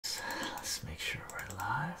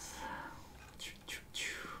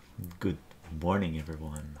Good morning,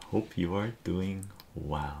 everyone. Hope you are doing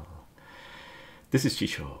well. This is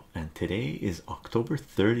Chycho, and today is October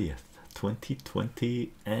 30th,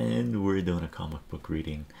 2020, and we're doing a comic book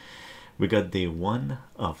reading. We got day one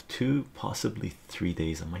of two, possibly 3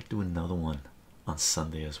 days. I might do another one on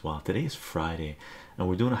Sunday as well. Today is Friday, and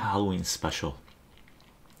we're doing a Halloween special.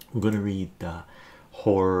 We're going to read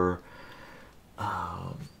horror,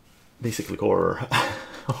 basically horror,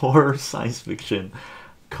 horror science fiction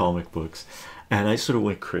comic books, and I sort of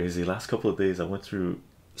went crazy last couple of days. I went through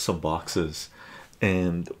some boxes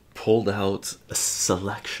and pulled out a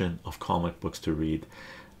selection of comic books to read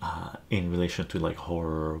in relation to like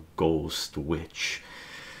horror, ghost, witch,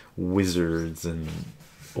 wizards, and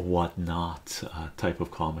whatnot type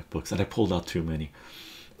of comic books, and I pulled out too many.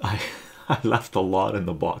 I I left a lot in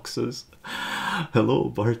the boxes. Hello,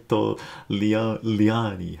 Bartoliani.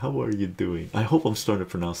 How are you doing? I hope I'm starting to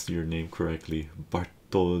pronounce your name correctly.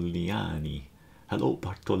 Bartoliani. Hello,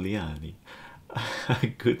 Bartoliani.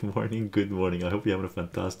 Good morning. Good morning. I hope you're having a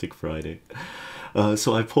fantastic Friday.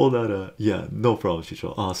 So I pulled out a, yeah, no problem,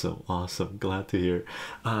 Chicho. Awesome, awesome. Glad to hear.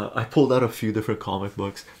 I pulled out a few different comic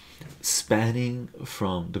books spanning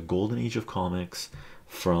from the golden age of comics,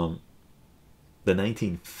 from the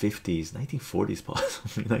 1950s, 1940s,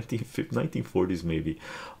 possibly 1940s, maybe,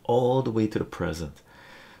 all the way to the present.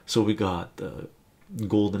 So we got the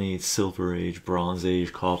golden age, silver age, bronze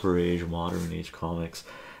age, copper age, modern age comics,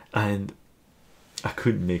 and I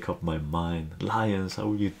couldn't make up my mind. Lions,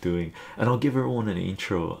 how are you doing? And I'll give everyone an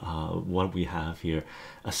intro what we have here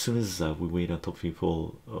as soon as we wait until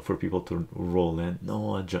people for people to roll in.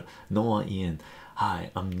 Noah Ian,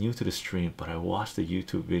 hi, I'm new to the stream, but I watch the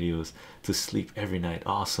YouTube videos to sleep every night.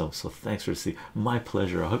 Awesome, so thanks for sleep. My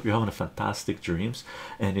pleasure. I hope you're having a fantastic dreams,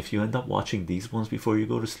 and if you end up watching these ones before you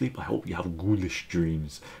go to sleep, I hope you have ghoulish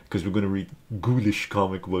dreams, because we're going to read ghoulish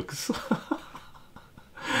comic books.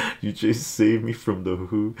 You just saved me from the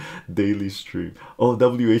Who daily stream. Oh,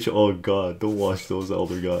 WH, oh god, don't watch those,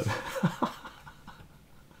 Elder God.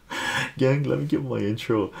 Gang, let me give my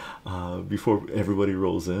intro before everybody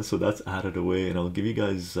rolls in, so that's added away, and I'll give you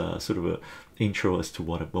guys sort of a intro as to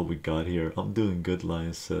what we got here. I'm doing good,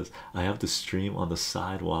 Lion says. I have to stream on the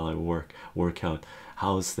side while I work out.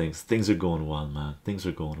 How's things are going well, man. Things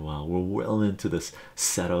are going well. We're well into this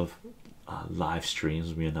set of live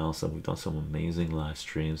streams. We announced that we've done some amazing live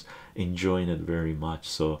streams, enjoying it very much.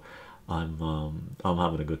 So I'm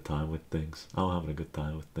having a good time with things. I'm having a good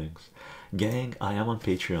time with things. Gang, I am on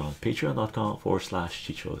Patreon,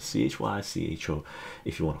 patreon.com/chycho, chycho.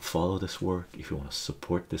 If you want to follow this work, if you want to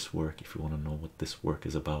support this work, if you want to know what this work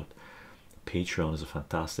is about, Patreon is a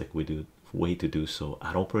fantastic way to do so.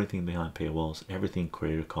 I don't put anything behind paywalls, everything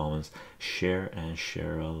Creative Commons, share and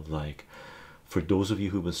share alike. For those of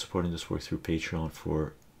you who've been supporting this work through Patreon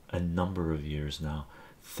for a number of years now,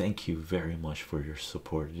 thank you very much for your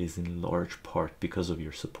support. It is in large part because of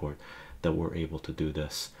your support that we're able to do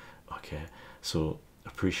this. Okay, so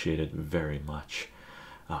appreciate it very much.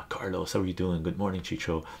 Carlos, how are you doing? Good morning,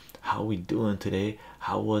 Chycho. How are we doing today?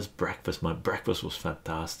 How was breakfast? My breakfast was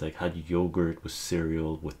fantastic. Had yogurt with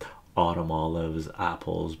cereal, with autumn olives,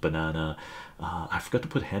 apples, banana. I forgot to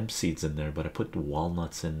put hemp seeds in there, but I put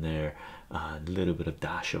walnuts in there, a little bit of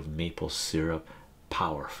dash of maple syrup.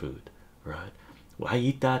 Power food, right? Well, I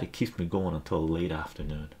eat that, it keeps me going until late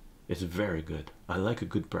afternoon. It's very good. I like a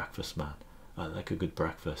good breakfast, man. I like a good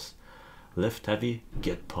breakfast. Lift heavy,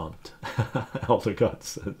 get pumped. Elder God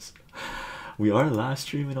says. We are live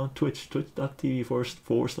streaming on Twitch,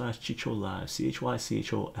 twitch.tv/chycho live,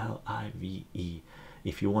 chycholive.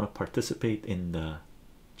 If you want to participate in the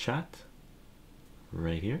chat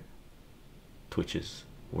right here, Twitch is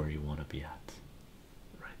where you want to be at,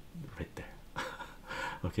 right there.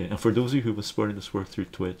 Okay, and for those of you who have supporting this work through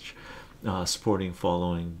Twitch, supporting,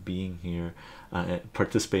 following, being here,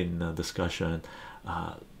 participating in the discussion,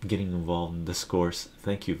 getting involved in discourse,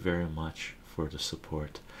 thank you very much for the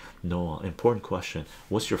support. Noah, important question,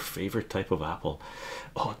 what's your favorite type of apple?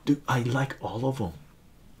 Oh dude, I like all of them.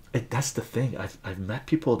 That's the thing. I've met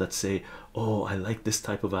people that say, oh, I like this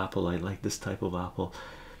type of apple, I like this type of apple.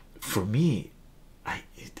 For me,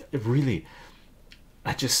 really,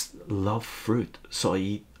 I just love fruit, so I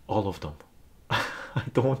eat all of them. I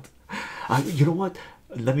don't, you know what,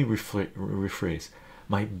 let me rephrase.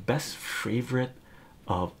 My best favorite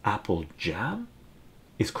of apple jam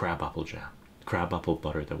is crab apple jam, crab apple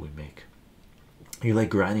butter that we make. You like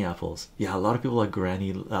granny apples? Yeah, a lot of people like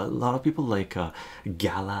granny. A lot of people like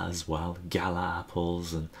gala as well, gala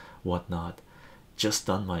apples and whatnot. Just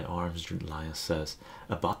on my arms, Lion says,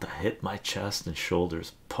 about to hit my chest and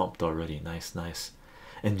shoulders, pumped already. Nice, nice.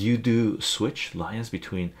 And do you do switch lines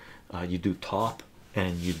between you do top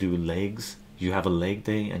and you do legs? You have a leg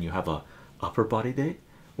day and you have a upper body day,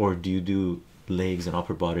 or do you do legs and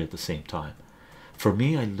upper body at the same time? For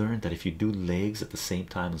me, I learned that if you do legs at the same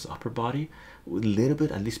time as upper body, a little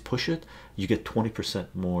bit, at least push it, you get 20%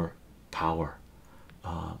 more power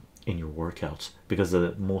in your workouts, because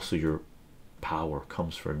most of your power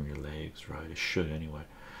comes from your legs, right? It should anyway.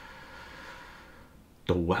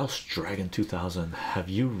 The Welsh Dragon 2000. Have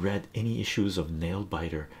you read any issues of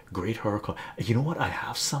Nailbiter? Great horror. You know what? I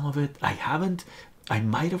have some of it. I haven't. I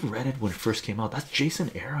might have read it when it first came out. That's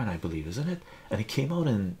Jason Aaron, I believe, isn't it? And it came out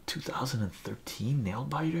in 2013.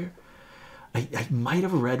 Nailbiter. I might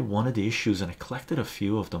have read one of the issues and I collected a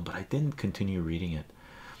few of them, but I didn't continue reading it.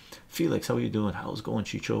 Felix, how are you doing? How's it going,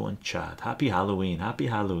 Chycho and Chad? Happy Halloween, happy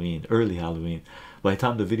Halloween, early Halloween. By the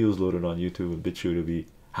time the video is loaded on YouTube and BitChute, it'll be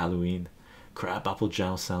Halloween. Crab apple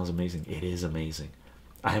jam sounds amazing. It is amazing.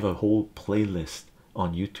 I have a whole playlist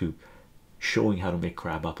on YouTube showing how to make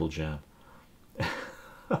crab apple jam.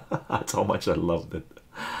 That's how much I loved it.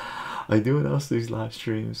 I do announce these live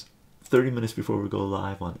streams 30 minutes before we go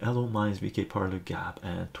live on LO Minds, VK Parlor, Gap,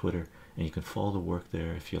 and Twitter, and you can follow the work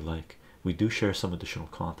there if you like. We do share some additional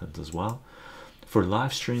content as well for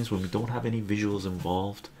live streams when we don't have any visuals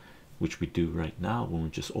involved, which we do right now when we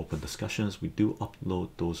just open discussions. We do upload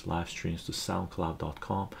those live streams to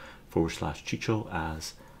soundcloud.com/chycho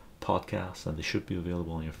as podcasts, and they should be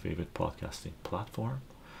available on your favorite podcasting platform.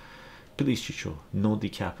 Please, Chycho, no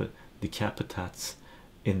decapitats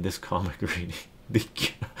in this comic reading.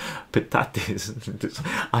 Patates.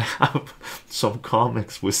 I have some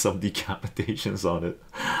comics with some decapitations on it.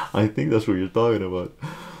 I think that's what you're talking about.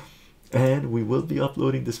 And we will be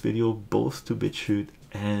uploading this video both to BitChute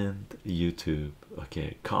and YouTube.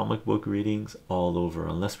 Okay, comic book readings all over,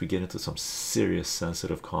 unless we get into some serious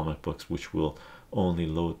sensitive comic books, which will only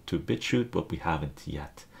load to BitChute, but we haven't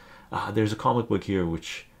yet. There's a comic book here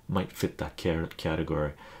which might fit that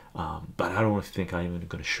category, but I don't think I'm even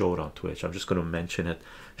going to show it on Twitch. I'm just going to mention it,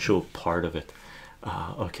 show part of it.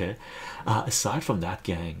 Okay, aside from that,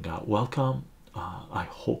 gang, welcome. I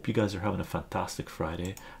hope you guys are having a fantastic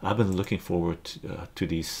Friday. I've been looking forward to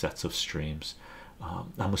these sets of streams.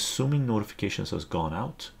 I'm assuming notifications has gone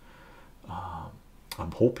out.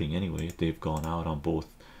 I'm hoping anyway they've gone out on both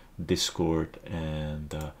Discord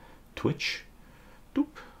and Twitch.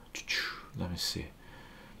 Doop. Let me see.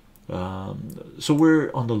 So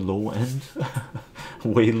we're on the low end,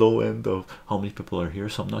 way low end of how many people are here,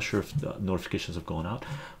 so I'm not sure if the notifications have gone out,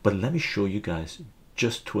 but let me show you guys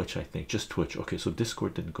just Twitch. I think just Twitch. Okay, so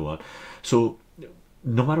Discord didn't go out, so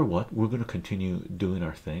no matter what, we're going to continue doing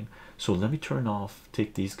our thing. So let me turn off,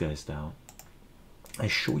 take these guys down, and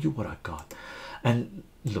show you what I got. And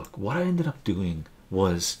look, what I ended up doing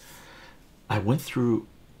was I went through,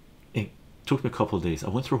 it took me a couple of days, I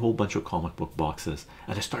went through a whole bunch of comic book boxes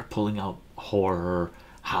and I started pulling out horror,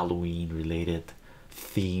 Halloween related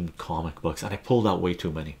themed comic books, and I pulled out way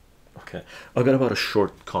too many. Okay, I got about a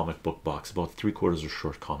short comic book box, about 3/4 of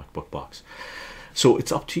short comic book box. So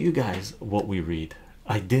it's up to you guys what we read.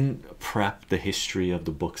 I didn't prep the history of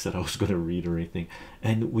the books that I was going to read or anything,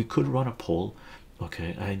 and we could run a poll.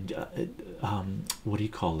 Okay, and what do you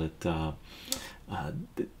call it? Do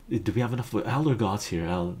we have enough elder gods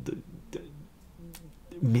here?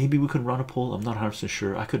 Maybe we could run a poll. I'm not 100%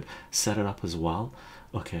 sure. I could set it up as well.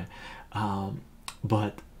 Okay,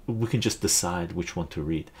 but we can just decide which one to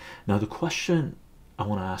read. Now the question I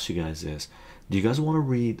want to ask you guys is, do you guys want to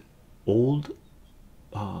read old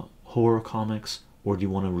horror comics, or do you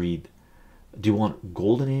want to read, do you want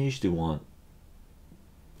Golden Age, do you want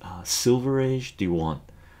Silver Age, do you want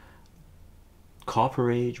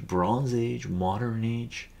Copper Age, Bronze Age, Modern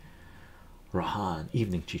Age? Rahan,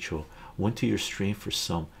 evening Chycho, went to your stream for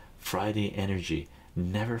some Friday energy.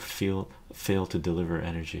 Never fail to deliver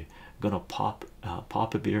energy. Gonna pop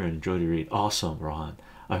a beer and enjoy the read. Awesome, Rahan.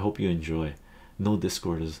 I hope you enjoy. No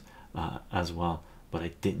Discord is as well, but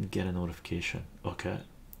I didn't get a notification. Okay,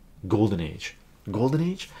 Golden Age.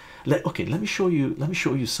 Okay, let me show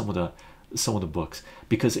you some of the books,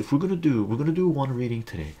 because if we're gonna do one reading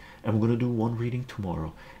today and we're gonna do one reading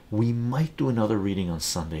tomorrow, we might do another reading on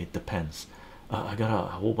Sunday. It depends. I got a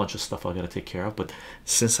whole bunch of stuff I gotta take care of, but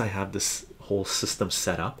since I have this whole system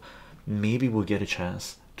set up, maybe we'll get a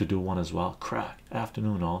chance to do one as well. Crack,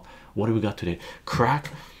 afternoon all. What do we got today?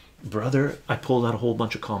 Crack, brother, I pulled out a whole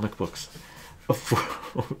bunch of comic books,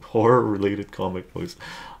 horror related comic books.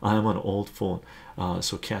 I am on an old phone,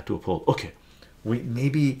 so can't do a poll. Okay, we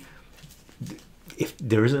maybe, if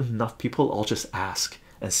there isn't enough people, I'll just ask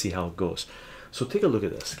and see how it goes. So take a look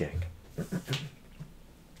at this, gang.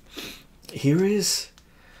 Here is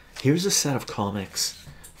Here's a set of comics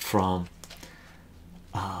from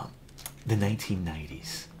the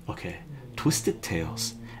 1990s. Okay, Twisted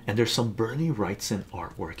Tales, and there's some Bernie Wrightson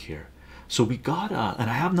artwork here. So we got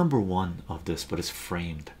and I have number one of this, but it's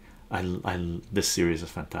framed. This series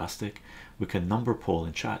is fantastic. We can number poll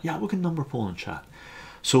in chat. Yeah, we can number poll in chat.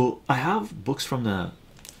 So I have books from the,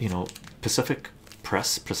 you know, Pacific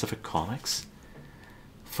Press, Pacific Comics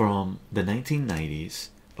from the 1990s.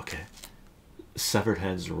 Okay, severed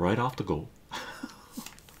heads right off the go.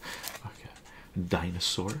 Okay,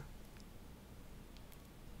 dinosaur.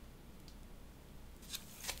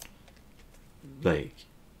 Like,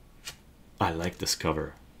 I like this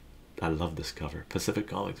cover. I love this cover. Pacific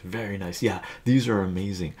Comics, very nice. Yeah, these are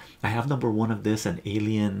amazing. I have number one of this and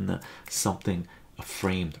Alien something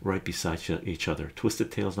framed right beside each other.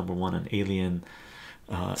 Twisted Tales number one and Alien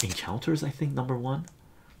Encounters, I think, number one.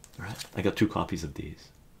 Right, I got two copies of these.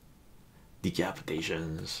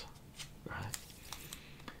 Decapitations, right?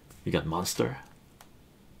 You got Monster,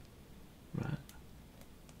 right?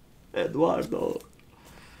 Eduardo.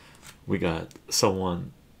 We got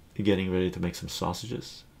someone getting ready to make some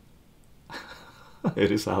sausages.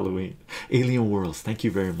 It is Halloween. Alien Worlds, thank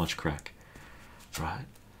you very much, Crack. Right,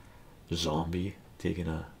 zombie taking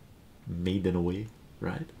a maiden away,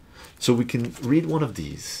 right? So we can read one of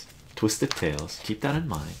these Twisted Tales, keep that in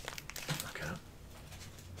mind. Okay,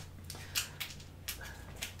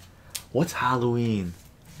 what's Halloween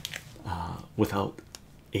without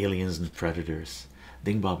aliens and predators?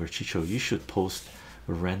 Dingbob or Chycho, you should post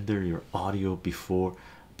render your audio before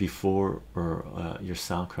or your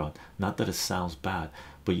SoundCloud. Not that it sounds bad,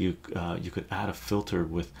 but you could add a filter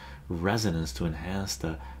with resonance to enhance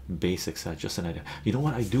the basics. Just an idea. You know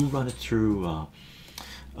what, I do run it through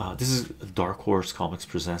this is Dark Horse Comics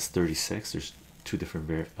Presents 36. There's two different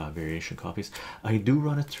variation copies. I do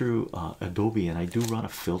run it through Adobe, and I do run a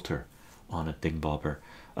filter on a Dingbobber.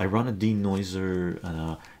 I run a denoiser and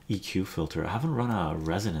a EQ filter. I haven't run a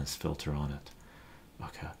resonance filter on it.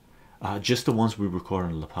 Okay, just the ones we record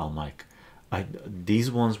on a lapel mic. These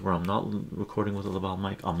ones where I'm not recording with a lapel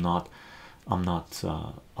mic, I'm not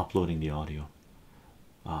uploading the audio.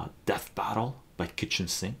 Death Battle by Kitchen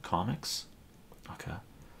Sink Comics. Okay,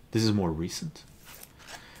 this is more recent.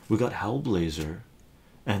 We got Hellblazer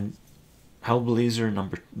and Hellblazer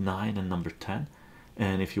number 9 and number 10,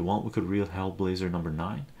 and if you want we could read Hellblazer number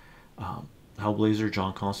 9. Hellblazer,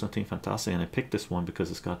 John Constantine, fantastic. And I picked this one because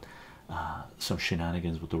it's got some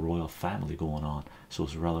shenanigans with the royal family going on, so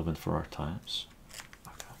it's relevant for our times.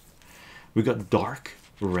 Okay. We got Dark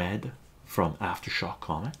Red from Aftershock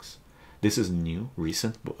Comics. This is new,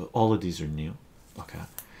 recent, but all of these are new. Okay,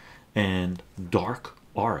 and Dark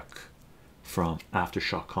Arc from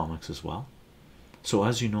Aftershock Comics as well. So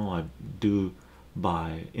as you know, I do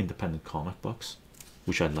buy independent comic books,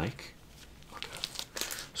 which I like. Okay.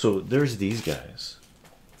 So there's these guys.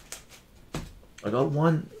 I got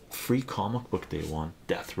one free comic book day one,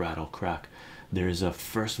 Death Rattle Crack. There's a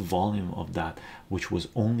first volume of that which was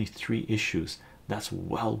only 3 issues. That's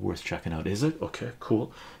well worth checking out. Is it? Okay,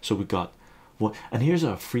 cool. So we got what, and here's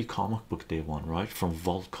a free comic book day one, right, from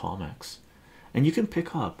Vault Comics. And you can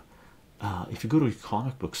pick up if you go to a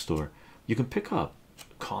comic book store, you can pick up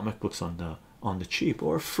comic books on the cheap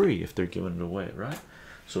or free if they're giving it away, right?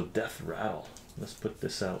 So Death Rattle, let's put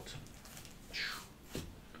this out.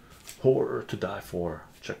 Horror to Die For.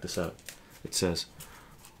 Check this out. It says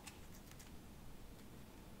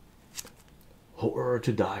Horror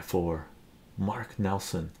to Die For, Mark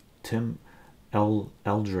Nelson, Tim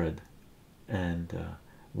Eldred, and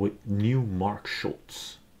with new Mark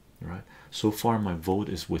Schultz. Right, so far my vote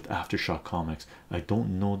is with Aftershock Comics. I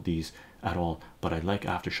don't know these at all, but I like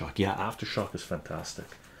Aftershock. Yeah, Aftershock is fantastic.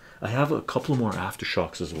 I have a couple more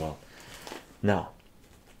Aftershocks as well. Now,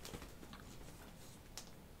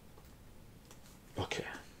 okay,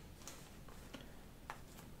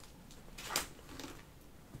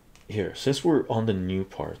 here, since we're on the new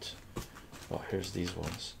part, oh, here's these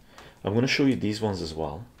ones. I'm going to show you these ones as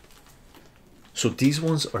well. So these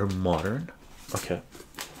ones are modern. Okay,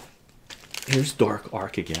 here's Dark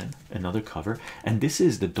Arc again, another cover, and this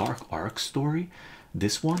is the Dark Arc story,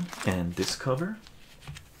 this one and this cover.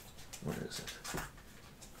 Where is it?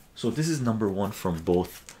 So this is number 1 from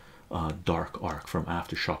both Dark Arc from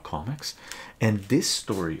Aftershock Comics, and this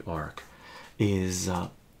story arc is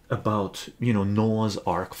about, you know, Noah's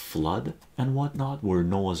Ark flood and whatnot, where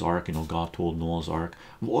Noah's Ark, you know, God told Noah's Ark,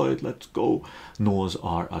 Lloyd, let's go Noah's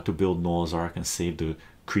Ark to build Noah's Ark and save the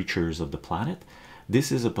creatures of the planet.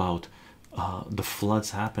 This is about the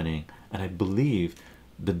floods happening, and I believe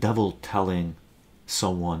the devil telling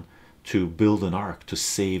someone to build an ark to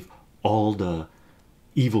save all the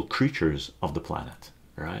evil creatures of the planet,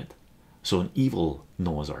 right? So an evil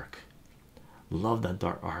Noah's Ark. Love that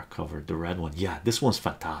dark ark cover, the red one. Yeah, this one's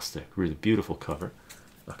fantastic, really beautiful cover.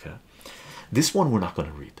 Okay, this one we're not going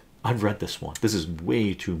to read. I've read this one. This is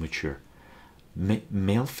way too mature.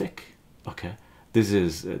 Male fic. Okay,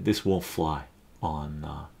 this won't fly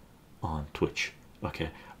on Twitch.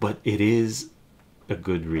 Okay, but it is a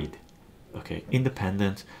good read. Okay,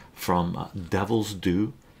 independent from Devil's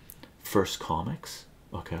Due First Comics.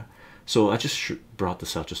 Okay, so I just brought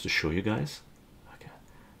this out just to show you guys. Okay,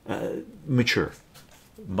 mature,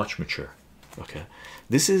 much mature. Okay,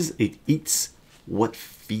 this is It Eats What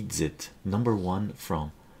Feeds It, #1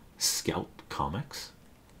 from Scout Comics.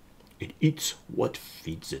 It eats what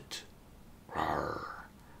feeds it. Rawr.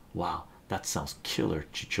 Wow, that sounds killer,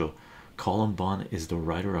 Chycho. Colin Bunn is the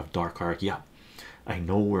writer of Dark Ark. Yeah, I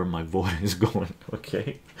know where my vote is going.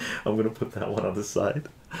 Okay, I'm gonna put that one on the side.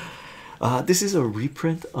 This is a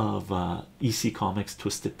reprint of EC Comics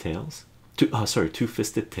Twisted Tales. Two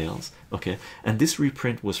Fisted Tales. Okay, and this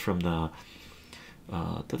reprint was from the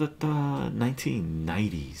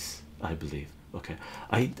 1990s, I believe. Okay,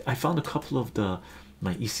 I found a couple of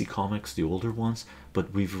my EC Comics, the older ones,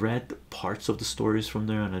 but we've read parts of the stories from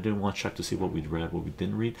there, and I didn't want to check to see what we'd read, what we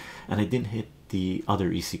didn't read, and I didn't hit the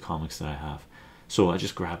other EC Comics that I have, so I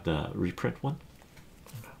just grabbed the reprint one.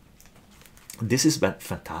 This is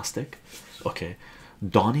fantastic. Okay,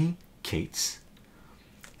 Donny Cates,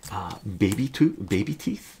 baby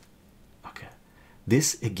teeth. Okay,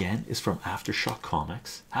 this again is from Aftershock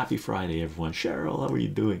Comics. Happy Friday, everyone. Cheryl, how are you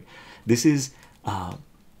doing? This is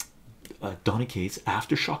Donny Cates,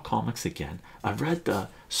 Aftershock Comics again. I've read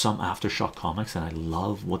some Aftershock Comics, and I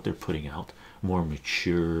love what they're putting out. More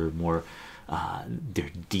mature, more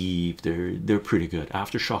they're deep. They're pretty good.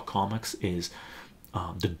 Aftershock Comics is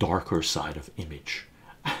the darker side of Image,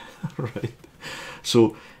 right?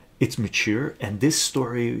 So it's mature, and this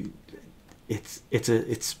story, it's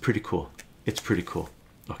pretty cool. It's pretty cool.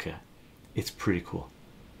 Okay, it's pretty cool.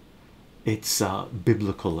 It's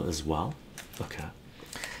biblical as well. Okay,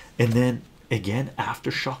 and then again,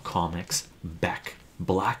 Aftershock Comics, Beck,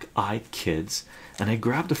 Black Eyed Kids, and I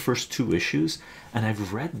grabbed the first 2 issues, and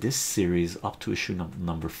I've read this series up to issue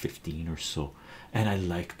number 15 or so, and I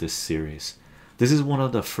like this series. This is one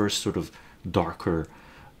of the first sort of darker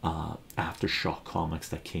Aftershock comics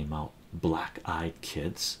that came out. Black Eyed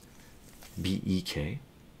Kids, BEK.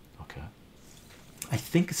 Okay, I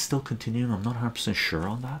think it's still continuing. I'm not 100% sure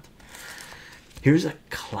on that. Here's a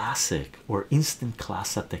classic or instant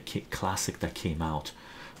classic that came out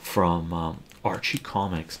from Archie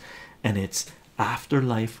Comics, and it's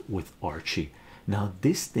Afterlife with Archie. Now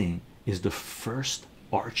this thing is the first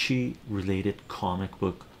Archie related comic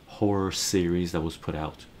book horror series that was put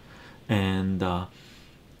out, and I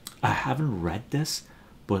haven't read this,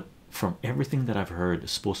 but from everything that I've heard,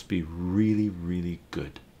 it's supposed to be really, really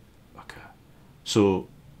good. Okay, so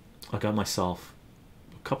I got myself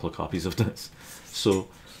a couple of copies of this. So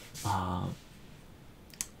and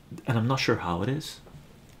I'm not sure how it is.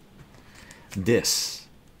 This,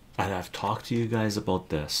 and I've talked to you guys about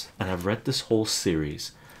this, and I've read this whole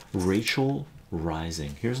series. Rachel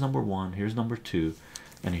Rising. Here's #1, here's #2,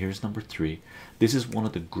 and here's #3. This is one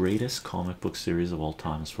of the greatest comic book series of all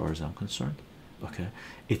time, as far as I'm concerned. Okay,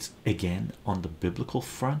 it's again on the biblical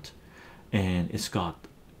front, and it's got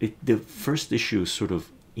the first issue is sort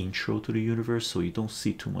of intro to the universe, so you don't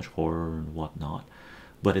see too much horror and whatnot,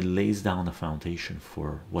 but it lays down the foundation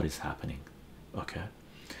for what is happening. Okay,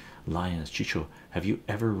 Lions, Chycho, have you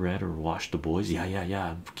ever read or watched The Boys? Yeah,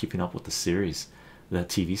 I'm keeping up with the series, the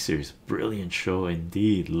TV series. Brilliant show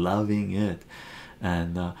indeed, loving it.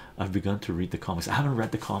 And I've begun to read the comics. I haven't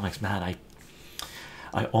read the comics, man.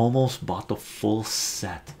 I almost bought the full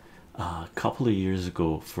set a couple of years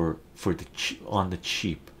ago for on the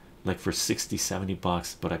cheap, like for 60-70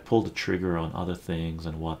 bucks, but I pulled the trigger on other things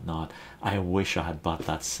and whatnot. I wish I had bought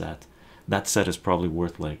that set. That set is probably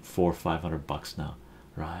worth like 400 or 500 bucks now,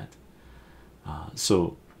 right?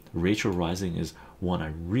 So Rachel Rising is one I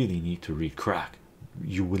really need to read. Crack,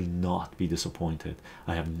 you will not be disappointed.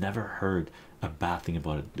 I have never heard a bad thing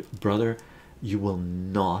about it, brother. You will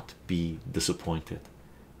not be disappointed.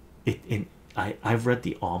 I've read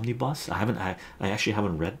the omnibus. I actually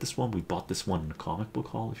haven't read this one. We bought this one in the comic book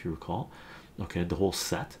hall, if you recall. Okay, the whole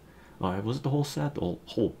set. All right, was it the whole set? A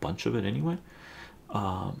whole bunch of it anyway.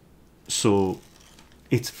 So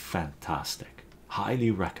it's fantastic.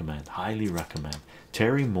 Highly recommend.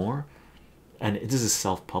 Terry Moore, and this is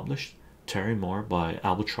self-published. Terry Moore by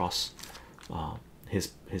Albatross,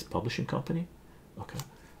 his publishing company. Okay,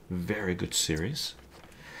 very good series.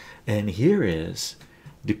 And here is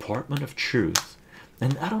Department of Truth,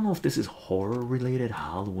 and I don't know if this is horror related,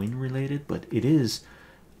 Halloween related, but it is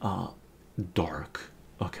dark.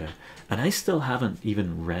 Okay, and I still haven't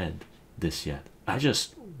even read this yet. I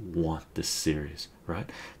just want this series, right?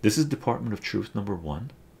 This is Department of Truth #1.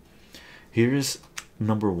 Here is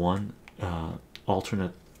 #1,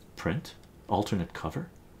 alternate print, alternate cover,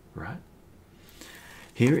 right?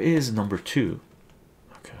 Here is #2.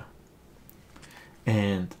 Okay,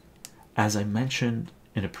 and as I mentioned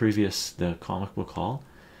in a previous the comic book haul,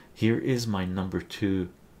 here is my #2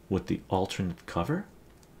 with the alternate cover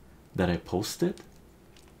that I posted,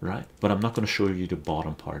 right? But I'm not going to show you the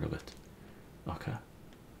bottom part of it. Okay,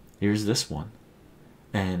 here's this one,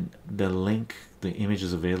 and the link, the image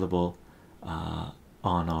is available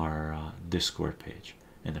on our Discord page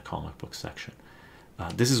in the comic book section.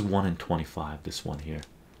 This is 1 in 25, this one here.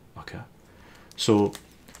 Okay, so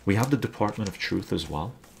we have the Department of Truth as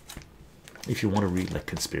well, if you want to read like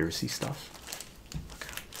conspiracy stuff.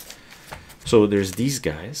 Okay. So there's these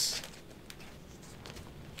guys.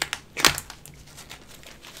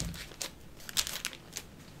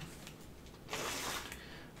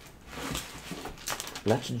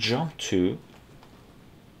 Let's jump to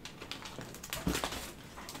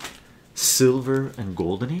Silver and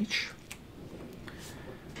Golden Age.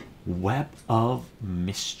 Web of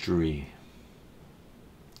Mystery,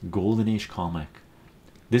 Golden Age comic.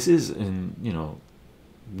 This is in, you know,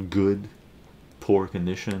 good, poor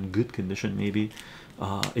condition, good condition maybe.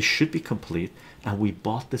 It should be complete, and we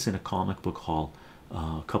bought this in a comic book haul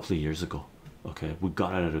a couple of years ago. Okay, we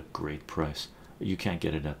got it at a great price. You can't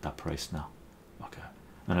get it at that price now. Okay,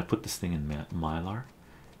 and I put this thing in Mylar.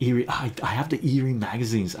 Eerie. I have the Eerie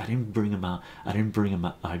magazines. I didn't bring them out. I didn't bring them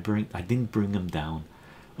out. I didn't bring them down.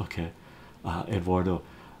 Okay, Eduardo,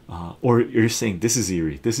 or you're saying this is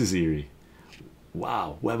Eerie. This is Eerie.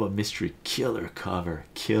 Wow, Web of Mystery, killer cover,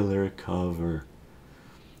 killer cover.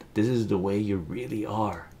 This is the way you really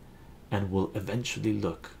are and will eventually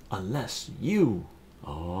look, unless you,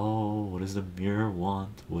 oh, what does the mirror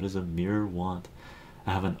want? What does a mirror want?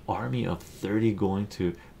 I have an army of 30 going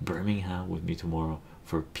to Birmingham with me tomorrow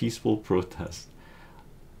for peaceful protest.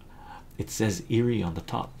 It says Eerie on the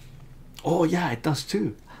top. Oh yeah, it does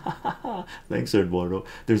too. Thanks, Eduardo.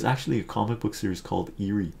 There's actually a comic book series called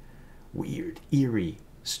Eerie. Weird, eerie,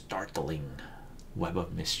 startling, Web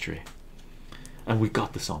of Mystery, and we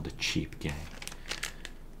got this on the cheap, gang.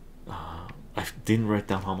 I didn't write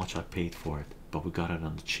down how much I paid for it, but we got it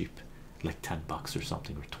on the cheap, like 10 bucks or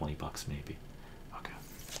something, or 20 bucks maybe. Okay,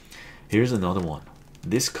 here's another one.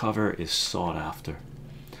 This cover is sought after.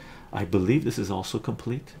 I believe this is also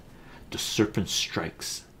complete. The Serpent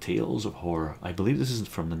Strikes, Tales of Horror. I believe this is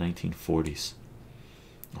from the 1940s.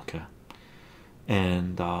 Okay,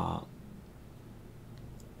 and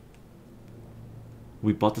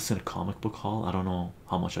we bought this in a comic book haul. I don't know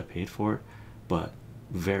how much I paid for it, but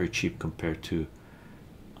very cheap compared to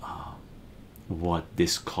what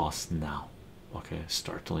this costs now. Okay,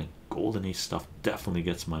 startling. Golden Age stuff definitely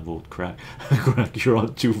gets my vote. Crack. Crack, you're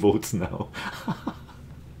on 2 votes now.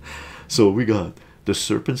 So we got The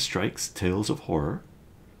Serpent Strikes, Tales of Horror.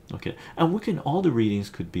 Okay, and we can, all the readings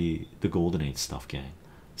could be the Golden Age stuff, gang.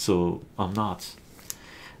 So I'm not.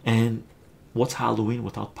 And what's Halloween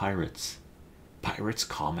without pirates? Pirates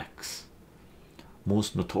comics,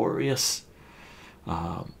 most notorious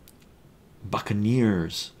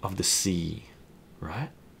buccaneers of the sea, right?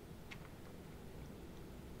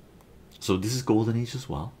 So this is Golden Age as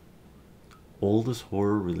well. Oldest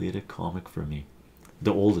horror related comic for me,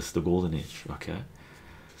 the oldest, the Golden Age. Okay,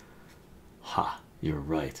 ha, you're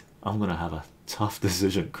right. I'm gonna have a tough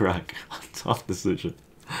decision. Crack. A tough decision.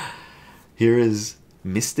 Here is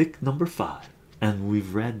Mystic #5. And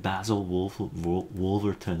we've read Basil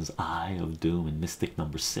Wolverton's Eye of Doom in Mystic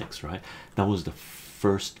 #6, right? That was the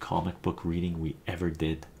first comic book reading we ever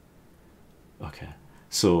did. Okay,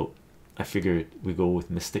 so I figured we go with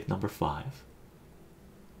Mystic #5.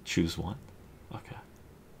 Choose one. Okay,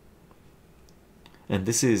 and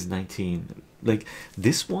this is 19, like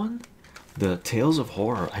this one, the Tales of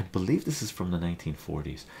Horror. I believe this is from the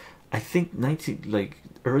 1940s. I think 19, like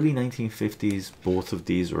early 1950s. Both of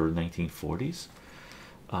these are 1940s.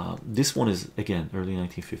 This one is again early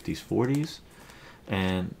 1950s, 40s,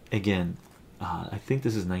 and again I think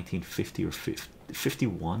this is 1950 or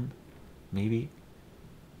 51 maybe.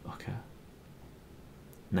 Okay,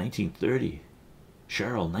 1930.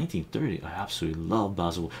 Cheryl, 1930. I absolutely love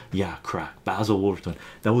Basil. Yeah, crack. Basil Wolverton.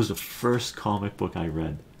 That was the first comic book I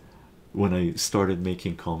read when I started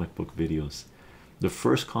making comic book videos. The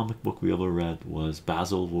first comic book we ever read was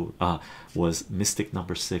was Mystic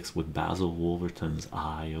 #6 with Basil Wolverton's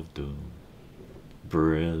Eye of Doom.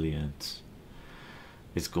 Brilliant.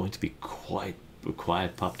 It's going to be quite a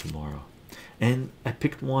quiet pop tomorrow. And I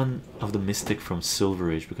picked one of the Mystic from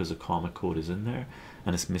Silver Age because the comic code is in there,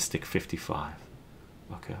 and it's Mystic 55.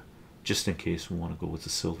 Okay, just in case we want to go with the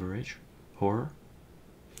Silver Age horror.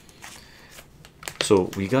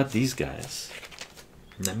 So we got these guys.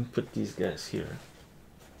 Let me put these guys here.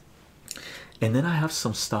 And then I have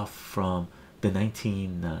some stuff from the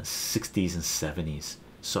 1960s and 70s.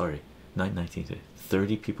 Sorry, not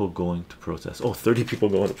 30 people going to protest. Oh, 30 people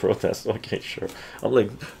going to protest. Okay, sure. I'm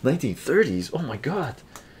like 1930s. Oh my god.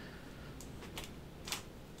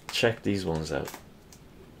 Check these ones out.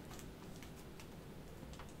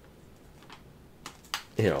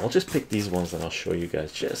 Here, I'll just pick these ones and I'll show you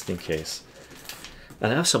guys just in case.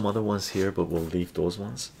 And I have some other ones here, but we'll leave those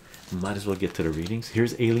ones. Might as well get to the readings.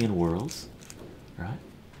 Here's Alien Worlds, right?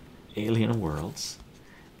 Alien Worlds,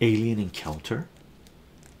 Alien Encounter,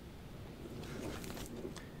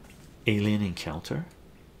 Alien Encounter.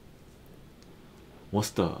 What's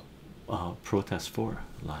the protest for?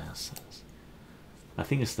 Lion says. I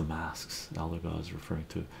think it's the masks Elder God is referring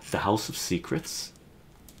to. The House of Secrets,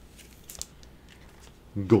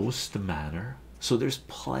 Ghost Manor. So there's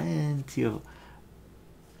plenty of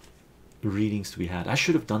readings to be had. I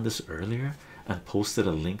should have done this earlier and posted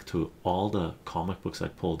a link to all the comic books I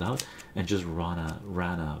pulled out and just ran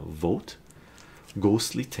a vote.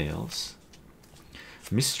 Ghostly Tales,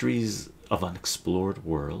 Mysteries of Unexplored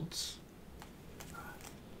Worlds,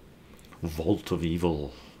 Vault of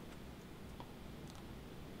Evil,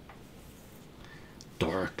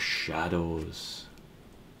 Dark Shadows.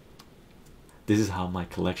 This is how my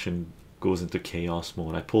collection goes into chaos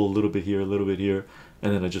mode. I pull a little bit here, a little bit here,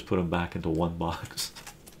 and then I just put them back into one box.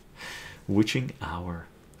 Witching Hour.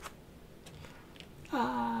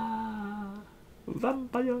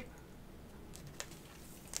 Vampire.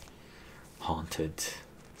 Haunted.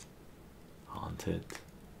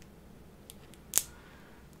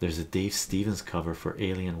 There's a Dave Stevens cover for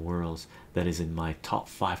Alien Worlds that is in my top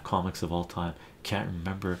 5 comics of all time. Can't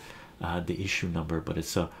remember the issue number, but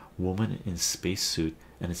it's a woman in spacesuit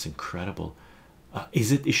and it's incredible.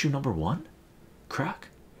 Is it issue number 1? Crack.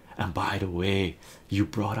 And by the way, you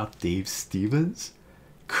brought up Dave Stevens.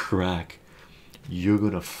 Crack, you're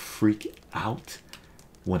gonna freak out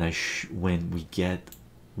when we get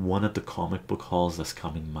one of the comic book hauls that's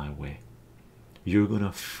coming my way. You're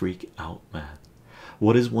gonna freak out, man.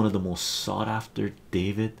 What is one of the most sought after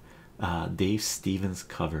Dave Stevens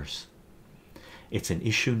covers? It's an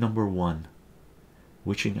issue number 1.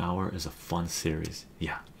 Witching Hour is a fun series.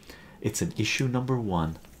 Yeah, it's an issue number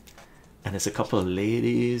 1, and it's a couple of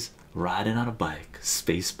ladies riding on a bike,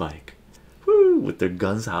 space bike, woo, with their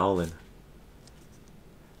guns howling.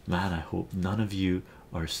 Man, I hope none of you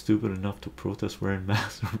are stupid enough to protest wearing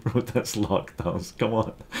masks or protest lockdowns. Come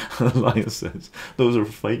on. Lion says those are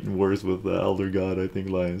fighting words with the Elder God. I think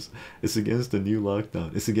Lions, it's against the new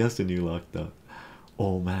lockdown. It's against the new lockdown.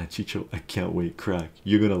 Oh man, Chycho, I can't wait. Crack,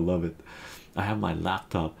 you're gonna love it. I have my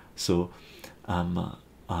laptop, so I'm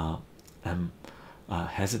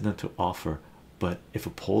hesitant to offer, but if a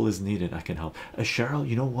poll is needed, I can help. Cheryl,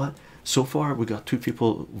 you know what? So far, we got 2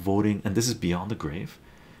 people voting, and this is Beyond the Grave.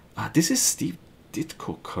 This is Steve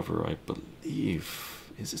Ditko cover, I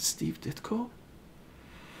believe. Is it Steve Ditko?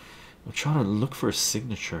 I'm trying to look for a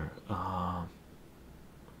signature.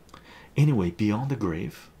 Anyway, Beyond the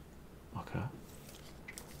Grave. Okay.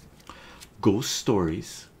 Ghost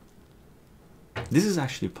Stories. This is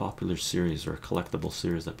actually a popular series or a collectible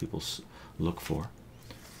series that people look for.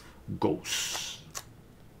 Ghosts.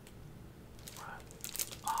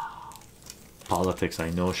 Politics, I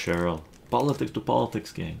know, Cheryl. Politics to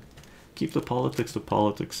politics, gang. Keep the politics to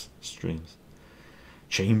politics streams.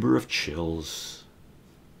 Chamber of Chills.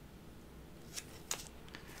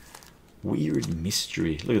 Weird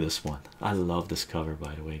Mystery. Look at this one. I love this cover,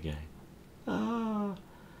 by the way, gang.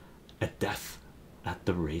 A Death at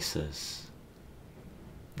the Races.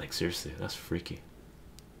 Like, seriously, that's freaky.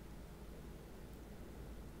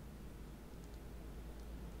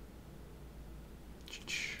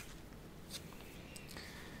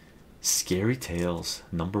 Scary Tales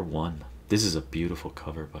number 1. This is a beautiful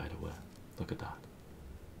cover, by the way. Look at that.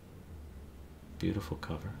 Beautiful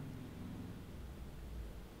cover.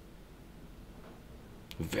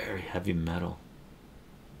 Very heavy metal,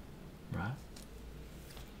 right?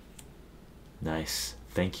 Nice.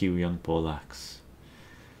 Thank you, young Polax.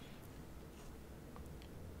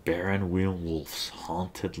 Baron Wolf's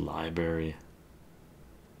Haunted Library.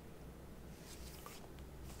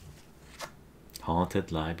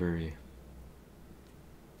 Haunted Library.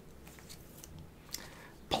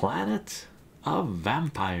 Planet of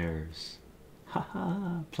Vampires.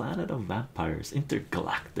 Haha, Planet of Vampires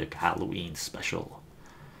Intergalactic Halloween Special.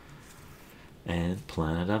 And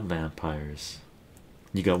Planet of Vampires.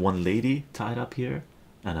 You got one lady tied up here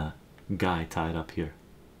and a guy tied up here,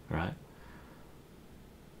 right?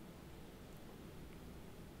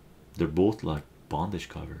 They're both like bondage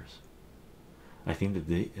covers. I think that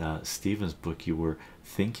the Stevens book you were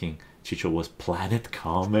thinking, Chycho, was Planet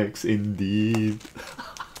Comics. Indeed.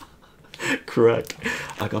 Correct.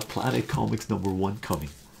 I got Planet Comics #1 coming,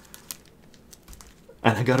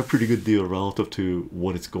 and I got a pretty good deal relative to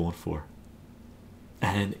what it's going for,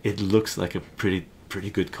 and it looks like a pretty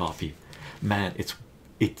good copy. Man,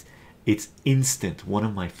 it's instant. One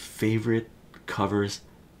of my favorite covers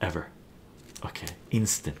ever. Okay,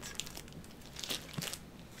 instant.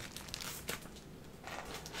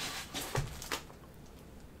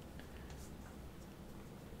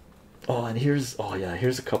 Oh, and here's, oh yeah,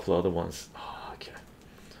 here's a couple other ones. Oh, okay,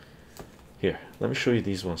 here, let me show you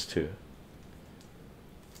these ones too.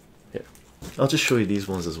 Here, I'll just show you these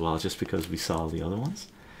ones as well, just because we saw the other ones.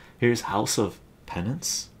 Here's House of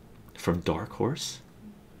Penance from Dark Horse.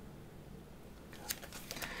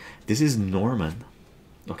 This is Norman,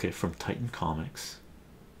 okay, from Titan Comics.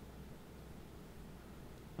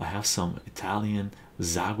 I have some Italian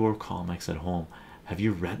Zagor comics at home. Have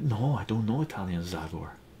you read? No, I don't know Italian Zagor.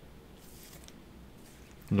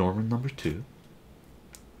 Norman #2.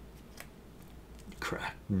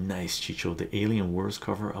 Crack. Nice, Chycho. The Alien Wars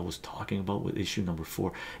cover I was talking about with issue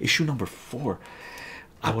 #4. Issue #4,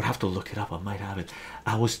 I would have to look it up. I might have it.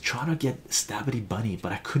 I was trying to get Stabity Bunny,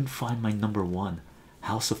 but I couldn't find my #1.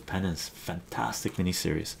 House of Penance. Fantastic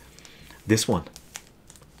miniseries. This one.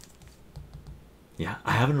 Yeah,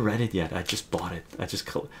 I haven't read it yet. I just bought it.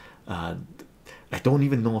 I don't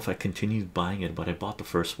even know if I continued buying it, but I bought the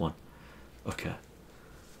first one. Okay.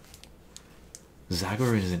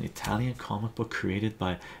 Zagor is an Italian comic book created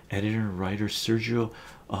by editor and writer Sergio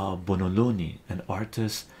Bonoloni and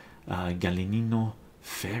artist Gallinino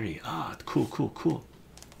Ferri. Ah, cool.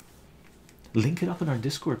 Link it up in our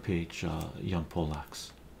Discord page, young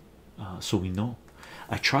Polacks, so we know.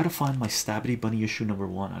 I tried to find my Stabity Bunny issue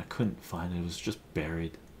 #1. I couldn't find it. It was just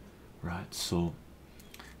buried, right? So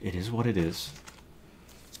it is what it is.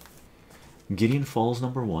 Gideon Falls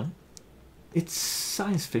 #1. It's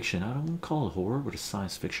science fiction. I don't call it horror, but it's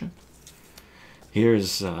science fiction.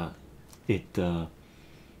 Here's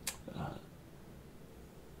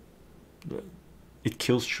it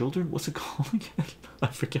kills children. What's it called again? I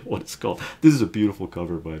forget what it's called. This is a beautiful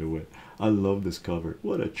cover, by the way. I love this cover.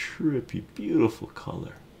 What a trippy, beautiful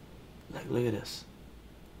color. Like, look at this.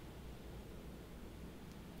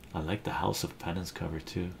 I like the House of Penance cover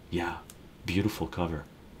too. Yeah, beautiful cover.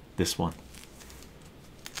 This one.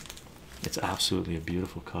 It's absolutely a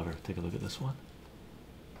beautiful cover. Take a look at this one.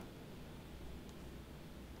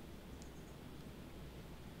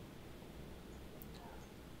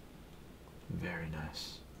 Very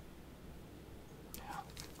nice.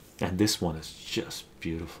 Yeah. And this one is just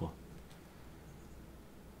beautiful.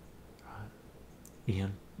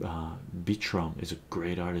 Ian Beachrum is a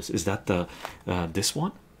great artist. Is that the this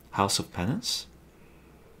one? House of Penance?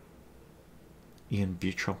 Ian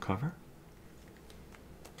Beachrum cover.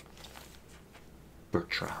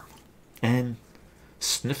 Bertram and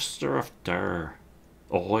Snifster of Terror.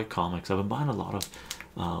 Ahoy Comics. I've been buying a lot of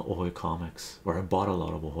Ahoy Comics, or I bought a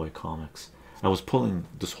lot of Ahoy Comics. I was pulling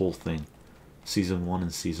this whole thing, season 1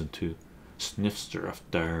 and season 2. Snifster of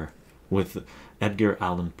Terror with Edgar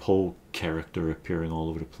Allan Poe character appearing all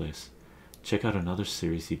over the place. Check out another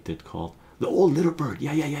series he did called The Old Little Bird.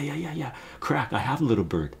 Yeah. Crack. I have Little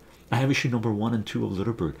Bird. I have issue #1 and 2 of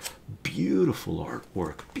Little Bird. Beautiful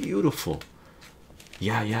artwork. Beautiful.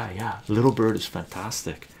 Yeah. Little Bird is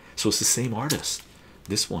fantastic. So it's the same artist.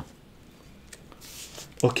 This one.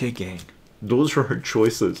 Okay, gang. Those are our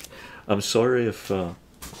choices. I'm sorry if I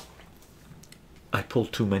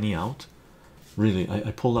pulled too many out. Really,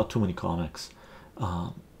 I pulled out too many comics.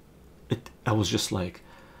 I was just like,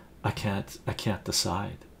 I can't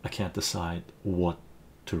decide. I can't decide what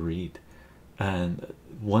to read. And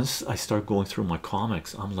once I start going through my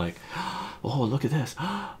comics, I'm like, oh, look at this.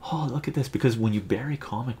 Oh, look at this. Because when you bury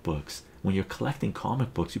comic books, when you're collecting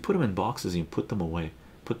comic books, you put them in boxes and you put them away.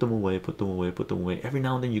 Put them away. Every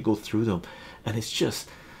now and then you go through them, and it's just,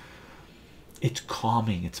 it's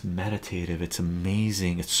calming, it's meditative, it's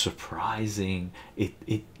amazing, it's surprising.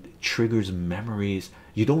 It triggers memories.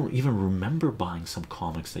 You don't even remember buying some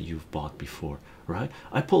comics that you've bought before, right?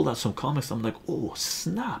 I pulled out some comics. I'm like, oh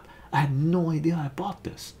snap, I had no idea I bought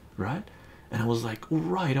this, right? And I was like,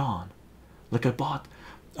 right on. Like, I bought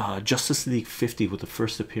Justice League 50 with the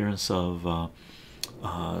first appearance of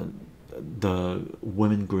the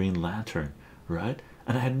Women Green Lantern, right?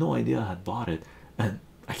 And I had no idea I had bought it, and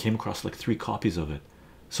I came across like 3 copies of it.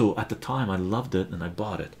 So at the time I loved it and I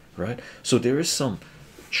bought it, right? So there is some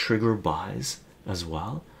trigger buys as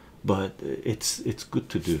well, but it's good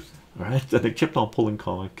to do, right? And I kept on pulling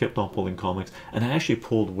comics, kept on pulling comics, and I actually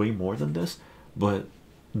pulled way more than this, but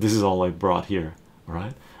this is all I brought here,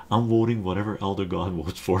 right? I'm voting whatever Elder God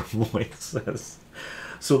votes for, Moy says.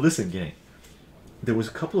 So listen, gang, there was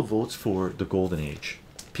a couple of votes for the Golden Age.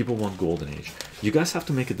 People want Golden Age. You guys have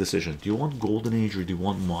to make a decision. Do you want Golden Age, or do you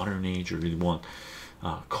want Modern Age, or do you want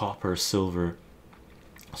copper, silver?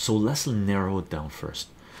 So let's narrow it down first.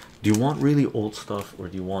 Do you want really old stuff, or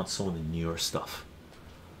do you want some of the newer stuff,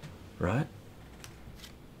 right?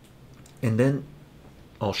 And then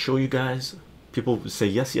I'll show you guys. People say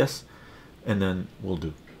yes, yes, and then we'll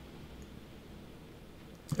do.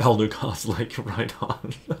 Elder God's like, right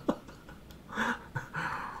on.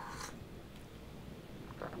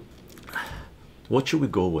 What should we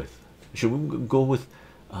go with? Should we go with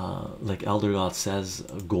like Elder God says,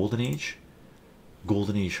 Golden Age,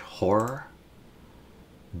 Golden Age horror?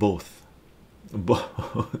 Both.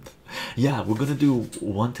 Yeah, we're gonna do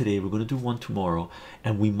one today, we're gonna do one tomorrow,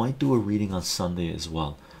 and we might do a reading on Sunday as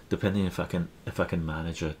well, depending if I can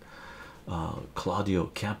manage it. Claudio,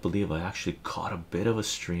 can't believe I actually caught a bit of a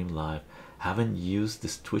stream live. Haven't used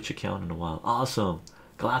this Twitch account in a while. Awesome,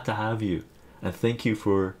 glad to have you, and thank you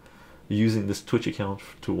for using this Twitch account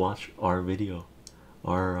to watch our video,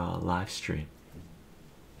 our live stream.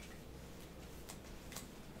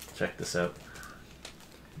 Check this out.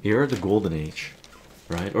 Here are the Golden Age,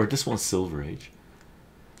 right? Or this one's Silver Age.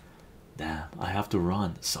 Damn, I have to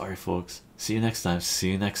run. Sorry, folks. See you next time.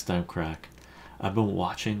 See you next time, crack. I've been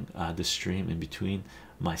watching the stream in between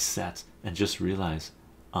my sets and just realized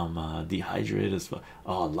I'm dehydrated as well.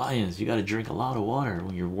 Oh, Lions, you got to drink a lot of water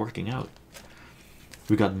when you're working out.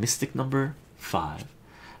 We got Mystic number 5.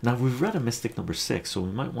 Now we've read a Mystic number 6, so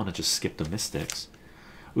we might want to just skip the Mystics.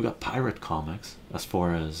 We got Pirate Comics as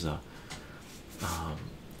far as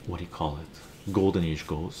what do you call it, Golden Age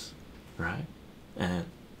goes, right? And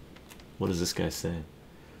what is this guy saying?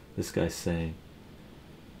 This guy's saying,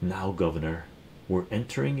 now governor, we're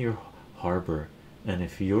entering your harbor, and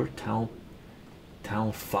if your town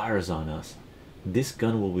fires on us, this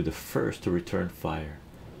gun will be the first to return fire.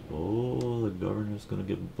 Oh, the governor's gonna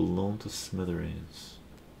get blown to smithereens.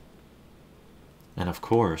 And of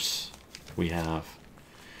course we have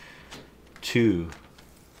 2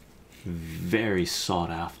 very sought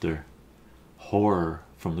after horror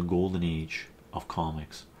from the Golden Age of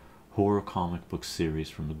comics, horror comic book series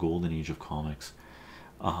from the Golden Age of comics.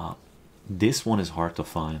 This one is hard to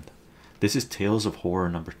find. This is Tales of Horror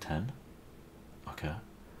number 10. Okay,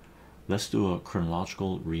 let's do a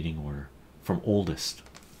chronological reading order from oldest.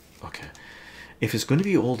 Okay, if it's going to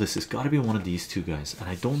be oldest, it's got to be one of these 2 guys, and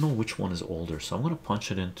I don't know which one is older, so I'm going to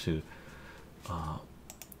punch it into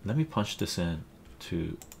let me punch this in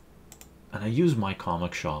to, and I use My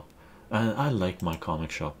Comic Shop, and I like My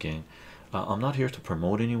Comic Shop, gang. I'm not here to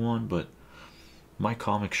promote anyone, but My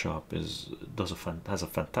Comic Shop has a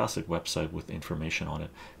fantastic website with information on it.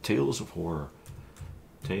 Tales of Horror,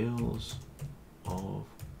 Tales of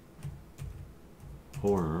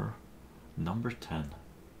Horror number 10.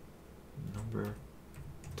 Number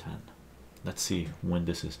 10. Let's see when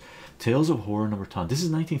this is. Tales of Horror number 10. This is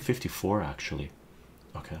 1954 actually.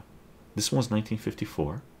 Okay, this one's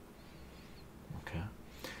 1954. Okay,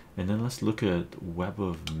 and then let's look at Web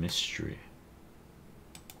of Mystery.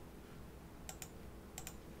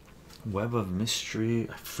 Web of Mystery,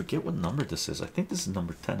 I forget what number this is. I think this is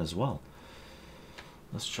number 10 as well.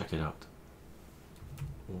 Let's check it out.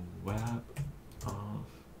 Web of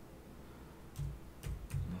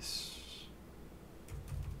Mystery.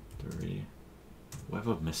 Web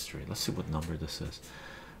of Mystery. Let's see what number this is.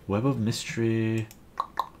 Web of Mystery.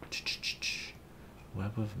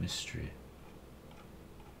 Web of Mystery.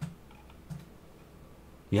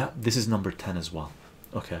 Yeah, this is number 10 as well.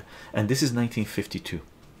 Okay, and this is 1952.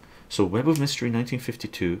 So Web of Mystery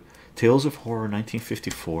 1952, Tales of Horror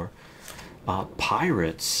 1954,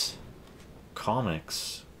 Pirates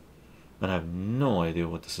Comics, and I have no idea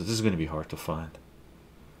what this is. This is going to be hard to find.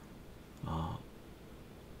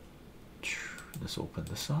 Let's open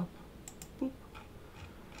this up. Boop.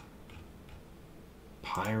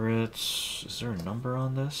 Pirates, is there a number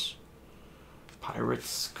on this?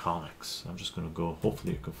 Pirates Comics. I'm just going to go,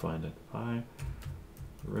 hopefully you can find it.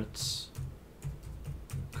 Pirates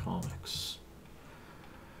Comics.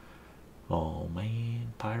 Oh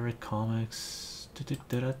man, Pirate Comics.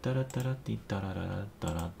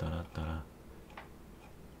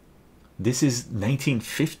 This is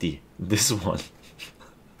 1950. This one.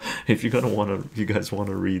 If you're gonna want to, you guys want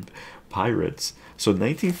to read pirates. So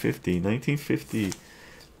 1950,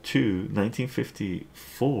 1952,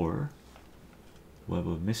 1954. Web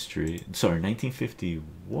of Mystery. Sorry,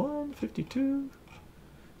 1951, 52,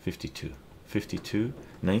 52, 52,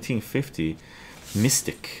 1950.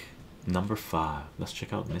 Mystic number 5. Let's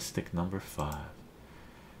check out Mystic number 5.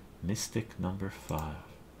 Mystic number 5.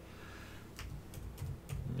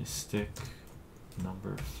 Mystic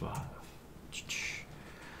number 5.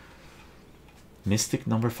 Mystic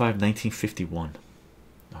number 5, 1951.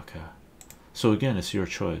 Okay, so again, it's your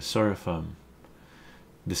choice. Sorry if I'm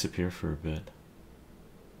disappear for a bit.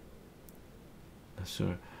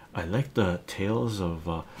 So I like the Tales of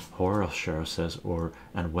Horror, Cheryl says, or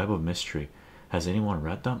and Web of Mystery. Has anyone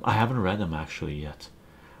read them? I haven't read them actually yet.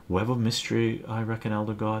 Web of Mystery, I reckon,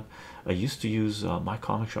 Elder God. I used to use my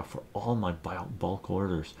comic shop for all my bulk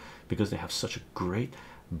orders because they have such a great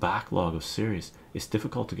backlog of series. It's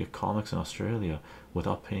difficult to get comics in Australia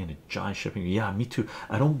without paying a giant shipping. Yeah, me too.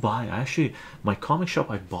 I don't buy. I actually, my comic shop,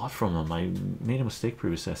 I bought from them. I made a mistake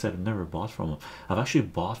previously. I said I've never bought from them. I've actually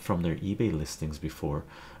bought from their eBay listings before.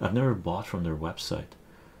 I've never bought from their website.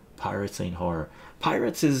 Pirates ain't horror.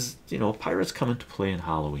 Pirates is, you know, pirates come into play in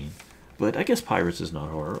Halloween, but I guess pirates is not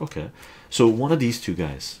horror. Okay, so one of these two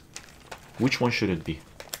guys, which one should it be?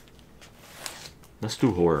 Let's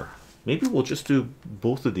do horror. Maybe we'll just do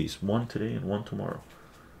both of these, one today and one tomorrow,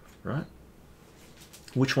 right?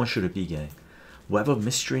 Which one should it be, gang? Web of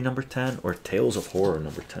Mystery number 10 or Tales of Horror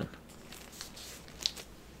number 10?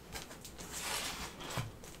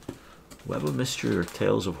 Web of Mystery or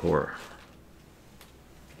Tales of Horror?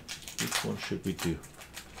 Which one should we do?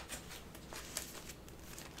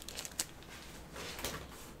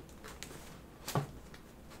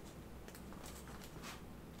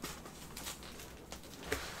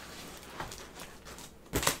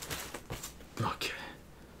 Okay,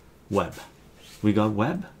 web. We got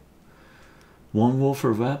web. One wolf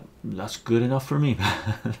for web. That's good enough for me.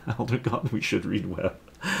 Elder God, we should read web.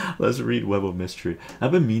 Let's read Web of Mystery.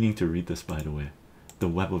 I've been meaning to read this, by the way, the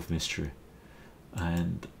Web of Mystery.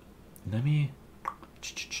 And let me,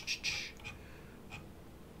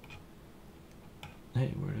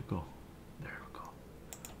 hey, where'd it go? There we go.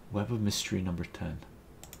 Web of Mystery number 10.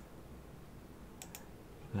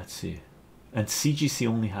 Let's see. And CGC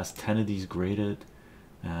only has 10 of these graded,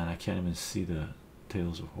 and I can't even see the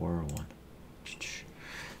Tales of Horror one.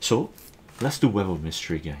 So let's do Web of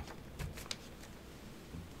Mystery, gang.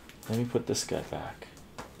 Let me put this guy back.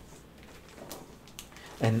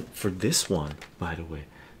 And for this one, by the way,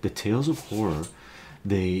 the Tales of Horror,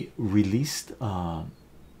 they released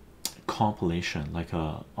compilation, like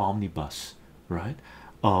a omnibus, right,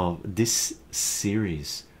 of this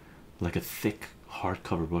series, like a thick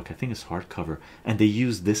hardcover book. I think it's hardcover, and they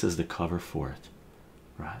use this as the cover for it,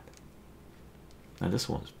 right? And this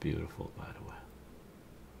one's beautiful, by the way.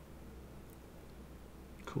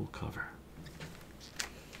 Cool cover.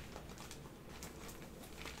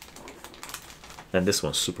 And this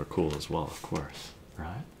one's super cool as well, of course,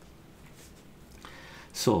 right?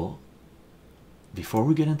 So before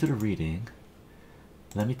we get into the reading,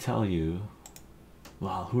 let me tell you,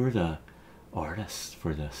 well, who are the artists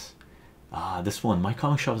for this? This one, my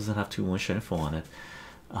comic shop doesn't have too much info on it.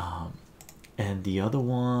 And the other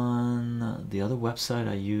one, the other website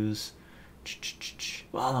I use,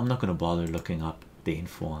 well, I'm not going to bother looking up the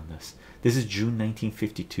info on this. This is June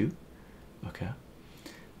 1952. Okay,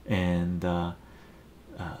 and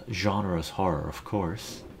genre is horror, of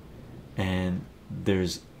course. And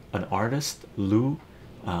there's an artist, Lou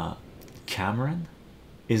Cameron,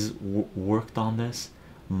 is worked on this.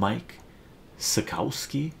 Mike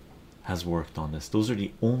Sikowski has worked on this. Those are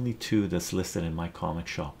the only two that's listed in my comic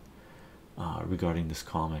shop regarding this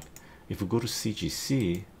comic. If we go to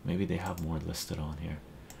CGC, maybe they have more listed on here.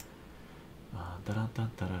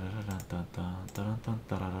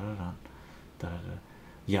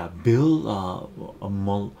 Yeah, Bill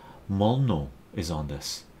Molno is on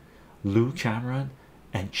this. Lou Cameron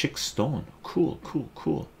and Chick Stone. Cool, cool,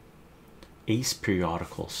 cool. Ace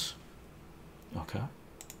Periodicals. Okay,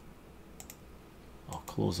 I'll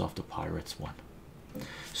close off the Pirates one.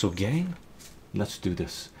 So gang, let's do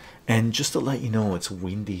this. And just to let you know, it's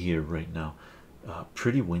windy here right now,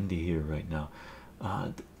 pretty windy here right now.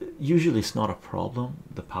 Usually it's not a problem,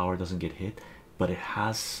 the power doesn't get hit, but it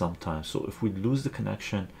has sometimes. So if we lose the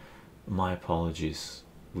connection, my apologies,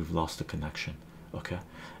 we've lost the connection. Okay,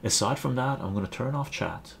 aside from that, I'm going to turn off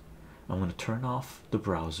chat. I'm going to turn off the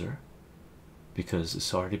browser because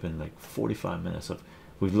it's already been like 45 minutes of,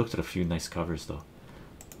 we've looked at a few nice covers though.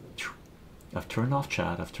 I've turned off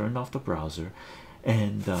chat, I've turned off the browser,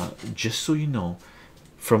 and just so you know,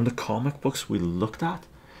 from the comic books we looked at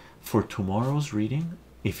for tomorrow's reading,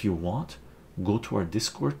 if you want, go to our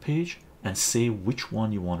Discord page and say which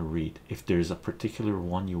one you want to read, if there's a particular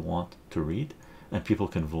one you want to read, and people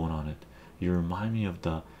can vote on it. You remind me of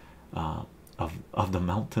the of the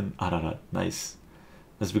mountain Ararat. Nice.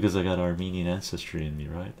 That's because I got Armenian ancestry in me,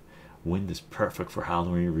 right? Wind is perfect for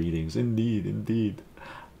Halloween readings. Indeed, indeed,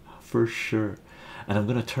 for sure. And I'm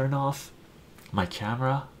gonna turn off my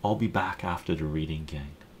camera. I'll be back after the reading,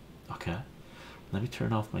 gang. Okay, let me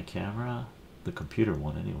turn off my camera, the computer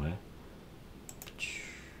one anyway,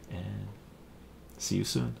 and see you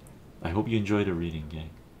soon. I hope you enjoy the reading,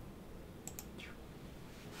 gang.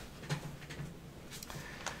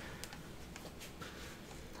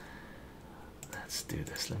 Let's do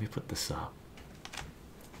this. Let me put this up.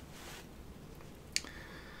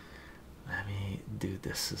 Let me do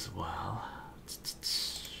this as well. Let's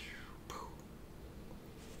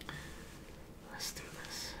do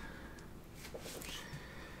this.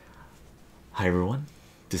 Hi everyone,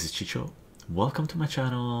 this is Chycho. Welcome to my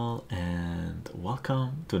channel and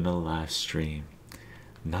welcome to another live stream,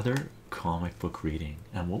 another comic book reading.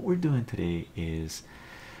 And what we're doing today is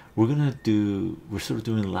we're sort of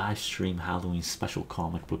doing live stream Halloween special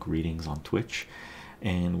comic book readings on Twitch,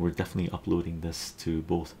 and we're definitely uploading this to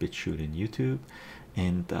both BitChute and YouTube.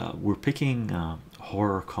 And we're picking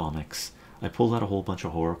horror comics. I pulled out a whole bunch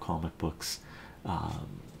of horror comic books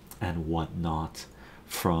and whatnot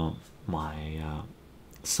from my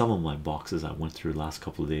some of my boxes I went through the last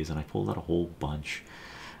couple of days, and I pulled out a whole bunch,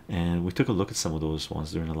 and we took a look at some of those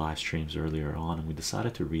ones during the live streams earlier on, and we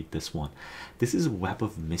decided to read this one. This is Web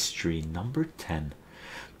of Mystery number 10.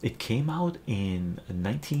 It came out in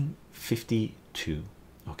 1952.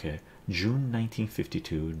 Okay, June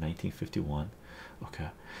 1952, 1951. Okay,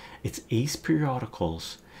 it's Ace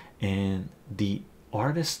Periodicals, and the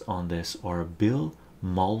artists on this are Bill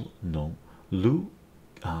Mulno, Lou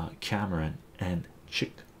Cameron, and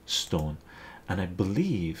Chick Stone. And I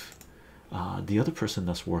believe the other person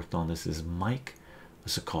that's worked on this is Mike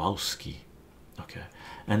Zakowski. Okay,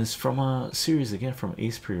 and it's from a series again from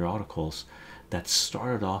Ace Periodicals that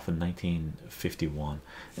started off in 1951,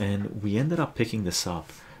 and we ended up picking this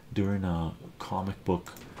up during a comic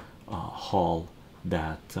book haul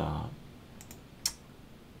that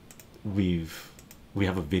we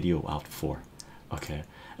have a video out for. Okay,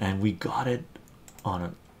 and we got it on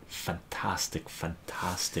a fantastic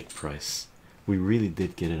price. We really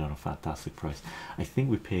did get it on a fantastic price. I think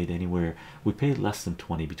we paid less than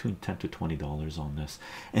 20, between 10 to $20 on this,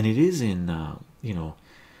 and it is in you know,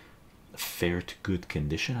 fair to good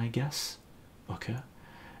condition, I guess. Okay,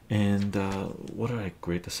 and what did I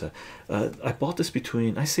grade this at? I bought this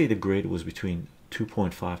between, I say the grade was between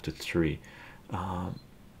 2.5 to 3.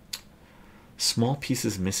 Small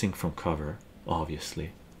pieces missing from cover,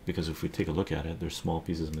 obviously, because if we take a look at it, there's small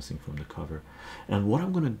pieces missing from the cover. And what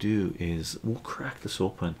I'm going to do is we'll crack this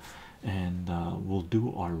open and we'll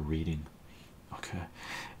do our reading. Okay,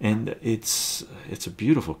 and it's a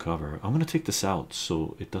beautiful cover. I'm going to take this out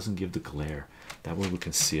so it doesn't give the glare, that way we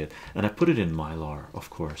can see it. And I put it in Mylar, of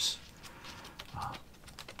course.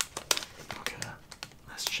 Okay,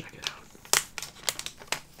 let's check it out.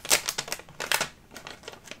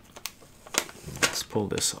 Let's pull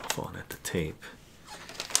this off on it, the tape.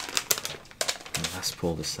 And let's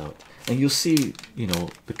pull this out, and you'll see, you know,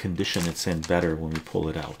 the condition it's in better when we pull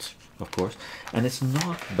it out, of course. And it's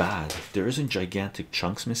not bad. There isn't gigantic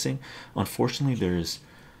chunks missing. Unfortunately, there's,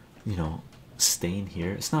 you know, stain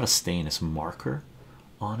here. It's not a stain, it's marker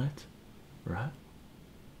on it, right?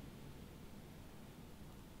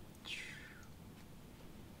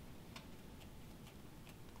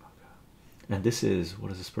 And this is, what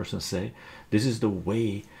does this person say? This is the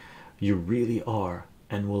way you really are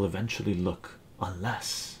and will eventually look,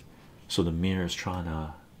 unless. So the mirror is trying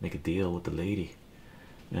to make a deal with the lady,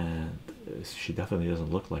 and she definitely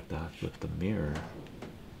doesn't look like that, but the mirror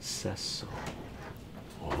says so.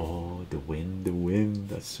 Oh, the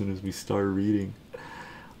wind, as soon as we start reading,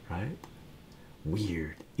 right?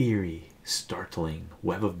 Weird, eerie, startling,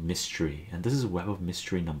 Web of Mystery. And this is Web of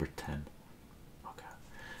Mystery number 10. Okay,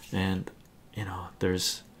 and you know,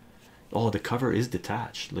 there's, oh, the cover is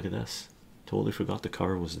detached. Look at this. Totally forgot the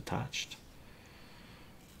cover was detached.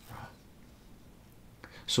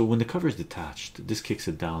 So when the cover is detached, this kicks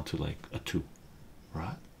it down to like a 2,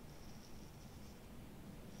 right?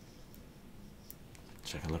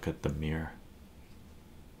 Take a look at the mirror.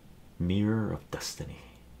 Mirror of Destiny.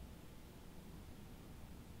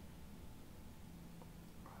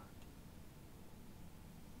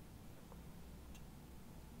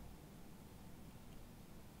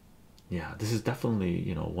 this is definitely,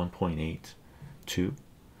 you know, 1.8 2.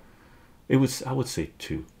 It was, I would say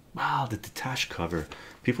 2. Wow, the detached cover,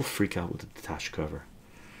 people freak out with the detached cover,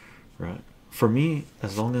 right? For me,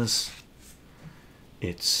 as long as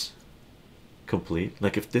it's complete,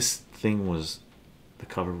 like if this thing was, the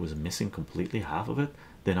cover was missing completely, half of it,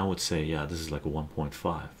 then I would say yeah, this is like a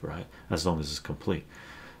 1.5, right? As long as it's complete.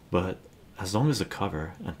 But as long as the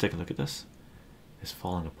cover, and take a look at this, is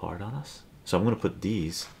falling apart on us, so I'm going to put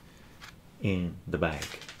these in the bag.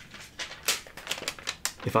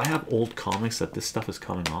 If I have old comics that this stuff is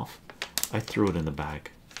coming off, I throw it in the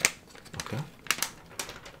bag. Okay.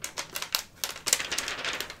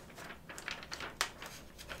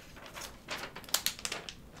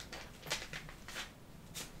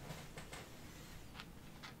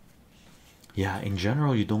 Yeah, in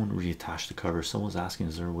general, you don't reattach the cover. Someone's asking,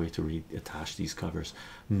 is there a way to reattach these covers?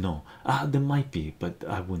 No, there might be, but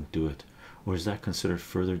I wouldn't do it. Or is that considered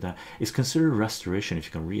further down? It's considered restoration if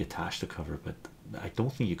you can reattach the cover, but I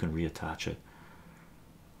don't think you can reattach it.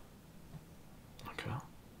 Okay,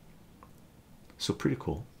 so pretty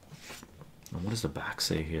cool. And what does the back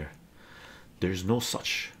say here? There's no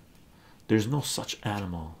such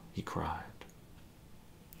animal, he cried.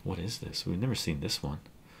 What is this? We've never seen this one.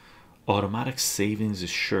 Automatic savings is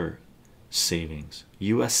sure savings.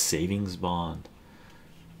 US savings bond.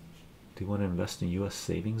 Do you want to invest in US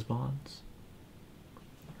savings bonds?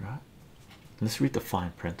 Right, let's read the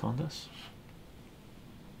fine print on this.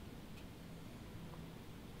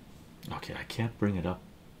 Okay, I can't bring it up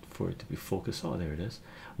for it to be focused. Oh, there it is.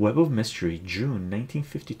 Web of Mystery, June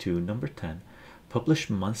 1952, number 10, published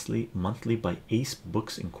monthly by Ace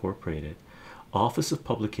Books Incorporated, office of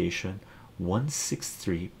publication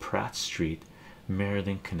 163 Pratt Street,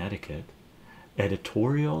 Meriden, Connecticut.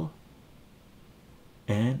 Editorial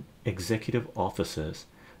and executive offices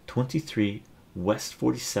 23 West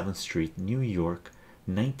 47th Street, New York,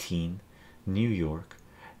 19 New York.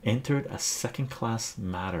 Entered as second-class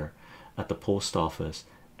matter at the post office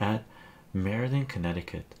at Meriden,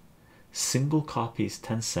 Connecticut. Single copies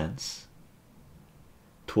 10 cents.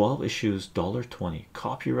 12 issues $1.20.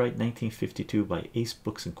 Copyright 1952 by Ace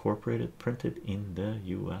Books Incorporated. Printed in the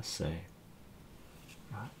USA.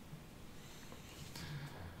 Right.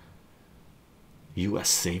 US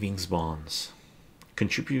savings bonds.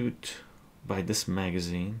 Contributed by this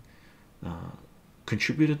magazine in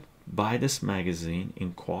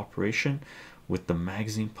cooperation with the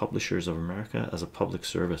Magazine Publishers of America as a public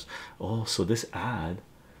service. Oh, so this ad,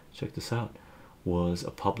 check this out, was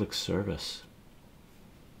a public service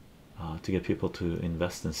to get people to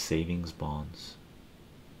invest in savings bonds.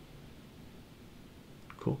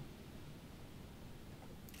 Cool.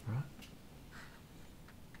 All right.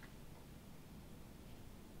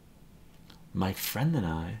 My friend and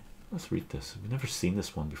I, let's read this. We've never seen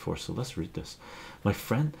this one before, so let's read this. My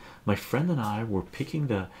friend and I were picking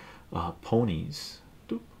the ponies.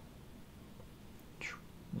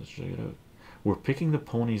 Let's check it out. We're picking the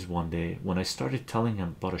ponies one day when I started telling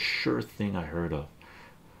him about a sure thing I heard of.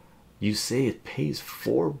 You say it pays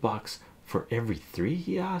 $4 for every 3?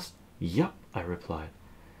 He asked. Yup, I replied.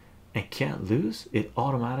 And can't lose? It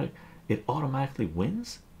automatically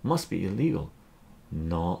wins? Must be illegal.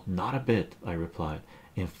 No, not a bit, I replied.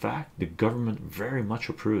 In fact, the government very much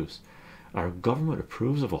approves. Our government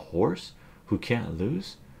approves of a horse who can't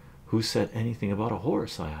lose? Who said anything about a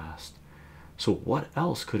horse? I asked. So what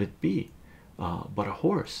else could it be but a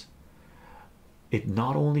horse? It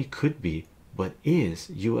not only could be, but is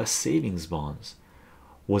US savings bonds,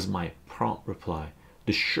 was my prompt reply.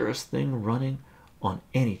 The surest thing running on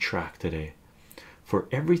any track today. For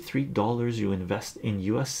every $3 you invest in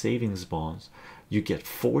US savings bonds, you get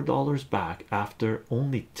 $4 back after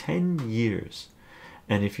only 10 years.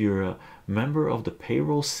 And if you're a member of the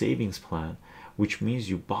payroll savings plan, which means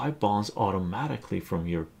you buy bonds automatically from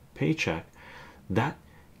your paycheck, that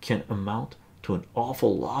can amount to an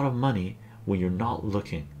awful lot of money when you're not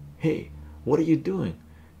looking. Hey, what are you doing?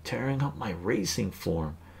 Tearing up my racing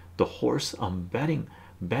form. The horse I'm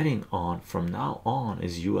betting on from now on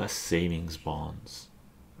is US savings bonds,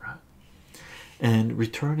 right? And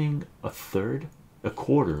returning a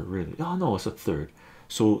quarter, really. Oh no, it's a third.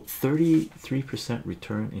 So 33%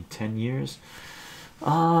 return in 10 years.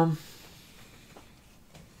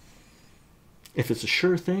 If it's a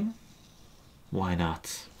sure thing, why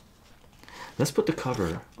not? Let's put the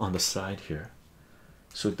cover on the side here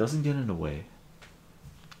so it doesn't get in the way.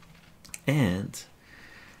 And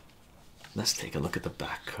let's take a look at the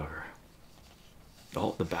back cover.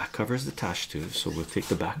 Oh, the back cover is detached too, so we'll take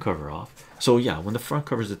the back cover off. So yeah, when the front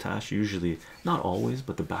cover is detached, usually, not always,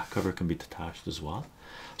 but the back cover can be detached as well.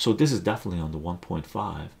 So this is definitely on the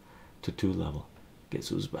 1.5. to 2 level. Guess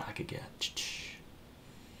who's back again?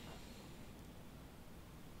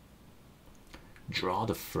 Draw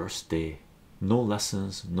the first day. No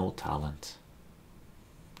lessons, no talent.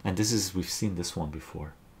 And this is, we've seen this one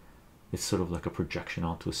before. It's sort of like a projection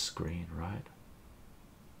onto a screen, right?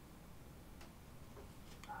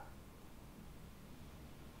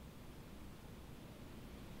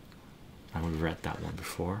 And we read that one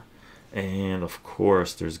before. And of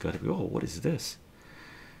course there's got to be, oh, what is this?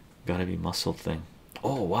 Got to be muscle thing.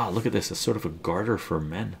 Oh wow, look at this. It's sort of a garter for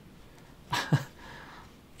men.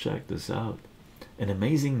 Check this out. An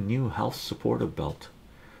amazing new health supportive belt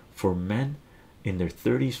for men in their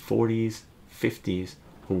 30s, 40s, 50s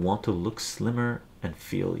who want to look slimmer and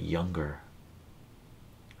feel younger.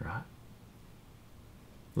 Right?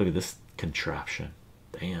 Look at this contraption.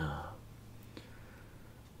 Damn.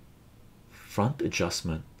 Front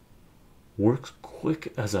adjustment works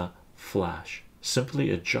quick as a flash. Simply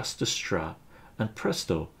adjust the strap and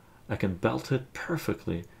presto, I can belt it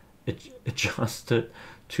perfectly. Adjust it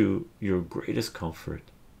to your greatest comfort.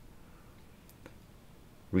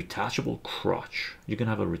 Retachable crotch. You can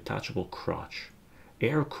have a retachable crotch.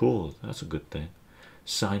 Air cooled. That's a good thing.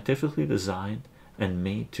 Scientifically designed and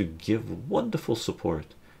made to give wonderful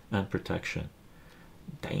support and protection.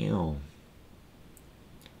 Damn.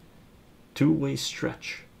 Two-way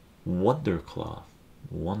stretch. Wonder cloth.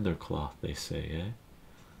 Wonder cloth, they say, eh?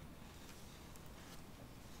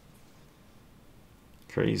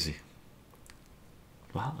 Crazy.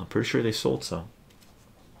 Wow, I'm pretty sure they sold some.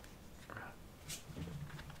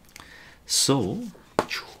 So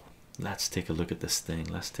let's take a look at this thing.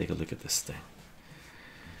 Let's take a look at this thing.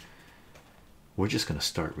 We're just gonna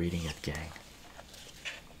start reading it, gang.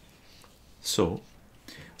 So,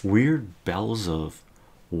 Weird Bells of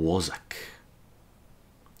Wozzeck.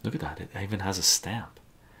 Look at that, it even has a stamp.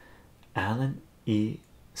 Alan E.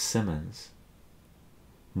 Simmons,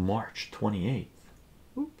 March 28th,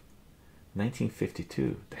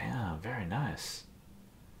 1952. Damn, very nice.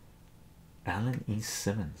 Alan E.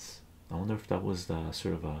 Simmons. I wonder if that was the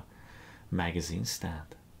sort of a magazine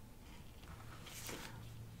stand.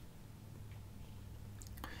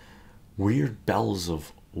 Weird Bells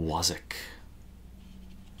of Wozzeck.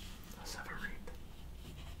 Let's have a read.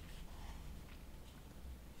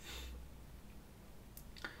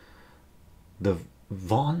 The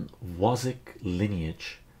von Wozzeck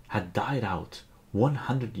lineage had died out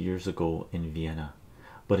 100 years ago in Vienna,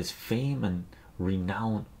 but its fame and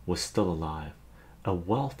renown was still alive. A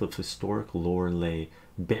wealth of historic lore lay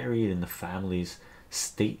buried in the family's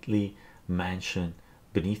stately mansion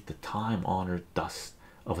beneath the time-honored dust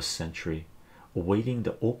of a century, awaiting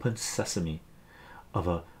the open sesame of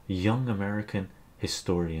a young American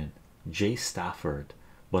historian, J. Stafford.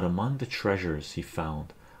 But among the treasures he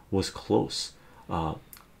found was closeted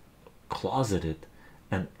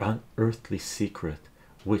an unearthly secret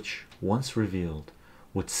which, once revealed,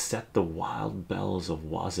 would set the wild bells of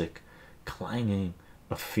Wozzeck clanging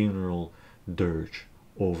a funeral dirge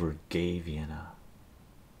over gay Vienna.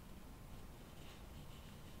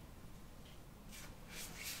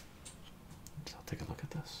 So I'll take a look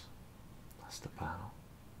at this. That's the panel.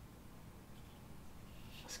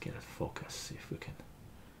 Let's get it focused, see if we can.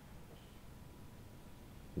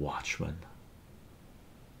 Watchman.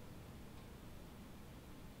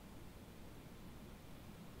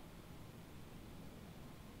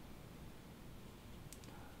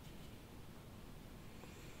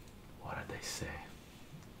 What did they say?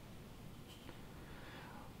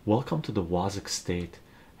 Welcome to the Wozzeck State,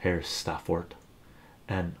 Herr Stafford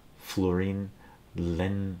and Florine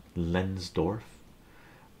Lensdorf.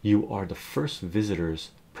 You are the first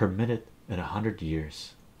visitors permitted in 100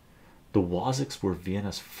 years. The Wozzecks were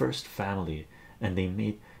Vienna's first family, and they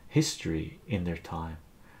made history in their time.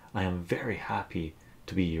 I am very happy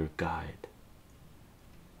to be your guide.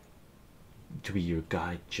 To be your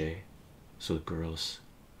guide, Jay. So the girl's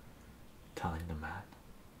telling the man.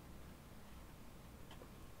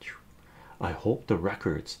 I hope the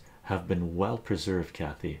records have been well preserved,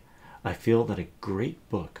 Kathy. I feel that a great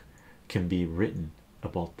book can be written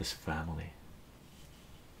about this family.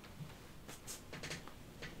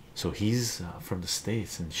 So he's from the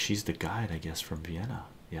States and she's the guide, I guess, from Vienna.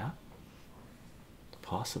 Yeah,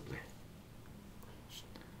 possibly.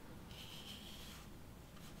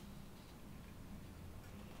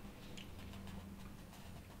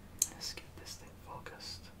 Let's get this thing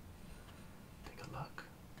focused. Take a look.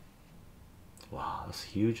 Wow, that's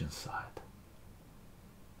huge inside.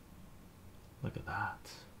 Look at that.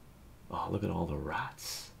 Oh, look at all the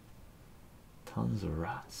rats. Tons of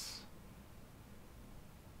rats.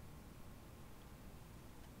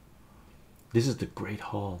 This is the Great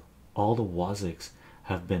Hall All the Wozzecks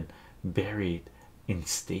have been buried in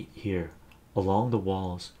state here along the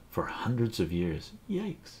walls for hundreds of years.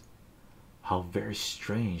 Yikes! How very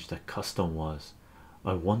strange that custom was.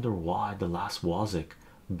 I wonder why the last Wozzeck,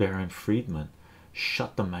 Baron Friedman,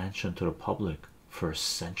 shut the mansion to the public for a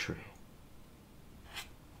century.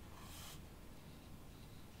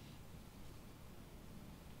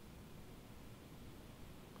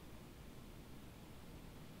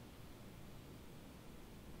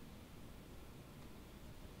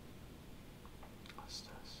 What's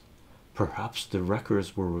this? Perhaps the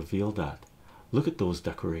records will reveal that. Look at those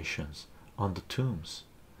decorations on the tombs.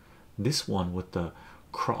 This one with the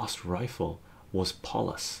crossed rifle was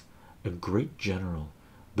Paulus, a great general.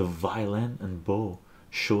 The violin and bow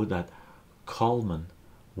show that Kalman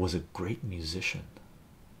was a great musician.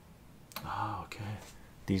 Ah, okay.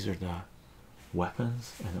 These are the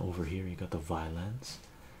weapons, and over here you got the violins,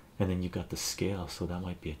 and then you got the scale, so that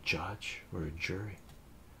might be a judge or a jury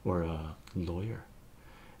or a lawyer.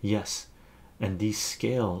 Yes, and these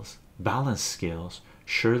scales, balance scales,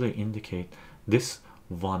 surely indicate this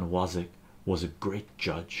von Wozzeck was a great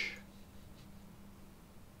judge.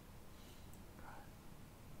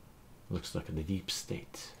 Looks like the deep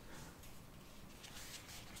state.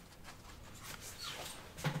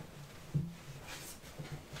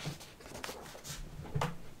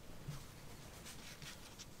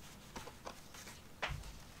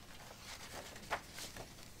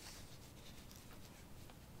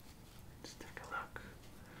 Let's take a look.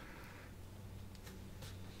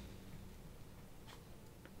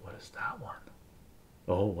 What is that one?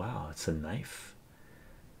 Oh wow, it's a knife.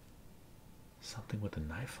 Something with a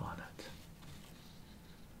knife on it.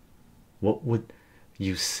 What would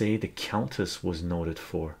you say the Countess was noted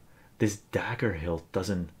for? This dagger hilt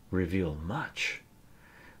doesn't reveal much.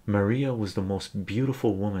 Maria was the most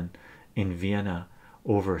beautiful woman in Vienna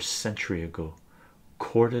over a century ago,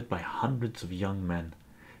 courted by hundreds of young men.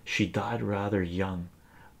 She died rather young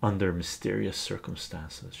under mysterious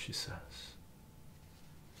circumstances, she says.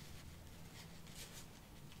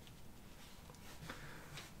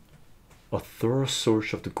 A thorough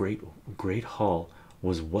search of the great hall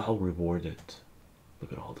was well rewarded.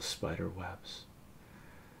 Look at all the spider webs.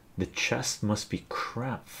 The chest must be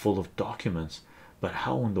cramped full of documents, but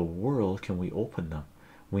how in the world can we open them?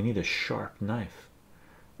 We need a sharp knife.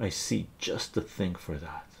 I see just the thing for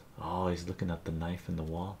that. Oh, he's looking at the knife in the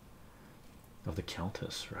wall of the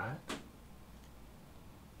Countess, right?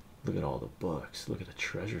 Look at all the books. Look at the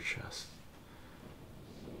treasure chest.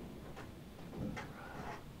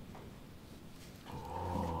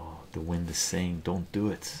 The wind is saying, don't do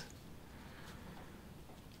it.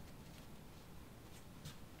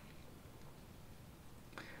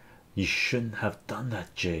 You shouldn't have done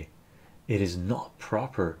that, Jay. It is not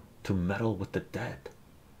proper to meddle with the dead.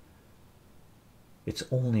 It's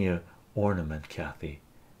only an ornament, Kathy,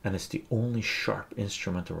 and it's the only sharp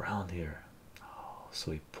instrument around here. Oh,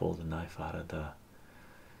 so he pulled the knife out of the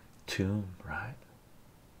tomb, right?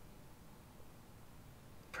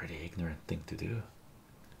 Pretty ignorant thing to do.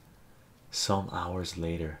 Some hours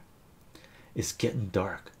later, it's getting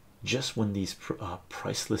dark just when these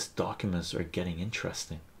priceless documents are getting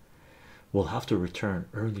interesting. We'll have to return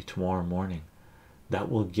early tomorrow morning. That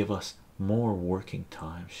will give us more working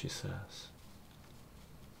time, she says.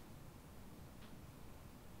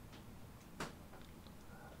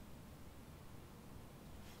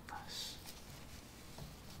 Nice.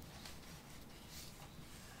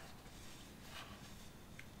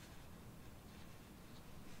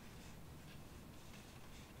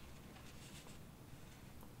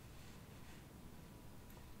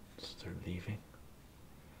 They're leaving.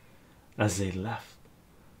 As they left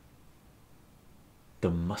the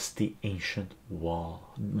musty ancient hall,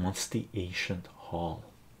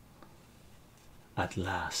 at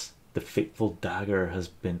last the fateful dagger has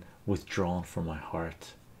been withdrawn from my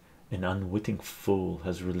heart. An unwitting fool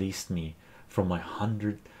has released me from my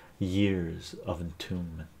 100 years of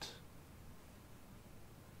entombment.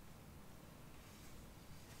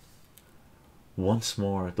 Once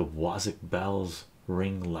more the Wozzeck bells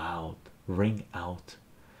ring out.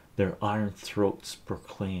 Their iron throats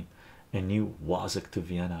proclaim a new Wozzeck to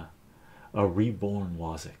Vienna, a reborn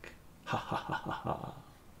Wozzeck. Ha ha ha ha ha.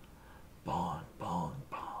 Bon, bon,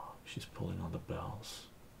 bon. She's pulling on the bells.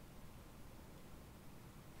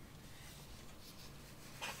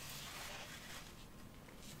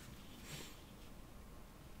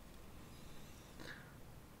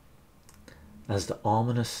 As the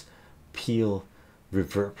ominous peal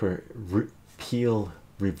reverberated.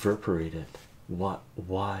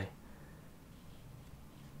 Why?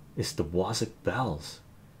 It's the Wozzeck bells.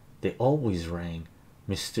 They always rang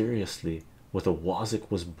mysteriously whether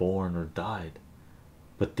Wozzeck was born or died,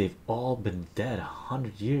 but they've all been dead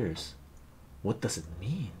 100 years. What does it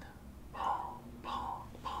mean?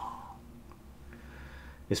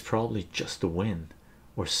 It's probably just the wind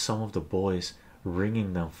or some of the boys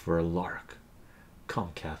ringing them for a lark.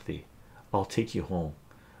 Come, Kathy, I'll take you home.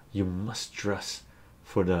 You must dress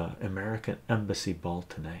for the American Embassy ball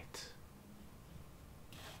tonight.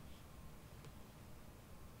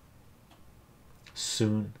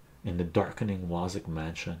 Soon, in the darkening Wozzeck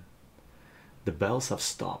mansion, the bells have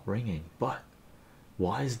stopped ringing. But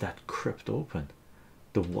why is that crypt open?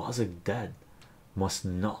 The Wozzeck dead must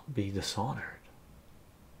not be dishonored.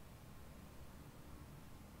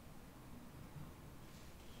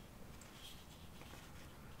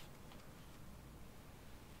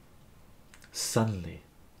 Suddenly,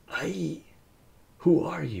 aye, who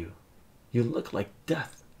are you? You look like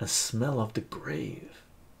death and smell of the grave.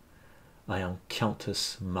 I am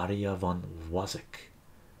Countess Maria von Wozzeck.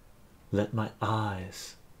 Let my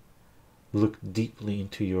eyes look deeply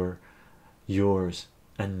into yours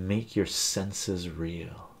and make your senses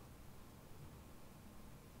real.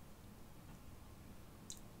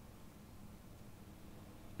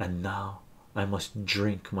 And now I must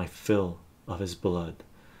drink my fill of his blood,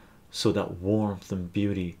 so that warmth and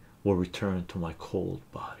beauty will return to my cold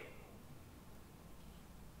body.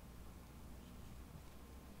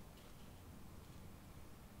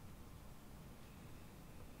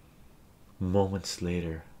 Moments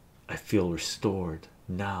later, I feel restored.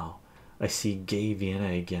 Now I see gay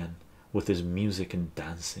Vienna again with his music and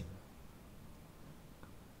dancing.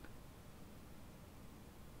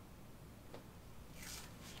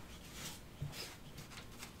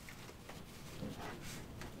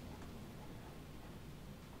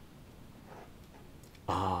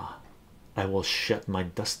 Ah, I will shed my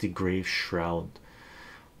dusty grave shroud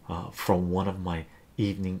from one of my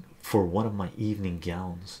evening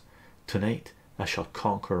gowns. Tonight I shall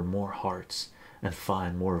conquer more hearts and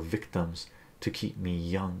find more victims to keep me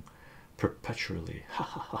young perpetually. Ha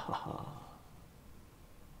ha ha ha ha.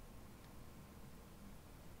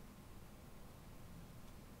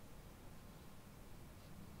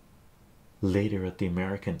 Later at the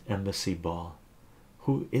American Embassy ball,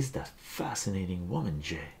 who is that fascinating woman,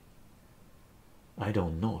 Jay? I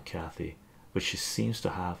don't know, Kathy, but she seems to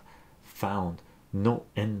have found no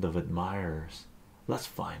end of admirers. Let's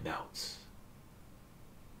find out.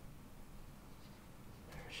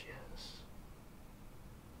 There she is.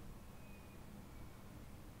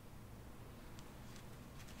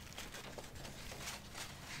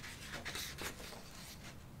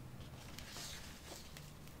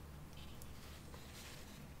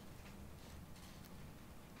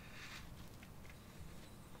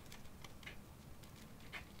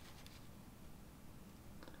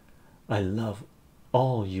 I love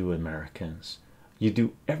all you Americans. You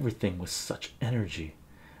do everything with such energy.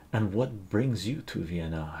 And what brings you to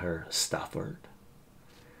Vienna, Herr Stafford?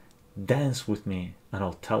 Dance with me and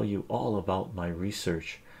I'll tell you all about my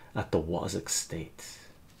research at the Wozzeck State,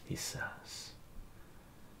 he says.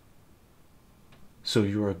 So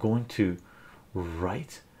you are going to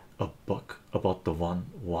write a book about the von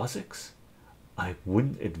Wozzecks? I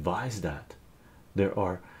wouldn't advise that. There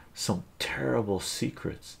are some terrible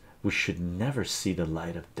secrets which should never see the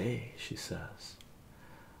light of day, she says.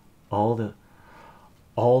 All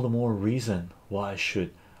the more reason why I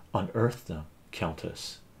should unearth them,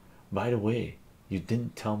 Countess. By the way, you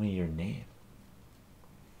didn't tell me your name.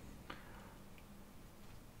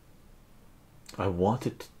 I want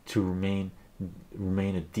it to remain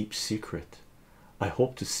a deep secret. I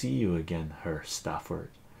hope to see you again, Herr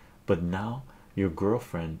Stafford, but now your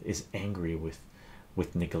girlfriend is angry with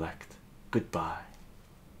neglect. Goodbye.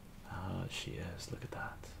 Ah, she is. Look at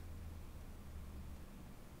that.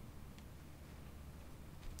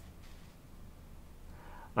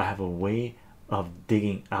 I have a way of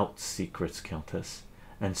digging out secrets, Countess,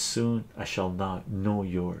 and soon I shall not know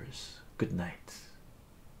yours. Good night.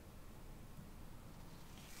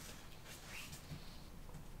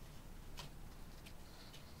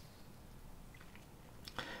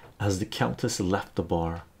 As the Countess left the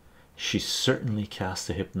bar, she certainly cast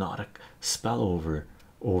a hypnotic spell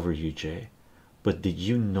over you, Jay. But did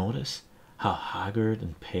you notice how haggard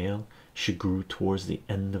and pale she grew towards the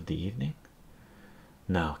end of the evening?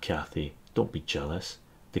 Now, Kathy, don't be jealous.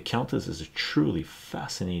 The Countess is a truly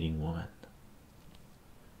fascinating woman.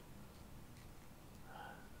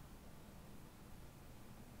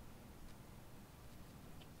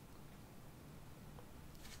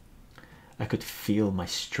 I could feel my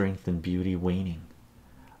strength and beauty waning.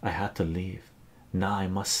 I had to leave. Now I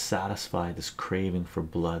must satisfy this craving for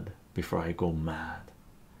blood before I go mad.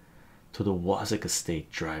 to the Wozzeck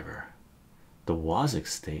estate, driver. The Wozzeck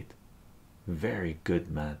estate? Very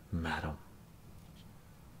good, madam.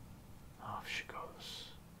 Off she goes.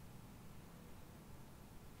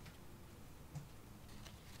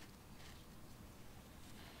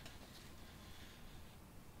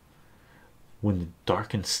 When the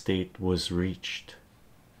darkened state was reached,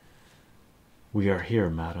 we are here,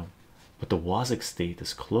 madam, but the Wozzeck state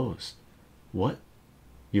is closed. What?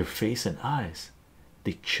 Your face and eyes,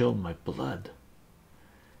 they chill my blood.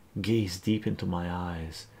 Gaze deep into my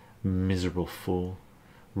eyes, miserable fool.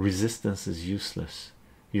 Resistance is useless.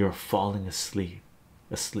 You are falling asleep.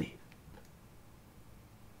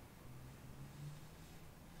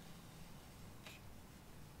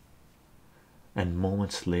 And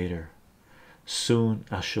moments later, soon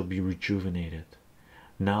I shall be rejuvenated.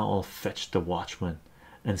 Now I'll fetch the watchman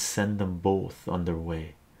and send them both on their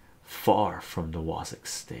way, far from the Wozzeck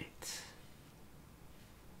state.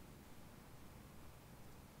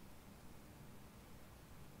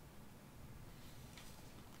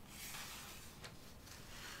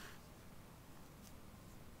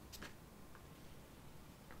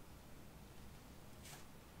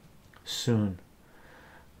 Soon,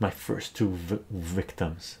 my first two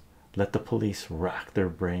victims. Let the police rack their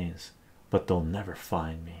brains, but they'll never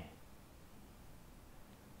find me.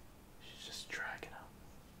 She's just dragging out.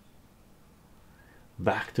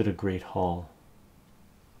 Back to the great hall.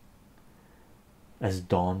 As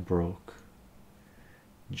dawn broke,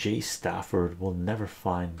 J. Stafford will never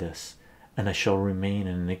find this, and I shall remain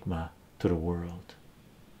an enigma to the world.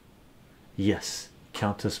 Yes,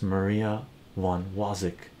 Countess Maria von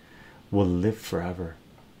Wozzeck will live forever,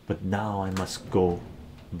 but now I must go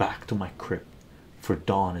back to my crypt, for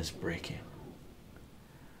dawn is breaking.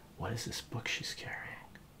 What is this book she's carrying?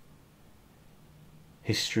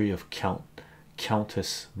 History of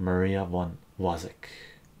Countess Maria von Wozzeck.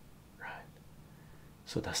 Right.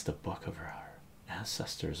 So that's the book of her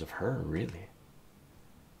ancestors, of her, really.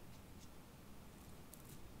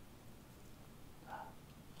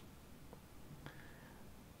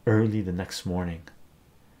 Early the next morning,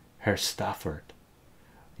 Herr Stafford,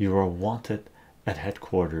 you are wanted at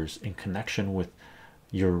headquarters in connection with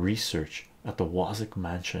your research at the Wozzeck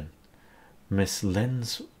mansion. Miss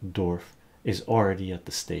Lensdorf is already at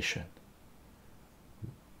the station.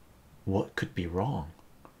 What could be wrong?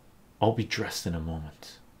 I'll be dressed in a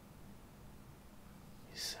moment,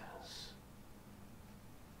 he says.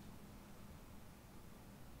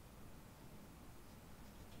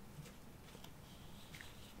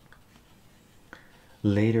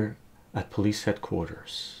 Later at police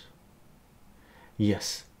headquarters.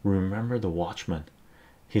 Yes, remember the watchman.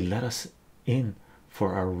 He let us in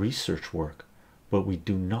for our research work, but we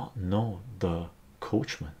do not know the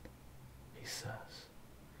coachman, he says.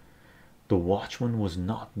 The watchman was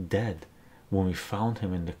not dead when we found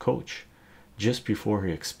him in the coach. Just before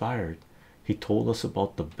he expired, he told us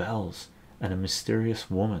about the bells and a mysterious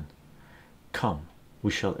woman. Come,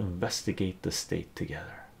 we shall investigate the state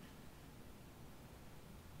together.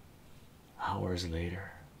 Hours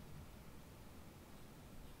later.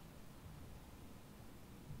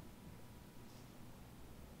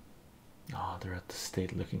 Oh, they're at the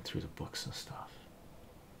state looking through the books and stuff.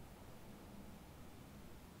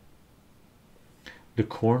 The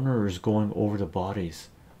coroner is going over the bodies.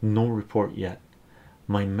 No report yet.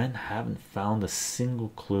 My men haven't found a single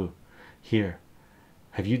clue. Here,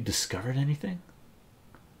 have you discovered anything?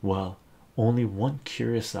 Well, only one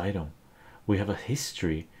curious item. We have a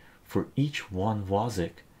history for each von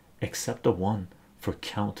Wozzeck except the one for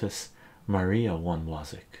Countess Maria von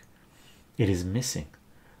Wozzeck. It is missing,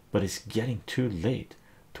 but it's getting too late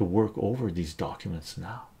to work over these documents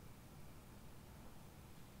now.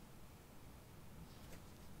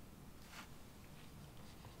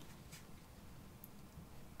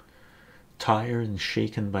 Tired and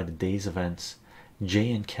shaken by the day's events,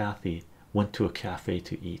 Jay and Kathy went to a cafe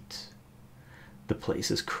to eat. The place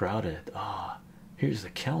is crowded. Ah, here's the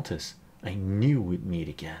Countess. I knew we'd meet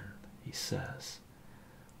again, he says.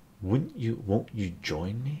 Won't you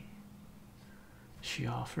join me? She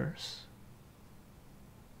offers.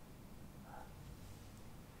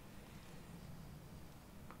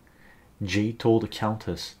 Jay told the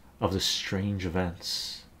Countess of the strange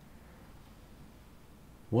events.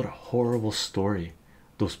 What a horrible story.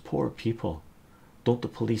 Those poor people. Don't the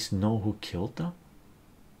police know who killed them?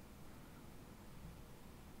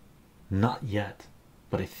 Not yet,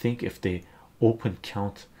 but I think if they open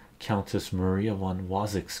Countess Maria von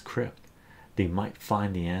Wozzeck's crypt, they might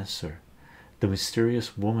find the answer. The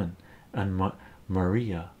mysterious woman and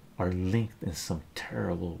Maria are linked in some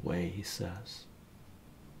terrible way, he says.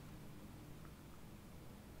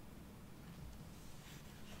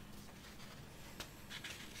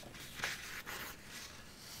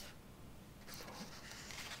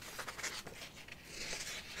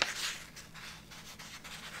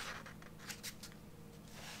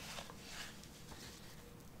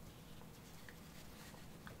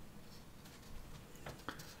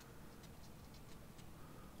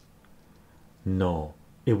 No,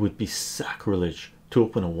 it would be sacrilege to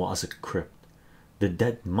open a Wozzeck crypt. The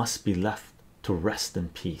dead must be left to rest in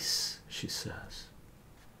peace, she says.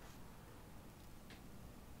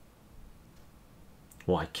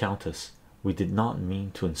 Why, Countess, we did not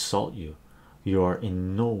mean to insult you. You are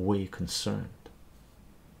in no way concerned.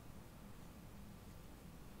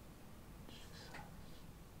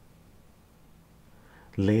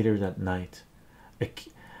 Later that night,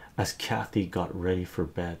 as Kathy got ready for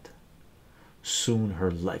bed, soon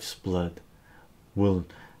her life's blood will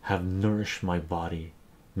have nourished my body,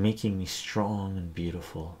 making me strong and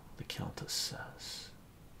beautiful, the Countess says.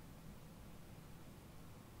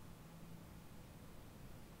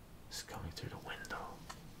 It's coming through the window.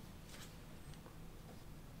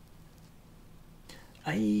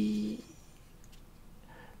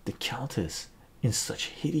 The Countess in such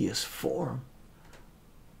hideous form.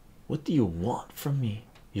 What do you want from me?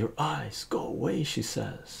 Your eyes, go away, she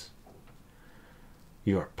says.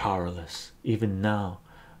 You are powerless. Even now,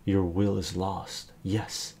 your will is lost.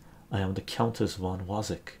 Yes, I am the Countess von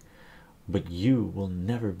Wozzeck, but you will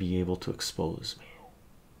never be able to expose me.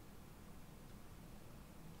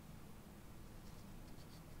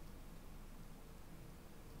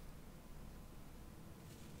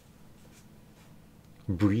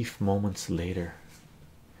 Brief moments later,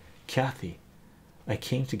 Kathy, I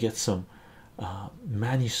came to get some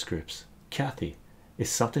manuscripts. Kathy, is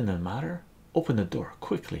something the matter? Open the door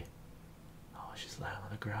quickly. Oh, she's lying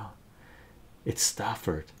on the ground. It's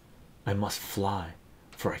Stafford. I must fly,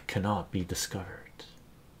 for I cannot be discovered.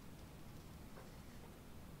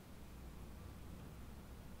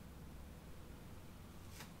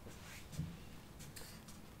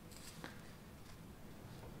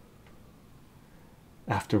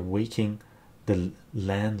 After waking the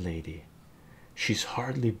landlady, she's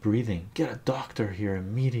hardly breathing. Get a doctor here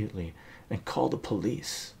immediately and call the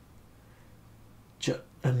police.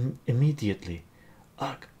 Immediately.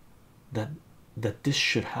 Ugh, that this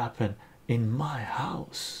should happen in my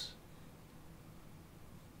house.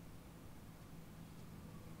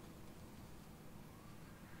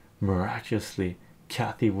 Miraculously,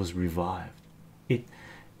 Kathy was revived. It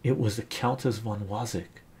was the Countess von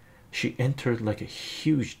Wozzeck. She entered like a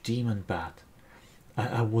huge demon bat.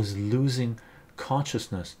 I was losing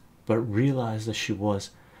consciousness, but realized that she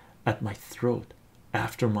was at my throat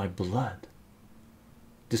after my blood.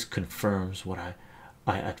 This confirms what I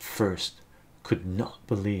at first could not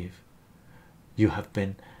believe. You have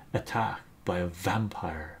been attacked by a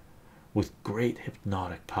vampire with great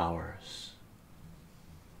hypnotic powers.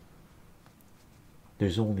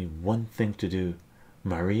 There's only one thing to do.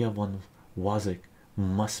 Maria von Wozzeck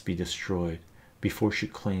must be destroyed before she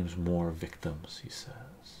claims more victims, he says.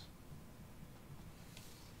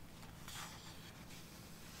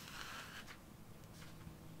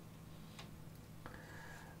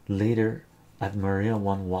 Later, at Maria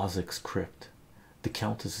von Wozzeck's crypt, the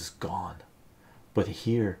Countess is gone, but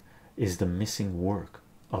here is the missing work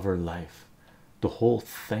of her life. The whole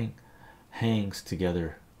thing hangs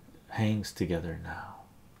together now.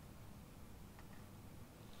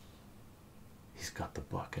 He's got the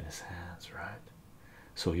book in his hands, right?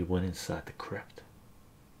 So he went inside the crypt,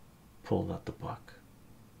 pulled out the book.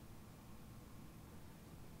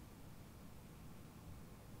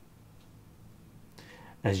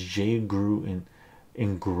 As Jay grew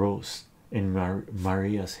engrossed in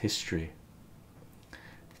Maria's history,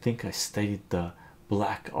 I think I studied the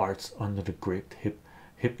black arts under the great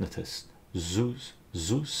hypnotist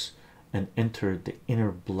Zeus, and entered the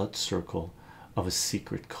inner blood circle of a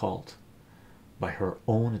secret cult. By her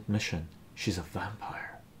own admission, she's a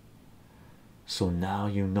vampire. So now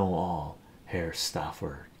you know all, Herr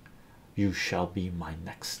Stafford. You shall be my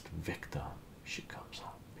next victim. She comes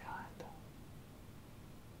up behind.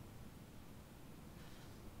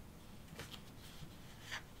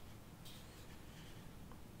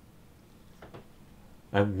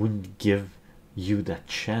 I wouldn't give you that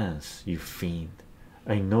chance, you fiend.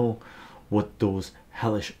 I know what those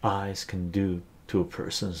hellish eyes can do to a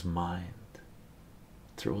person's mind.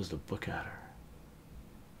 Throws the book at her.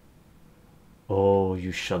 Oh,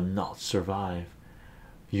 you shall not survive,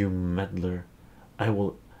 you meddler. I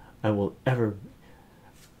will never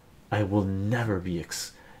be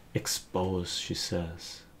exposed, she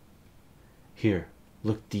says. Here,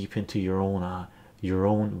 look deep into your own eye, your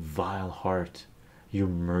own vile heart, you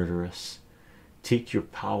murderess. Take your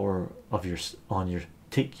power of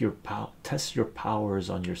test your powers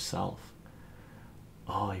on yourself.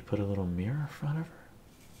 Oh, he put a little mirror in front of her.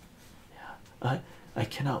 I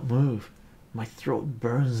cannot move. My throat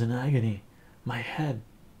burns in agony. My head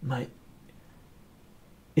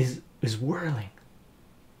is whirling.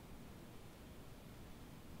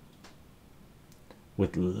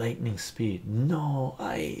 with lightning speed. No,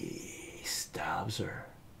 I stabs her.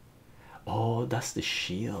 Oh, that's the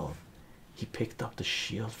shield. He picked up the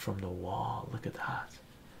shield from the wall. Look at that.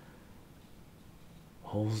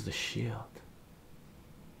 Holds the shield.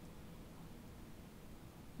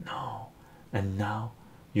 No, and now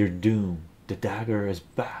you're doomed. The dagger is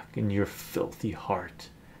back in your filthy heart,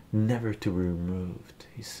 never to be removed,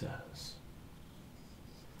 he says.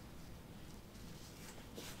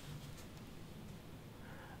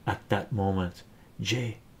 At that moment,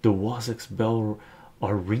 Jay, the Wozzeck's bell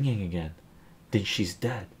are ringing again. Then she's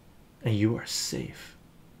dead, and you are safe.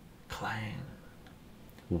 Clang.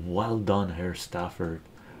 Well done, Herr Stafford.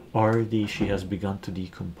 Already she has begun to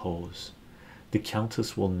decompose. The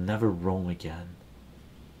Countess will never roam again.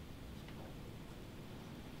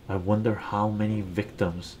 I wonder how many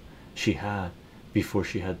victims she had before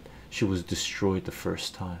she was destroyed the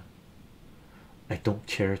first time. I don't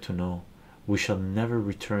care to know. We shall never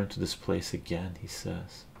return to this place again, he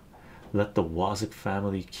says. Let the Wozzeck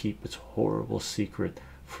family keep its horrible secret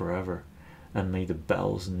forever, and may the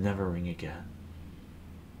bells never ring again.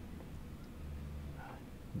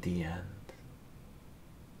 The end.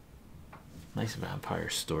 Nice vampire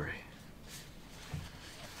story.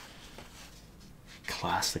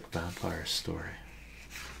 Classic vampire story.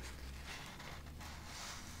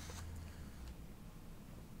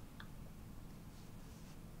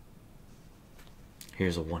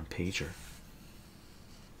 Here's a one-pager.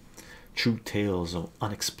 True Tales of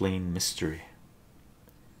Unexplained Mystery.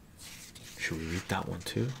 Should we read that one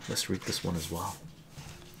too? Let's read this one as well.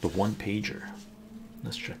 The one-pager.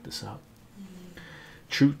 Let's check this out.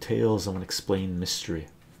 True Tales of Unexplained Mystery.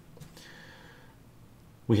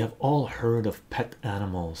 We have all heard of pet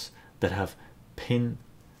animals that have pinned,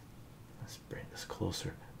 let's bring this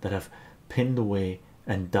closer, that have pinned away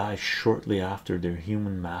and die shortly after their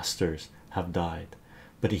human masters have died.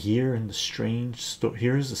 But here is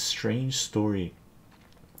a strange story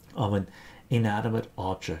of an inanimate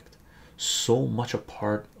object, so much a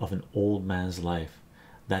part of an old man's life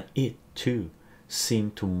that it too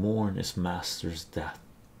seemed to mourn its master's death.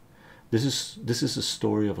 This is a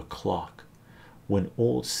story of a clock. When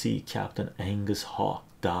old sea captain Angus Hawke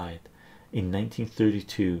died in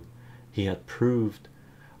 1932, he had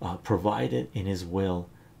provided in his will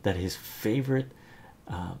that his favorite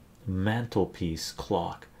mantelpiece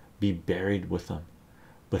clock be buried with him,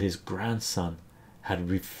 but his grandson had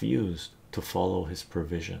refused to follow his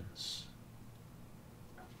provisions.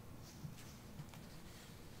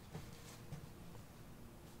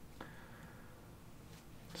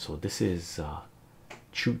 So this is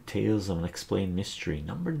True Tales of Unexplained Mystery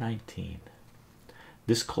number 19.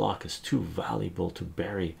 This clock is too valuable to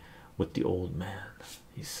bury with the old man,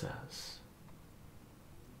 he says.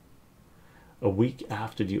 A week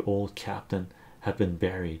after the old captain had been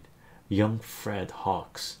buried, young Fred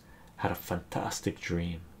Hawkes had a fantastic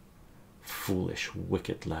dream. Foolish,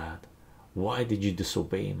 wicked lad, why did you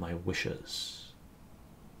disobey my wishes?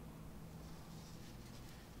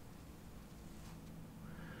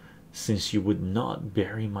 Since you would not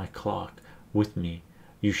bury my clock with me,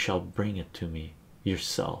 you shall bring it to me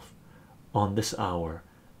yourself. On this hour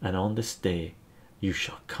and on this day you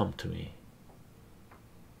shall come to me.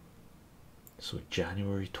 So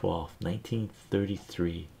January 12th,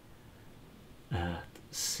 1933 at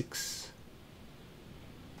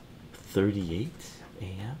 6:38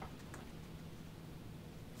 a.m.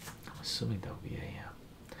 I'm assuming that would be a.m.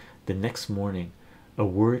 The next morning, a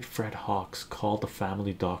worried Fred Hawkes called the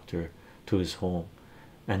family doctor to his home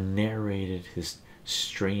and narrated his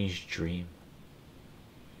strange dream.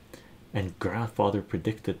 And grandfather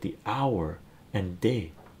predicted the hour and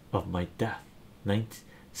day of my death,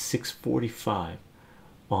 6:45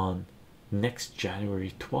 on next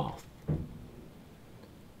January 12th.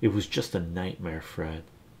 It was just a nightmare, Fred,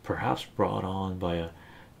 perhaps brought on by a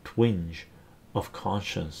twinge of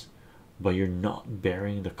conscience, but you're not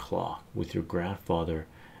burying the clock with your grandfather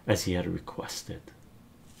as he had requested.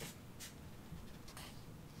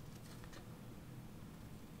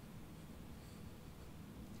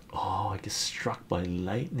 Oh, I get struck by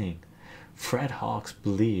lightning. Fred Hawkes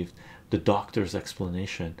believed the doctor's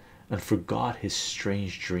explanation and forgot his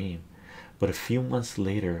strange dream. But a few months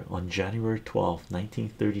later, on January 12th,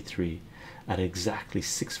 1933, at exactly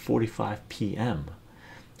 6:45 p.m.,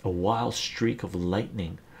 a wild streak of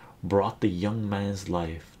lightning brought the young man's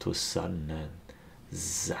life to a sudden end.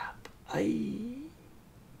 Zap! Aye.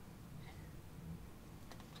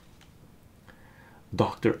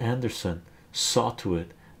 Dr. Anderson saw to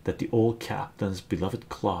it that the old captain's beloved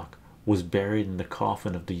clock was buried in the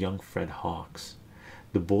coffin of the young Fred Hawkes.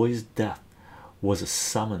 The boy's death was a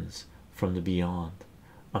summons from the beyond,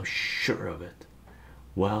 I'm sure of it.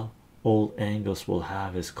 Well, old Angus will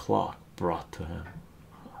have his clock brought to him.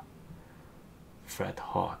 Fred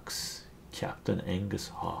Hawks, Captain Angus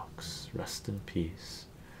Hawks, rest in peace.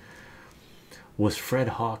 Was Fred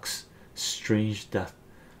Hawks' strange death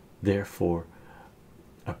therefore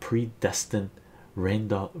a predestined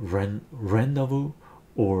rendezvous,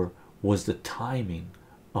 or was the timing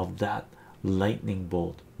of that lightning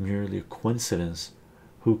bolt merely a coincidence?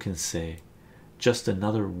 Who can say? Just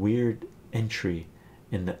another weird entry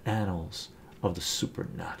in the annals of the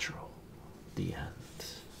supernatural. The end.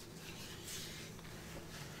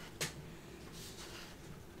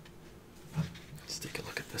 Let's take a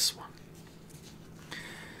look at this one.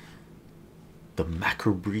 The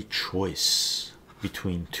Macabre choice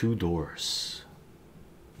between two doors.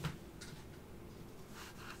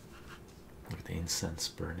 Look at the incense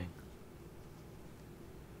burning.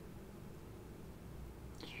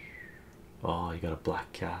 Oh, you got a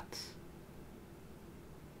black cat.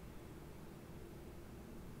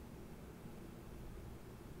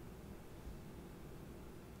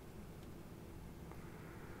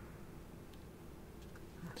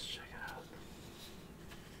 Let's check it out.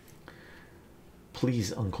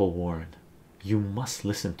 Please, Uncle Warren, you must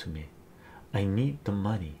listen to me. I need the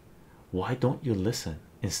money. Why don't you listen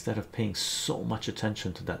instead of paying so much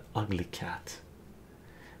attention to that ugly cat?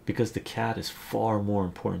 Because the cat is far more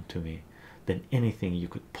important to me than anything you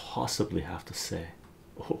could possibly have to say.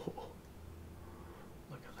 Oh,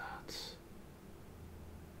 look at that.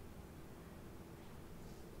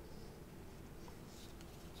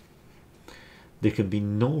 There can be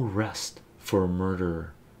no rest for a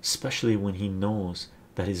murderer, especially when he knows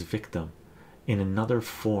that his victim in another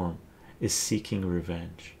form is seeking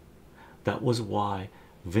revenge. That was why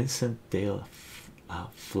Vincent Dale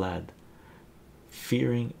fled,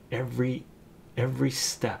 fearing every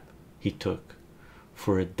step he took,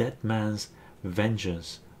 for a dead man's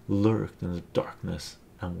vengeance lurked in the darkness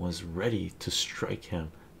and was ready to strike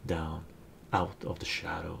him down out of the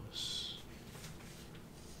shadows.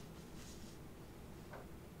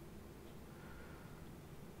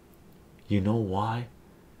 You know why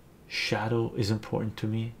shadow is important to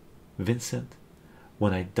me, Vincent?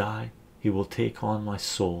 When I die, he will take on my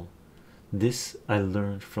soul. This I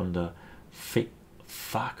learned from the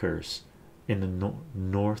fakirs in the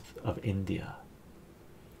north of India.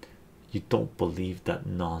 You don't believe that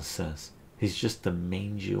nonsense. He's just a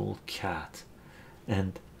mangy old cat.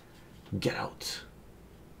 And get out.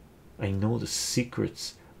 I know the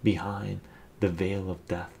secrets behind the veil of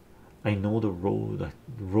death. I know the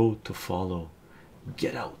road to follow.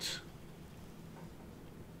 Get out.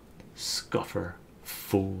 Scuffer,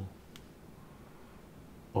 fool.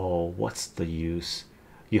 Oh, what's the use?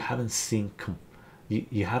 You haven't seen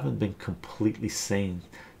you haven't been completely sane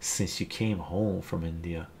since you came home from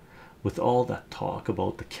India, with all that talk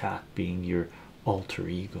about the cat being your alter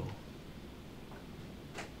ego.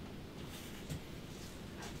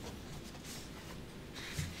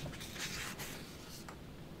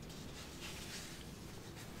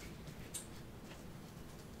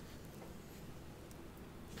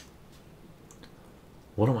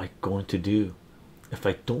 What am I going to do? If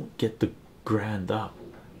I don't get the grand up,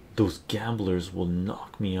 those gamblers will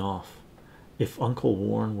knock me off. If Uncle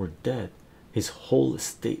Warren were dead, his whole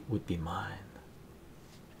estate would be mine.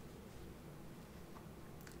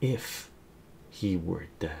 If he were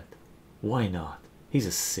dead, why not? He's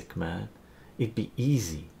a sick man. It'd be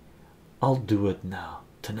easy. I'll do it now,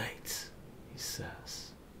 tonight, he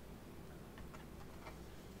says.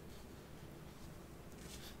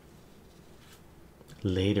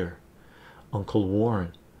 Later, Uncle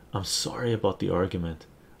Warren, I'm sorry about the argument.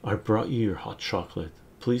 I brought you your hot chocolate.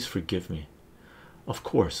 Please forgive me. Of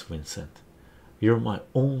course, Vincent. You're my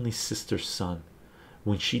only sister's son.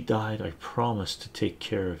 When she died, I promised to take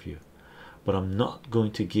care of you. But I'm not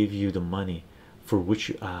going to give you the money for which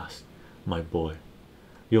you asked, my boy.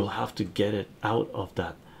 You'll have to get it out of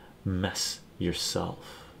that mess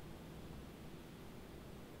yourself.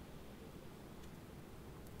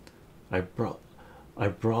 I brought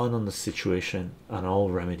on the situation and I'll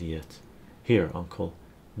remedy it. Here, uncle,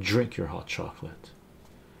 drink your hot chocolate.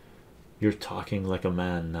 You're talking like a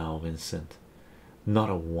man now, Vincent, not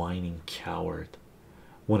a whining coward.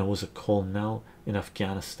 When I was a colonel in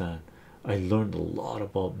Afghanistan, I learned a lot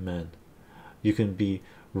about men. You can be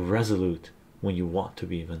resolute when you want to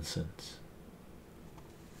be, Vincent.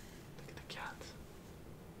 Look at the cat.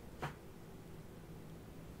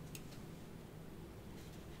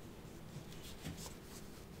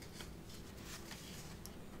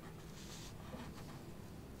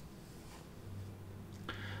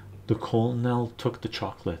 The colonel took the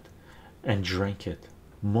chocolate and drank it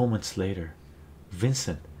Moments later,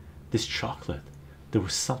 Vincent, this chocolate, there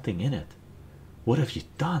was something in it. What have you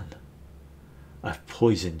done? I've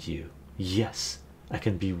poisoned you. Yes, I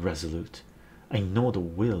can be resolute. I know the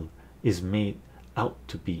will is made out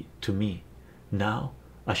to be to me. Now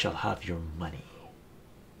I shall have your money.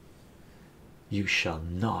 You shall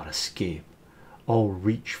not escape. I'll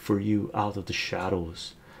reach for you out of the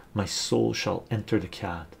shadows. My soul shall enter the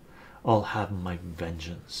cat. I'll have my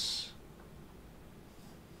vengeance.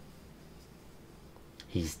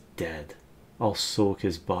 He's dead. I'll soak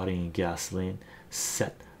his body in gasoline,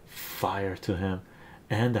 set fire to him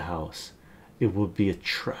and the house. It would be a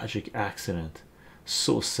tragic accident.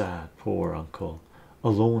 So sad, poor uncle,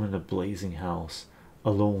 alone in a blazing house,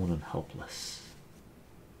 alone and helpless.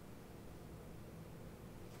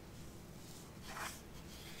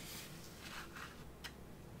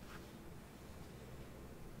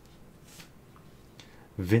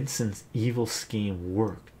 Vincent's evil scheme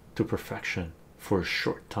worked to perfection for a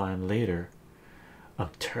short time later. I'm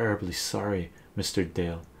terribly sorry, Mr.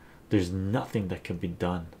 Dale. There's nothing that can be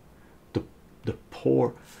done. The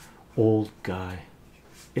poor old guy.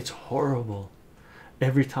 It's horrible.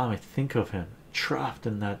 Every time I think of him trapped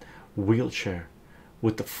in that wheelchair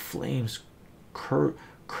with the flames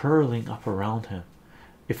curling up around him.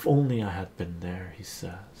 If only I had been there, he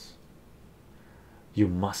says. You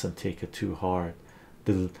mustn't take it too hard.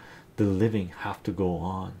 The living have to go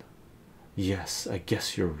on. Yes, I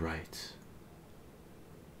guess you're right.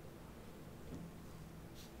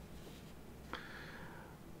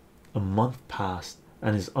 A month passed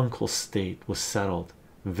and his uncle's state was settled.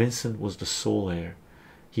 Vincent was the sole heir.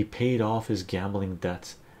 He paid off his gambling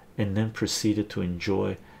debts and then proceeded to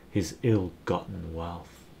enjoy his ill-gotten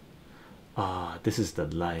wealth. Ah, this is the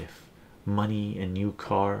life. Money and new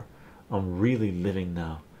car. I'm really living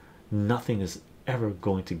now. Nothing is ever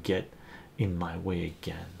going to get in my way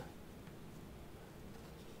again.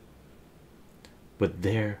 But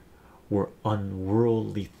there were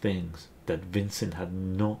unworldly things that Vincent had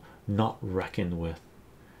not reckoned with.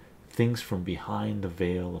 Things from behind the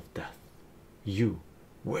veil of death. You,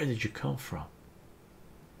 where did you come from?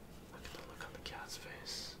 Look at the look on the cat's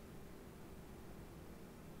face.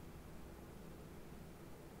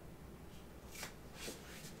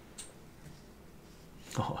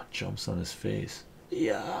 Oh, it jumps on his face.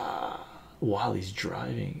 Yeah, while he's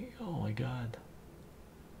driving. Oh my god.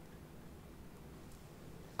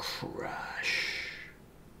 Crash.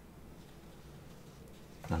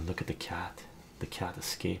 Now look at the cat. The cat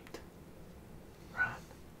escaped. Right.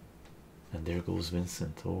 And there goes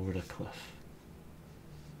Vincent over the cliff.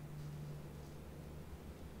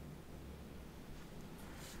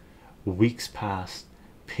 Weeks passed,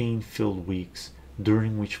 pain-filled weeks,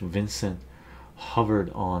 during which Vincent hovered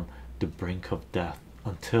on the brink of death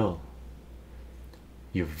until...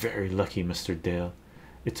 You're very lucky, Mr. Dale.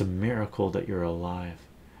 It's a miracle that you're alive.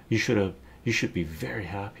 You should be very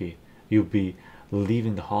happy. You'll be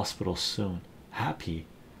leaving the hospital soon. Happy?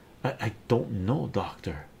 I don't know,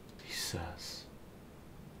 doctor, he says.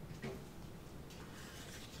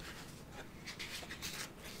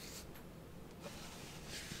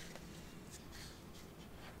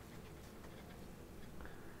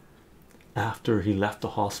 After he left the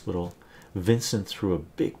hospital, Vincent threw a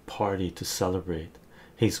big party to celebrate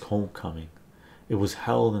his homecoming. It was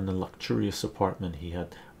held in the luxurious apartment he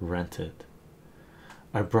had rented.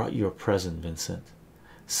 I brought you a present, Vincent.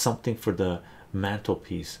 Something for the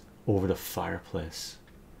mantelpiece over the fireplace.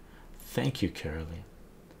 Thank you, Caroline.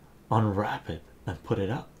 Unwrap it and put it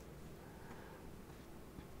up.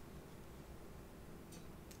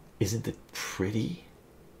 Isn't it pretty?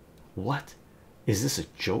 What? Is this a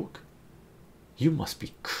joke? You must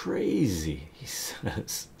be crazy, he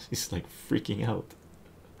says. He's like freaking out.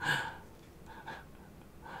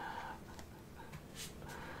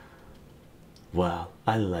 Well,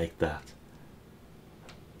 I like that.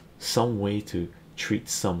 Some way to treat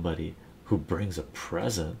somebody who brings a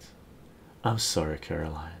present. I'm sorry,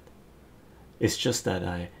 Caroline. It's just that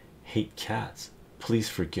I hate cats. Please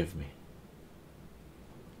forgive me.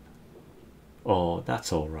 Oh,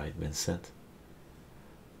 that's all right, Vincent.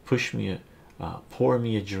 Pour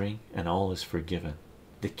me a drink and all is forgiven.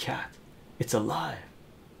 The cat, it's alive.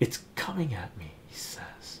 It's coming at me, he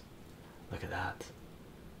says. Look at that,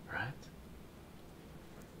 right?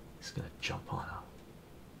 He's gonna jump on him.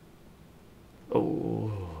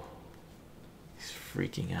 Oh, he's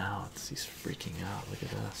freaking out. He's freaking out. Look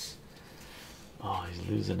at this. Oh, he's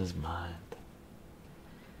losing his mind.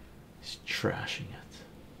 He's trashing it.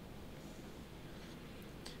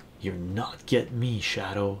 You're not getting me,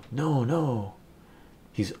 Shadow. No, no.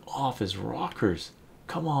 He's off his rockers.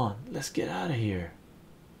 Come on, let's get out of here.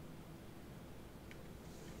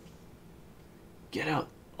 Get out,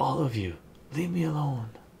 all of you. Leave me alone,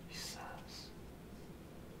 he says.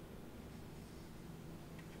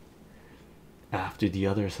 After the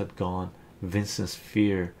others had gone, Vincent's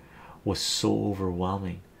fear was so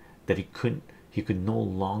overwhelming that he could no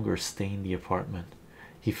longer stay in the apartment.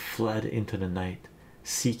 He fled into the night,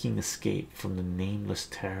 seeking escape from the nameless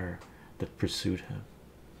terror that pursued him.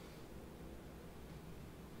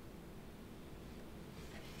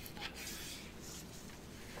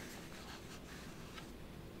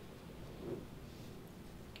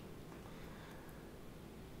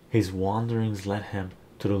 His wanderings led him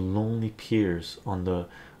to the lonely piers on the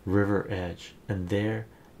river edge, and there,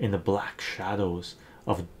 in the black shadows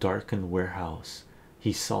of a darkened warehouse,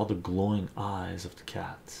 he saw the glowing eyes of the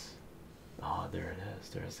cats. Oh, there it is.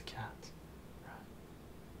 There's the cat. Right.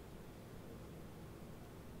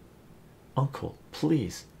 Uncle,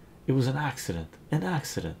 please, it was an accident. An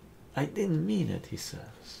accident. I didn't mean it, he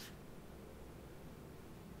says.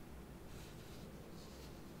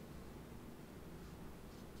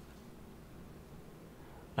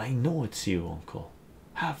 I know it's you, uncle.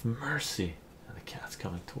 Have mercy. And the cat's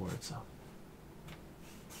coming towards him.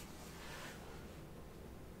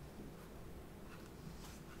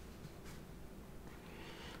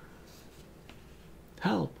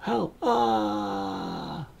 Help, help.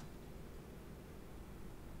 Ah.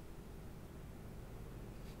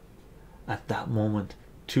 At that moment,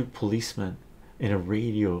 two policemen in a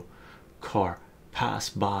radio car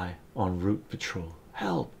passed by en route patrol.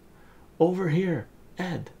 Help. Over here,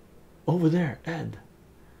 Ed. Over there, Ed.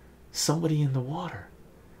 Somebody in the water.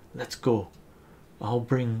 Let's go. I'll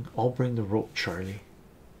bring the rope, Charlie.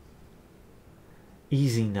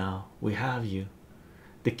 Easy now, we have you.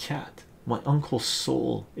 The cat. My uncle's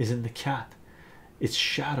soul is in the cat. It's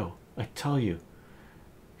shadow, I tell you.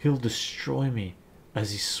 He'll destroy me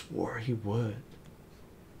as he swore he would.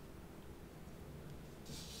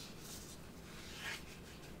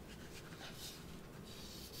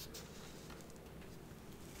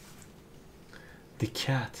 The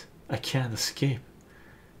cat, I can't escape.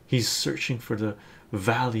 He's searching for the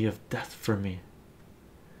valley of death for me.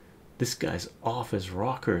 This guy's off his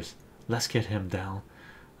rockers. Let's get him down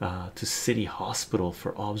to City Hospital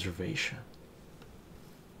for observation.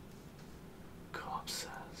 Cop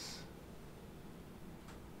says.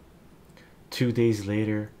 2 days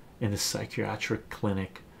later, in the psychiatric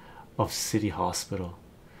clinic of City Hospital.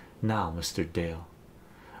 Now, Mr. Dale,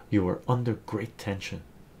 you are under great tension.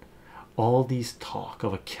 All these talk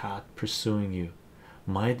of a cat pursuing you.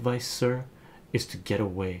 My advice, sir, is to get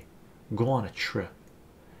away. Go on a trip.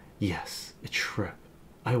 Yes, a trip.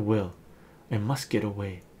 I will. I must get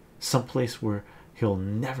away. Someplace where he'll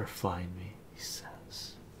never find me, he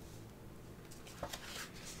says.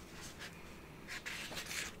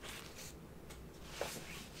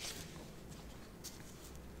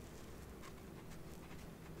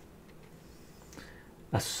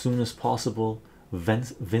 As soon as possible,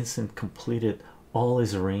 Vincent completed all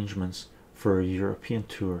his arrangements for a European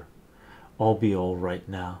tour. I'll be all right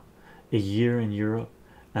now. A year in Europe,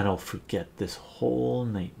 and I'll forget this whole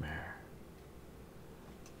nightmare.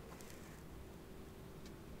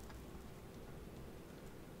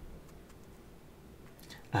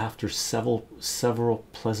 After several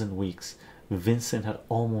pleasant weeks, Vincent had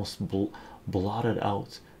almost blotted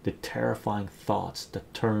out the terrifying thoughts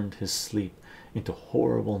that turned his sleep into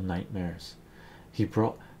horrible nightmares. He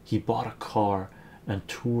bought a car and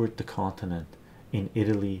toured the continent in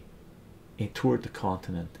Italy.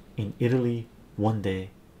 In Italy one day.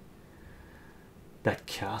 That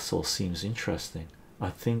castle seems interesting.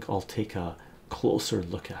 I think I'll take a closer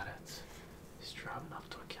look at it. He's driving up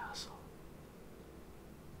to a castle.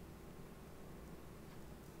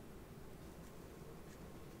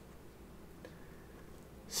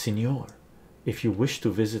 Signor, if you wish to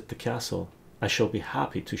visit the castle, I shall be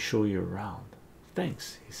happy to show you around.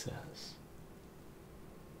 Thanks, he says.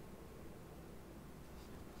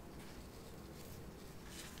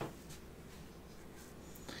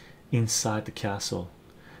 Inside the castle,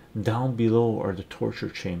 down below are the torture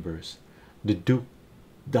chambers. The Duke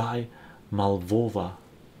di Malvova,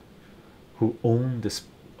 who owned this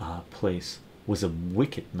place, was a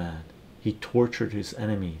wicked man. He tortured his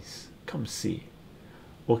enemies. Come see.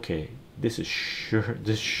 Okay, this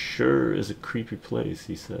sure is a creepy place,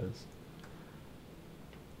 he says.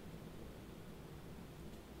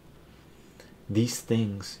 These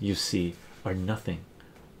things you see are nothing,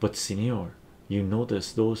 but Signor, you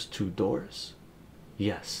notice those two doors?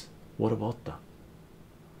 Yes, what about them?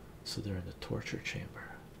 So they're in the torture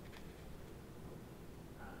chamber.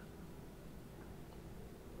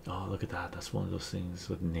 Oh, look at that. That's one of those things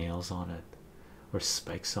with nails on it. or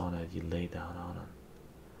spikes on it, you lay down on them.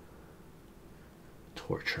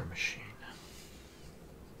 Torture machine.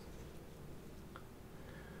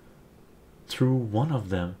 Through one of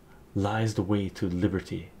them lies the way to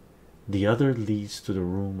liberty, the other leads to the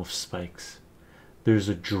room of spikes. There's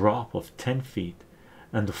a drop of 10 feet,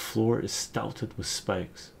 and the floor is stouted with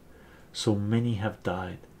spikes. So many have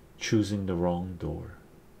died choosing the wrong door.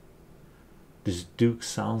 This Duke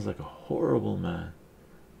sounds like a horrible man.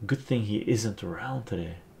 Good thing he isn't around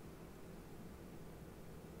today.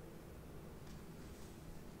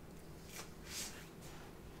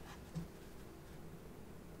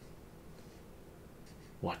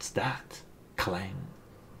 What's that? Clang.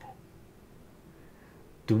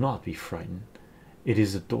 Do not be frightened. It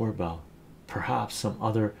is a doorbell. Perhaps some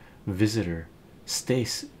other visitor. Stay,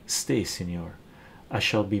 Signor. I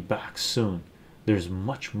shall be back soon. There's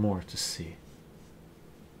much more to see.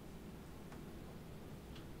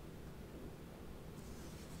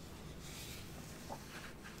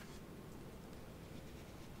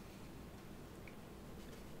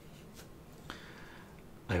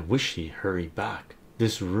 I wish he'd hurry back.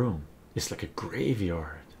 This room is like a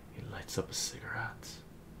graveyard. He lights up a cigarette.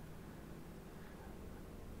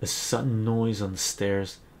 A sudden noise on the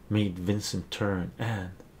stairs made Vincent turn, and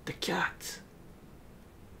the cat.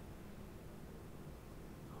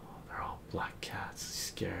 Oh, they're all black cats.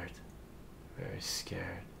 Scared, very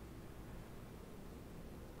scared.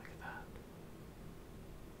 Look at that.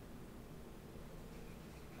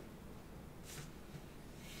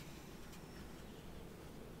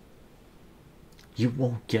 You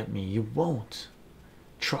won't get me. You won't.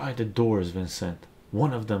 Try the doors, Vincent.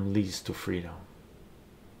 One of them leads to freedom.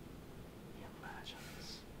 Imagine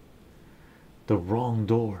this. The wrong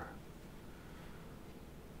door.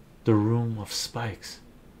 The room of spikes.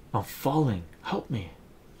 I'm falling. Help me.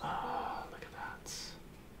 Ah, look at that.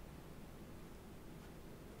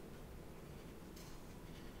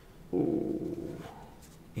 Ooh,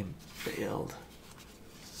 impaled.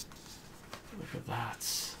 Look at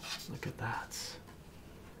that. Look at that.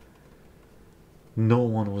 No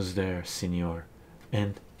one was there, Signor,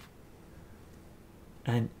 and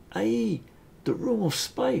aye, the room of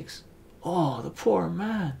spikes. Oh, the poor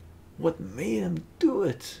man. What made him do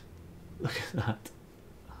it? Look at that.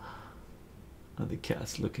 And the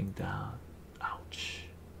cat's looking down. Ouch.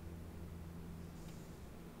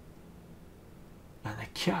 And the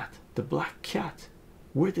cat, the black cat,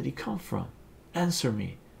 where did he come from? Answer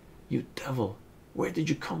me, you devil. Where did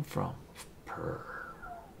you come from? Purr.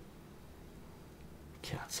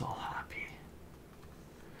 Cat's all happy,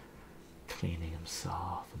 cleaning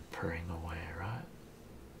himself and purring away, right?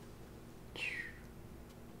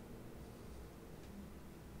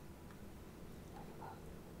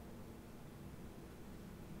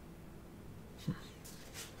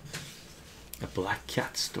 A black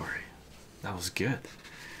cat story. That was good.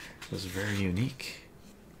 It was very unique.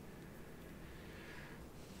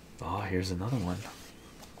 Oh, here's another one.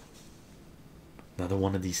 Another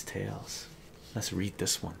one of these tales. Let's read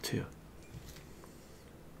this one too.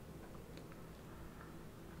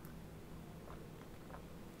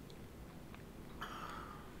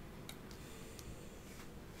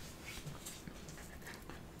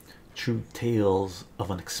 True Tales of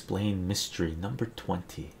Unexplained Mystery, number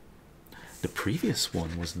 20. The previous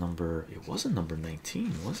one was it wasn't number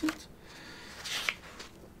 19, was it?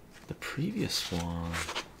 The previous one,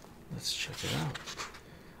 let's check it out.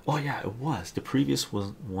 Oh yeah, it was. The previous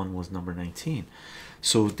one was number 19.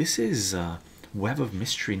 So this is Web of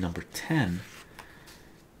Mystery number 10,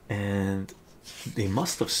 and they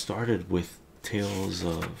must have started with Tales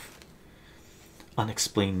of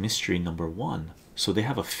Unexplained Mystery number 1. So they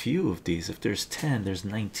have a few of these. If there's 10, there's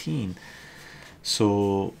 19.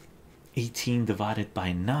 So 18 divided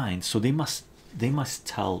by 9. So they must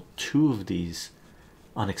tell 2 of these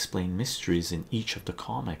unexplained mysteries in each of the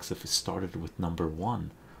comics if it started with number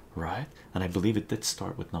 1, right? And I believe it did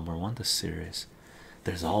start with number 1, the series.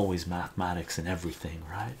 There's always mathematics in everything,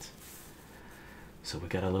 right? So we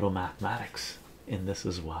got a little mathematics in this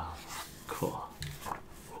as well. Cool.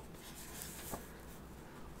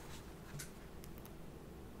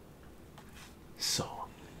 So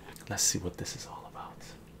let's see what this is all about.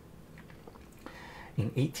 In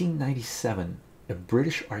 1897, a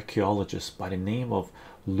British archaeologist by the name of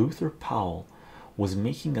Luther Powell was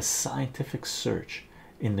making a scientific search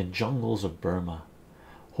in the jungles of Burma,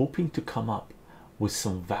 hoping to come up with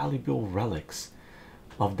some valuable relics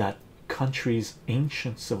of that country's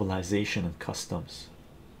ancient civilization and customs.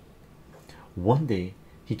 One day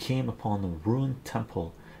he came upon a ruined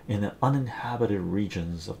temple in the uninhabited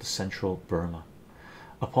regions of the central Burma.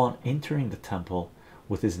 Upon entering the temple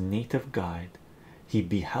with his native guide, he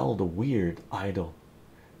beheld a weird idol.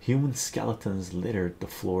 Human skeletons littered the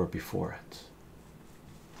floor before it.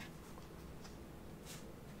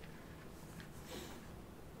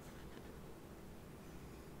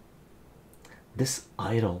 This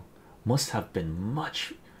idol must have been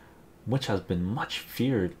much, which has been much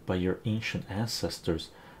feared by your ancient ancestors,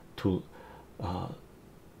 to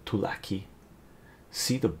Tulaki.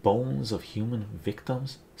 See the bones of human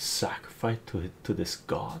victims sacrificed to this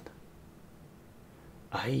god.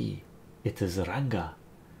 Aye, it is Ranga,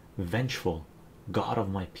 vengeful god of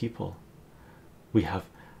my people. We have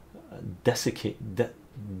desecrated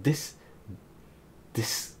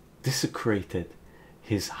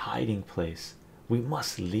his hiding place. We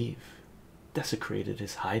must leave. Desecrated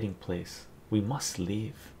his hiding place. We must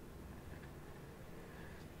leave.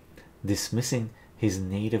 Dismissing his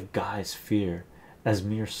native guy's fear as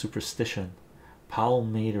mere superstition, Powell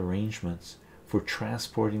made arrangements for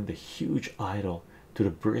transporting the huge idol to the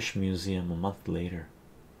British Museum a month later.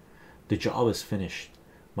 The job is finished.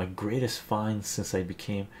 My greatest find since I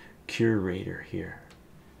became curator here,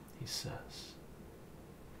 he says.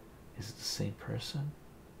 Is it the same person?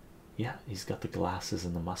 Yeah, he's got the glasses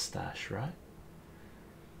and the mustache, right?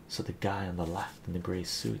 So the guy on the left in the gray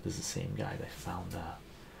suit is the same guy that found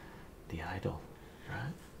the idol,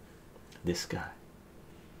 right? This guy.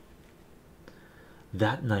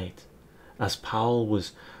 That night, as Powell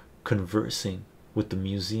was conversing with the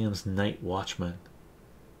museum's night watchman,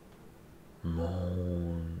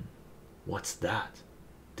 moan. What's that?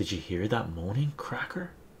 Did you hear that moaning,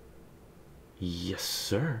 Cracker? Yes,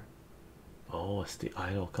 sir. Oh, it's the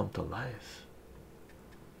idol come to life.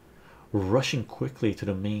 Rushing quickly to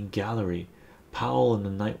the main gallery, Powell and the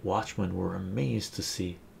night watchman were amazed to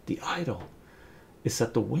see the idol. It's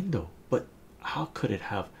at the window, but how could it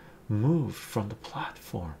have moved from the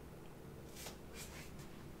platform?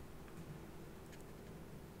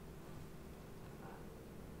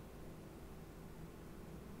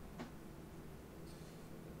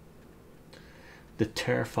 The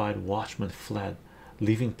terrified watchman fled,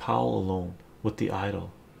 leaving Powell alone with the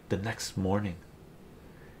idol. The next morning,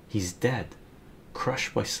 he's dead,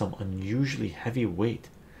 crushed by some unusually heavy weight,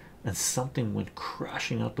 and something went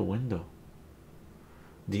crashing out the window.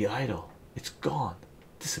 The idol, it's gone,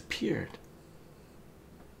 disappeared.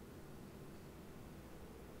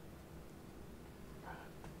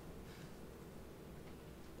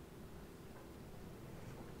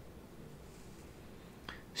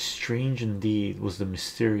 Strange indeed was the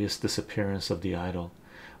mysterious disappearance of the idol,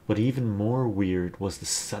 but even more weird was the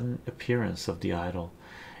sudden appearance of the idol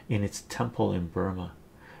in its temple in Burma,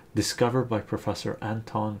 discovered by Professor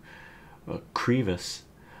Anton Crevis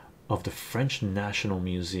of the French National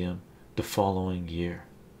Museum the following year.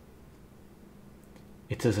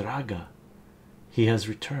 It is Raga. He has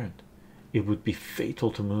returned. It would be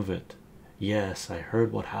fatal to move it. Yes, I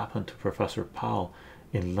heard what happened to Professor Powell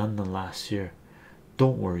in London last year.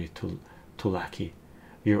 Don't worry, Tulaki.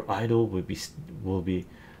 Your idol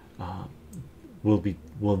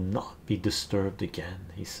will not be disturbed again,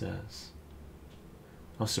 he says.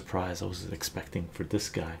 I was surprised. I was expecting for this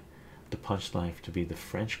guy, the punchline, to be the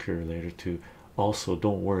French curator, to also,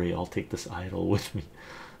 don't worry, I'll take this idol with me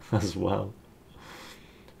as well.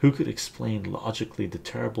 Who could explain logically the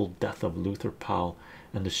terrible death of Luther Powell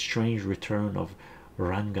and the strange return of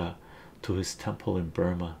Ranga to his temple in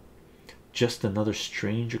Burma? Just another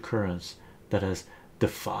strange occurrence that has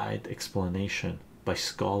defied explanation by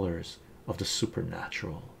scholars of the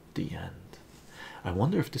supernatural. The end. I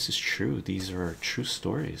wonder if this is true. These are true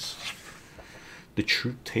stories, the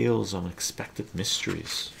true tales of unexpected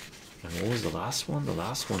mysteries. And what was the last one? The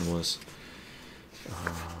last one was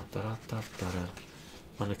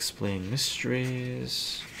Unexplained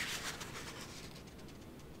Mysteries.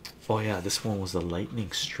 Oh yeah, this one was the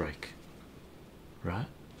lightning strike, right?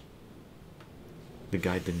 The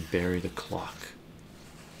guy didn't bury the clock.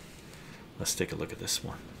 Let's take a look at this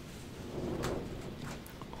one.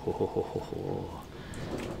 Ho, ho, ho, ho, ho.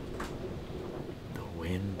 The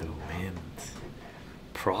wind, the wind.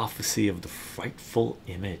 Prophecy of the frightful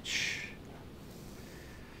image.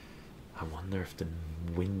 I wonder if the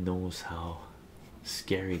wind knows how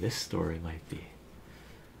scary this story might be.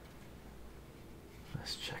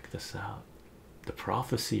 Let's check this out. The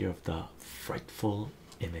prophecy of the frightful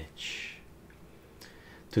image.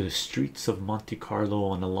 To the streets of Monte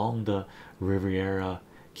Carlo and along the Riviera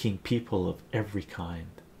came people of every kind,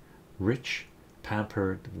 rich,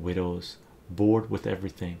 pampered widows, bored with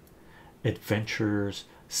everything, adventurers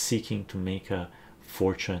seeking to make a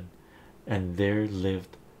fortune, and there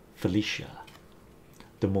lived Felicia,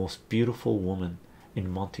 the most beautiful woman in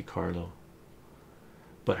Monte Carlo.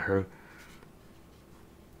 But her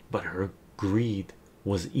but her greed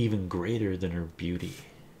was even greater than her beauty.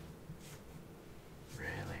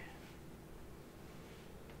 Really?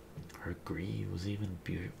 Her greed was even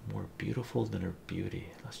more beautiful than her beauty.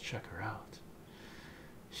 Let's check her out.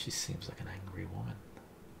 She seems like an angry woman.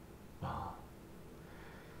 Well,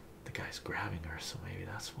 the guy's grabbing her, so maybe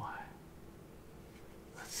that's why.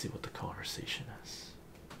 Let's see what the conversation is.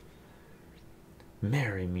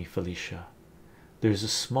 Marry me, Felicia. There's a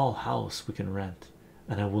small house we can rent,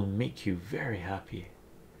 and I will make you very happy.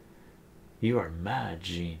 You are mad,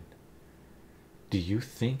 Jean. Do you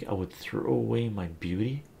think I would throw away my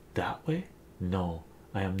beauty that way? No,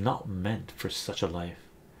 I am not meant for such a life.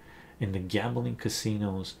 In the gambling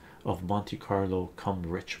casinos of Monte Carlo come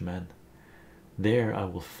rich men. There I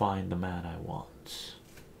will find the man I want,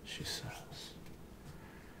 she says.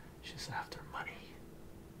 She's after money.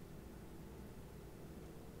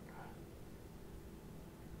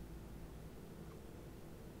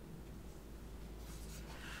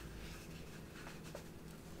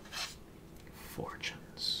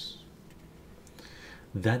 Fortunes.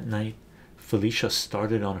 That night, Felicia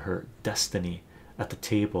started on her destiny at the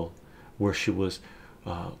table where she was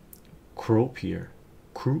croupier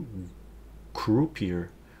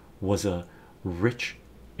was a rich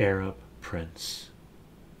Arab prince.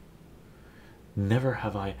 Never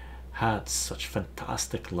have I had such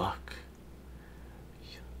fantastic luck,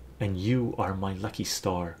 and you are my lucky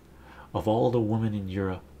star. Of all the women in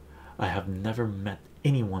Europe, I have never met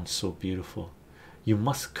anyone so beautiful. You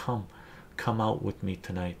must come out with me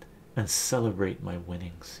tonight and celebrate my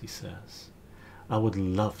winnings, he says. I would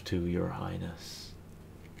love to, your highness.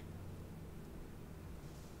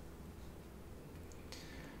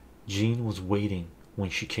 Jean was waiting when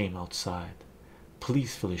she came outside.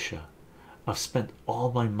 Please, Felicia, I've spent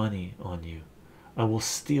all my money on you. I will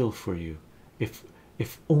steal for you if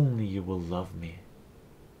only you will love me.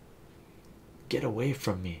 Get away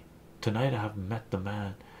from me. Tonight I have met the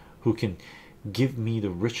man who can give me the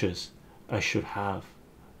riches I should have.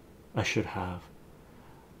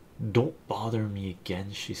 Don't bother me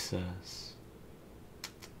again, she says.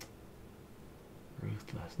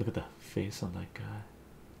 Ruthless. Look at the face on that guy.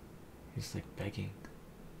 He's like begging.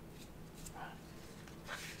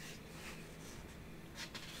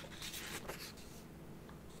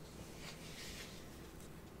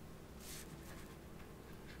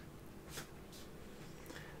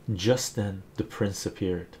 Just then the prince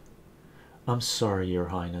appeared. I'm sorry, your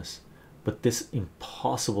highness, but this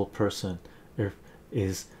impossible person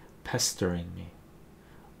is pestering me.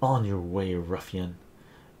 On your way, ruffian.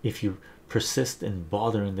 If you persist in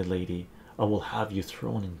bothering the lady, I will have you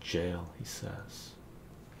thrown in jail, he says.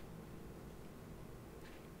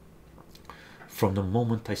 From the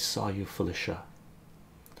moment I saw you, Felicia,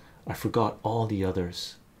 I forgot all the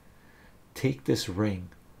others. Take this ring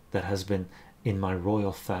that has been in my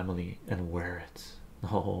royal family and wear it.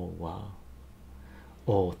 Oh, wow.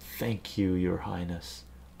 Oh, thank you, your highness.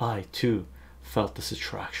 I too felt this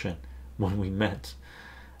attraction when we met.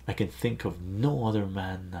 I can think of no other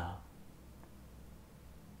man now.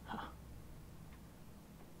 Huh.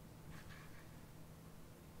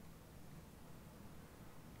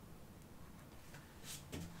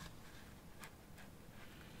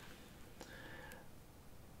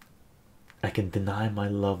 I can deny my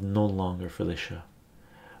love no longer, Felicia.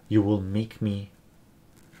 You will make me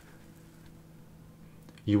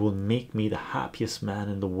the happiest man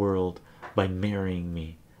in the world by marrying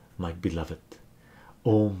me, my beloved.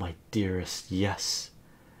 Oh, my dearest, yes.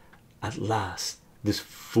 At last this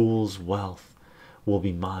fool's wealth will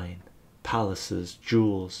be mine. Palaces,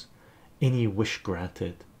 jewels, any wish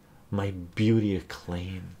granted, my beauty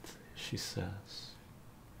acclaimed, she says.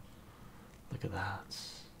 Look at that.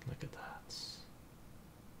 Look at that.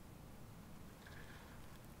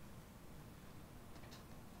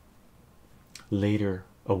 Later,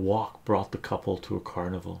 a walk brought the couple to a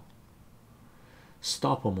carnival.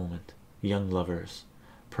 Stop a moment, young lovers.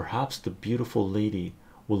 Perhaps the beautiful lady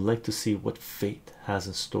would like to see what fate has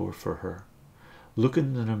in store for her. Look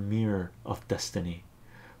in the mirror of destiny.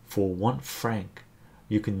 For 1 franc,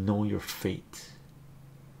 you can know your fate.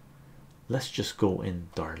 Let's just go in,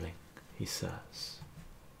 darling, he says.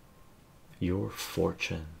 Your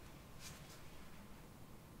fortune.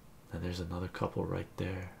 And there's another couple right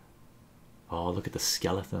there. Oh, look at the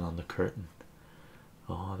skeleton on the curtain.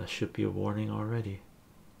 Oh, that should be a warning already.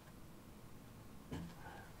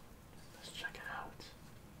 Let's check it out.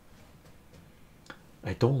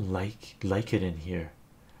 I don't like it in here.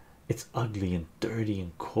 It's ugly and dirty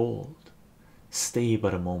and cold. Stay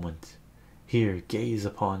but a moment. Here, gaze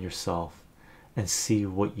upon yourself and see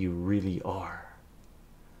what you really are.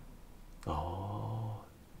 Oh,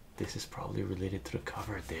 This is probably related to the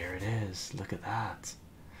cover. There it is. Look at that.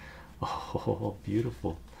 Oh,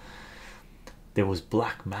 beautiful. There was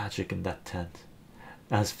black magic in that tent.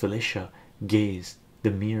 As Felicia gazed,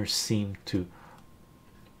 the mirror seemed to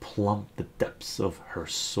plumb the depths of her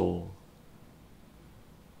soul.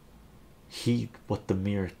 Heed what the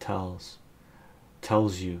mirror tells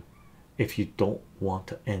you if you don't want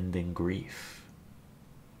to end in grief.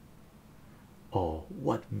 Oh,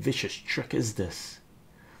 what vicious trick is this?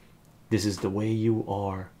 This is the way you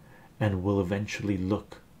are and will eventually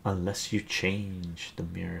look unless you change, the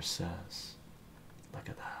mirror says. Look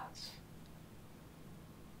at that.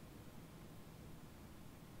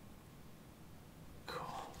 Cool.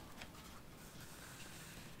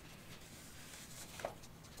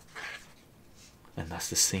 And that's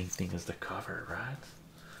the same thing as the cover, right?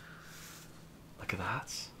 Look at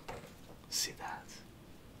that. See that?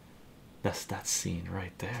 That's that scene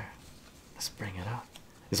right there. Let's bring it up.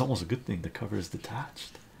 It's almost a good thing the cover is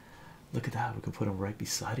detached. Look at that. We can put them right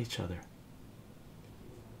beside each other.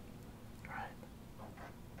 Right.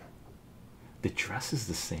 The dress is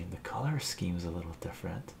the same. The color scheme is a little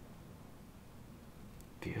different.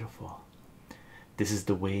 Beautiful. This is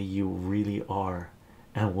the way you really are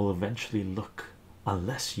and will eventually look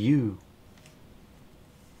unless you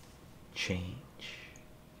change.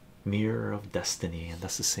 Mirror of Destiny, and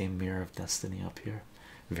that's the same Mirror of Destiny up here.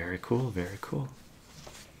 Very cool, very cool.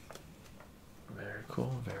 Very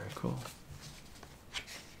cool, very cool.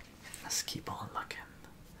 Let's keep on looking.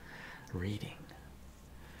 Reading.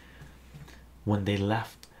 When they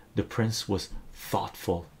left, the prince was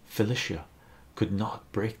thoughtful. Felicia could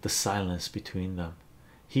not break the silence between them.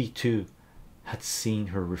 He too had seen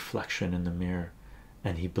her reflection in the mirror,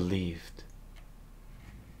 and he believed.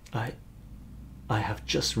 I have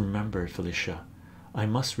just remembered, Felicia. I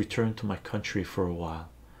must return to my country for a while.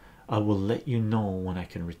 I will let you know when I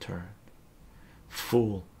can return.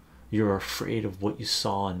 Fool, you are afraid of what you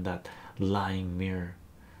saw in that lying mirror.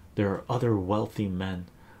 There are other wealthy men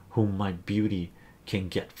whom my beauty can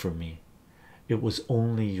get for me. It was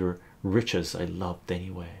only your riches I loved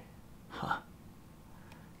anyway. Huh.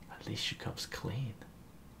 At least she comes clean.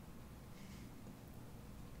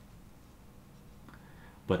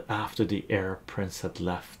 But after the heir prince had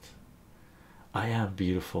left, I am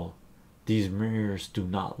beautiful. These mirrors do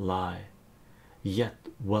not lie. Yet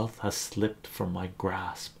wealth has slipped from my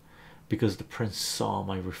grasp because the prince saw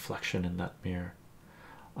my reflection in that mirror.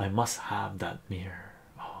 I must have that mirror.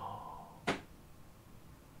 Oh,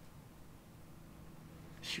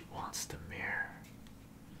 she wants the mirror.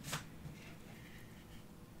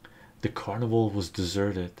 The carnival was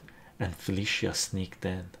deserted and Felicia sneaked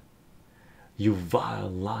in. You vile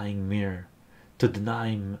lying mirror, to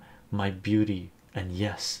deny my beauty, and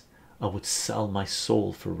yes, I would sell my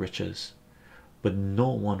soul for riches, but no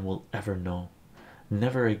one will ever know.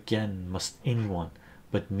 Never again must anyone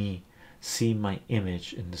but me see my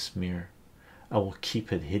image in this mirror. I will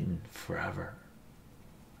keep it hidden forever.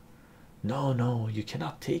 No, no, you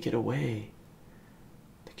cannot take it away,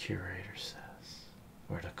 the curator says,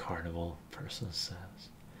 or the carnival person says.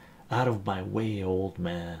 Out of my way, old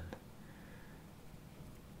man.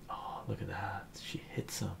 Look at that. She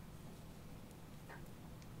hits him.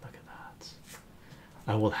 Look at that.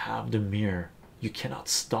 I will have the mirror. You cannot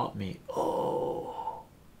stop me. Oh,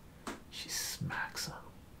 she smacks him.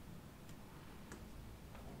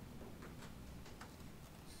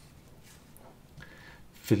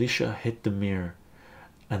 Felicia hit the mirror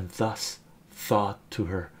and thus thought to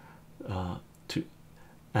her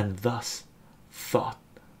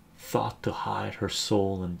thought to hide her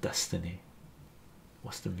soul and destiny.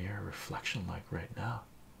 What's the mirror reflection like right now?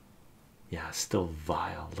 Yeah, it's still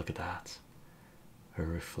vile. Look at that. Her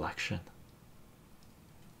reflection.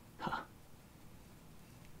 Huh.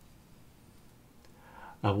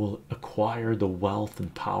 I will acquire the wealth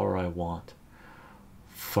and power I want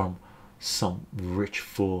from some rich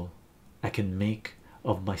fool. I can make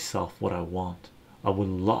of myself what I want. I will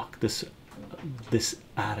lock this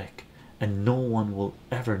attic and no one will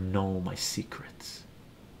ever know my secrets.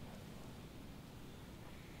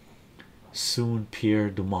 Soon Pierre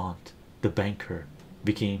Dumont, the banker,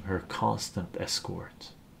 became her constant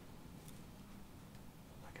escort.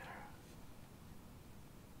 Look at her.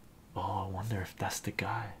 Oh, I wonder if that's the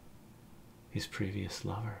guy, his previous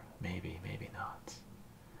lover. Maybe, maybe not.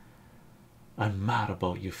 I'm mad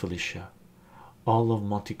about you, Felicia. All of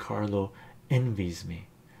Monte Carlo envies me.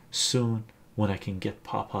 Soon, when I can get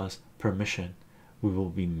Papa's permission, we will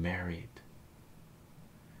be married.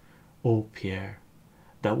 Oh, Pierre,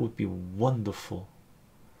 that would be wonderful.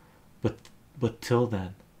 But till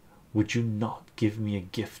then, would you not give me a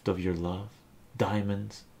gift of your love?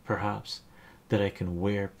 Diamonds, perhaps, that I can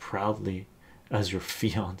wear proudly as your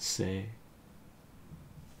fiancée.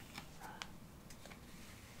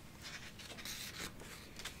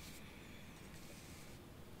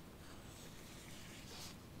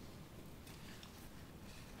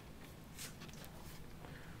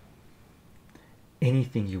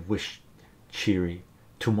 Anything you wish, Cheery.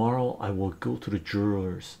 Tomorrow I will go to the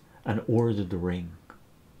jewelers and order the ring.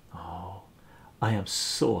 Oh, I am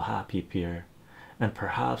so happy, Pierre, and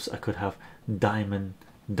perhaps I could have diamond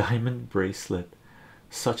bracelet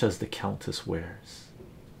such as the Countess wears.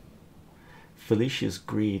 Felicia's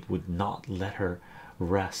greed would not let her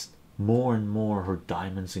rest. More and more her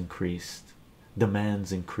diamonds increased,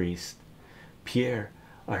 demands increased. Pierre,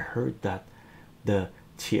 I heard that the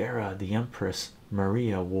tiara the Empress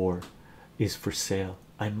Maria wore is for sale.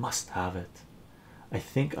 I must have it. I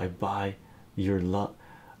think I buy your love.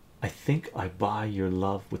 I think I buy your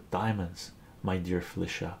love with diamonds, my dear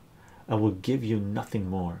Felicia. I will give you nothing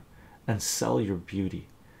more and sell your beauty.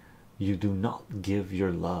 You do not give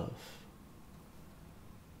your love.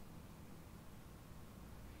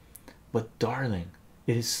 But darling,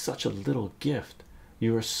 it is such a little gift.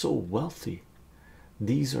 You are so wealthy.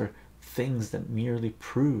 These are things that merely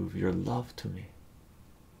prove your love to me.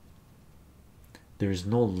 There is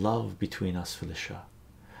no love between us, Felicia.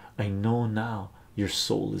 I know now your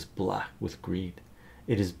soul is black with greed.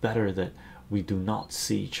 It is better that we do not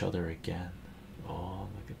see each other again. Oh,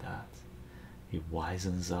 look at that. He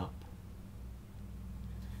wisens up.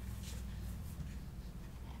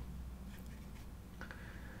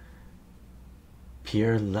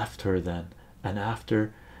 Pierre left her then, and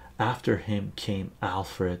after him came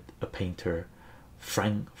Alfred, a painter,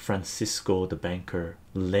 Francisco the banker,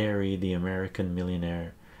 Larry the American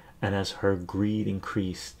millionaire, and as her greed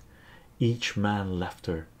increased, each man left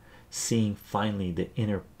her, seeing finally the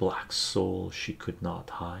inner black soul she could not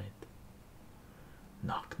hide.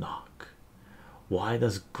 Knock, knock. Why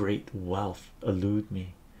does great wealth elude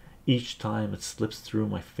me? Each time it slips through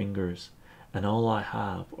my fingers, and all I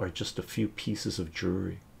have are just a few pieces of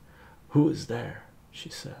jewelry. Who is there? She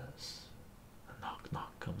says. A knock,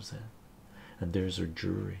 knock comes in, and there's her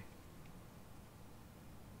jewelry.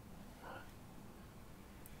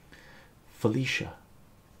 Felicia,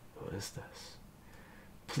 who is this?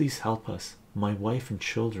 Please help us. My wife and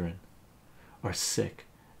children are sick,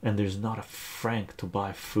 and there's not a franc to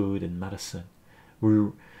buy food and medicine.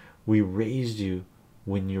 We raised you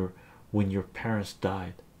when your parents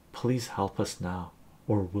died. Please help us now,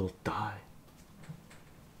 or we'll die,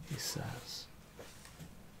 he says.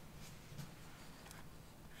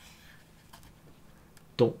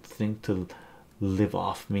 Don't think to live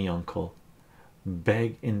off me, uncle.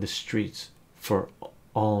 Beg in the streets for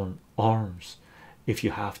all alms if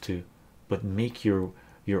you have to, but make your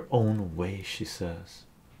own way, she says.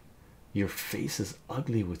 Your face is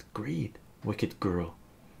ugly with greed, wicked girl.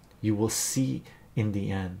 You will see in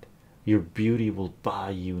the end. Your beauty will buy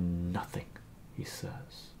you nothing, he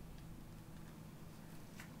says.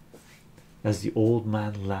 As the old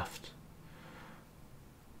man left,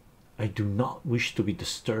 I do not wish to be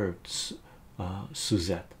disturbed,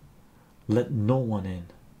 Suzette. Let no one in.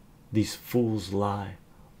 These fools lie.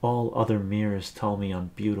 All other mirrors tell me I'm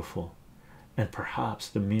beautiful, and perhaps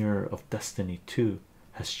the mirror of destiny too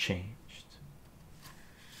has changed.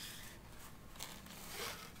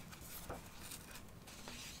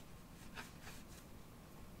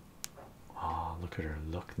 Oh, look at her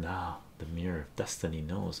look now. The mirror of destiny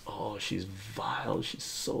knows. Oh, she's vile. She's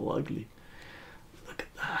so ugly. Look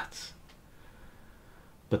at that.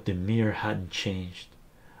 But the mirror hadn't changed.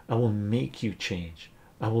 I will make you change.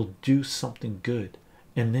 I will do something good,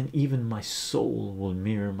 and then even my soul will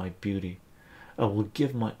mirror my beauty. I will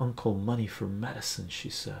give my uncle money for medicine, she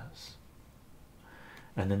says.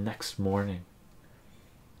 And the next morning,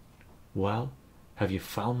 well, have you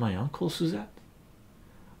found my uncle, Suzette?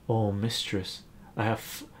 Oh, mistress, I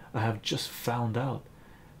have just found out.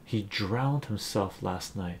 He drowned himself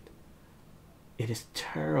last night. It is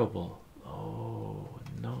terrible. Oh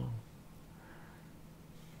no.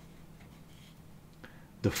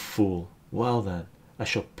 The fool. Well then, I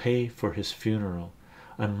shall pay for his funeral.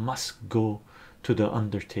 I must go to the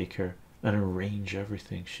undertaker and arrange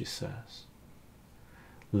everything, she says.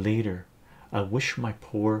 Later, I wish my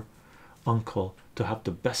poor uncle to have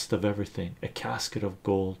the best of everything, a casket of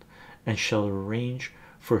gold, and shall arrange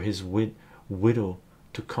for his widow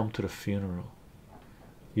to come to the funeral.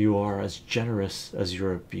 You are as generous as you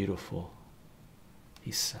are beautiful,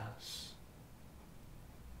 he says.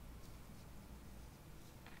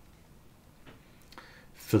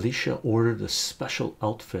 Felicia ordered a special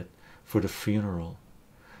outfit for the funeral.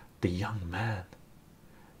 The young man,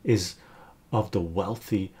 is of the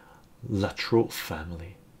wealthy Latrobe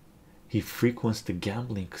family. He frequents the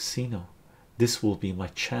gambling casino. This will be my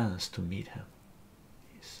chance to meet him,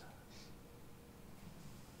 he says.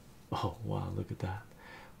 Oh wow, look at that.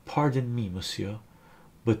 Pardon me, monsieur,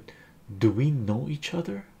 but do we know each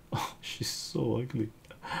other? Oh, she's so ugly.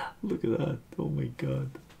 Look at that. Oh my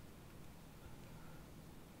god.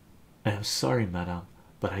 I am sorry, madame,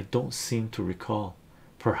 but I don't seem to recall.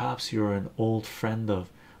 Perhaps you're an old friend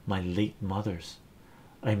of my late mother's.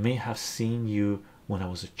 I may have seen you when I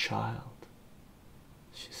was a child,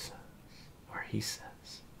 she says, or he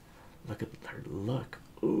says. Look at her look.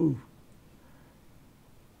 Ooh.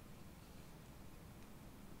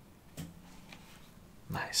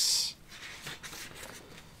 Nice.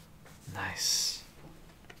 Nice.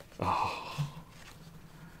 Oh.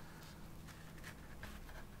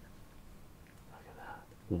 Look at that.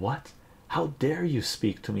 What? How dare you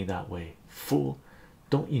speak to me that way, fool?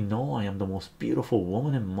 Don't you know I am the most beautiful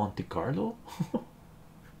woman in Monte Carlo?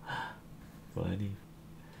 Funny.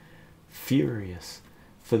 Furious,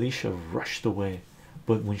 Felicia rushed away,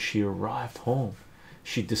 but when she arrived home,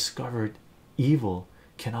 she discovered evil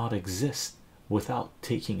cannot exist without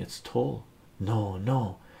taking its toll. No,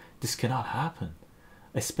 no, this cannot happen.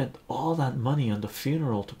 I spent all that money on the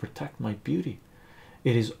funeral to protect my beauty.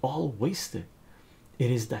 It is all wasted.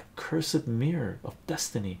 It is that cursed mirror of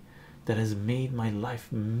destiny that has made my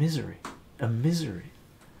life a misery.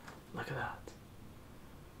 Look at that.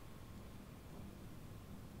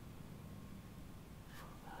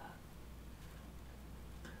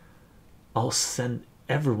 I'll send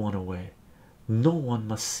everyone away. No one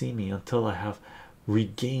must see me until I have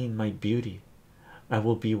regained my beauty. I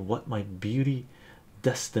will be what my beauty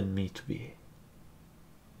destined me to be.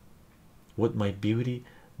 What my beauty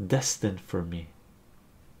destined for me.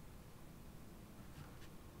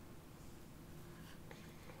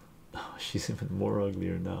 Oh, she's even more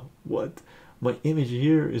uglier now. What? My image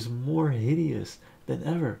here is more hideous than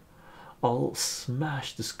ever. I'll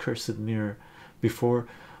smash this cursed mirror before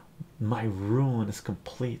my ruin is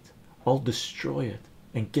complete. I'll destroy it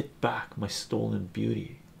and get back my stolen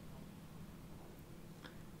beauty.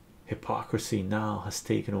 Hypocrisy now has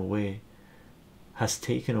taken away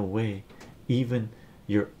even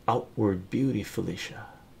your outward beauty, Felicia.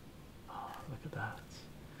 Oh, look at that.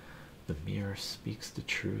 The mirror speaks the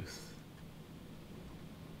truth.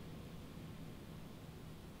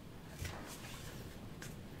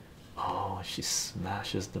 Oh, she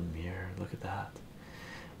smashes the mirror. Look at that.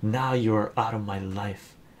 Now you are out of my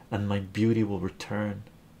life and my beauty will return.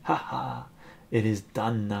 Ha ha. It is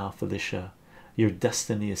done now, Felicia. Your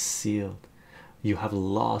destiny is sealed. You have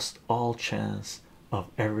lost all chance of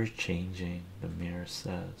ever changing, the mirror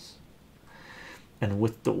says. And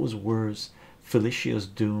with those words, Felicia's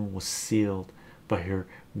doom was sealed by her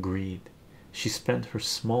greed. She spent her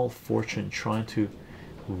small fortune trying to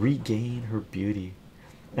regain her beauty,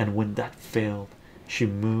 and when that failed, she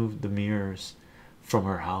moved the mirrors from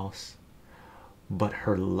her house. But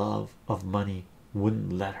her love of money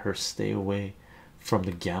wouldn't let her stay away from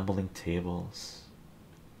the gambling tables.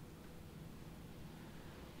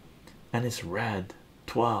 And it's red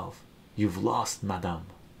 12. You've lost, madame.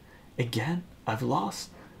 Again? I've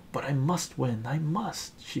lost, but I must win. I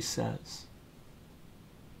must, she says.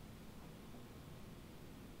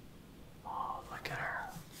 Oh, look at her.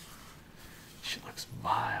 She looks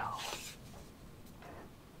vile.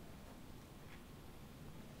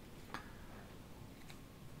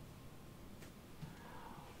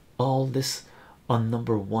 All this on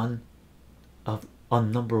number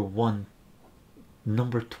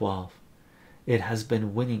 12. It has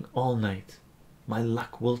been winning all night. My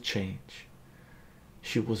luck will change.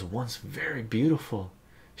 She was once very beautiful.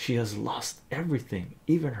 She has lost everything,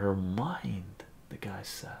 even her mind, the guy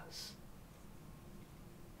says.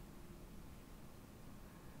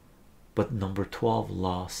 But number 12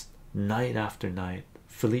 lost night after night.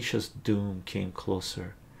 Felicia's doom came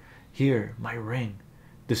closer. Here, my ring,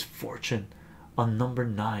 this fortune on number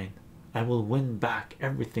 9. I will win back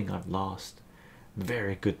everything I've lost.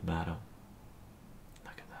 Very good, madam.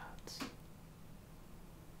 Look at that.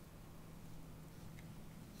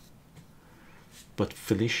 But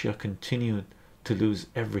Felicia continued to lose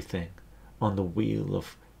everything on the wheel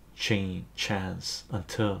of chance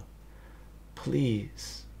until,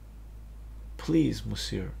 please,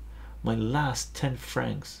 monsieur, my last 10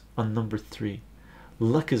 francs on number 3.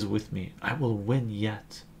 Luck is with me. I will win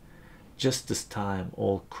yet. Just this time,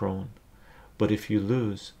 old crone. But if you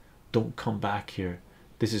lose, don't come back here.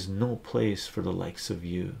 This is no place for the likes of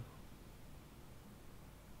you.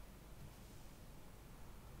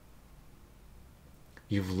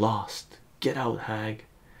 You've lost. Get out, hag.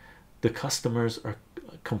 The customers are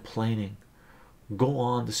complaining. Go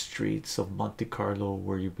on the streets of Monte Carlo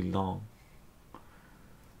where you belong,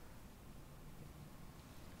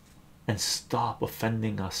 and stop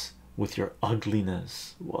offending us with your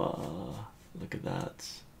ugliness. Wow, look at that.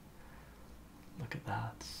 Look at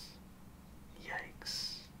that.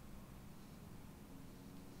 Yikes.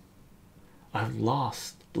 I've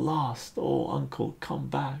lost. Oh, uncle, come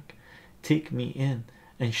back. Take me in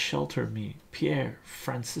and shelter me. Pierre,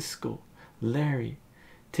 Francisco, Larry,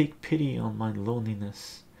 take pity on my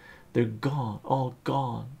loneliness. They're gone, all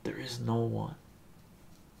gone. There is no one.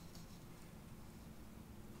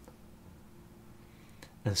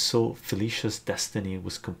 And so Felicia's destiny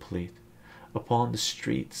was complete. Upon the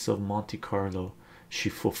streets of Monte Carlo, she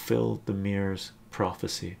fulfilled the mirror's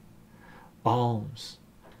prophecy. Alms,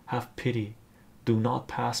 have pity, do not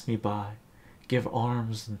pass me by. Give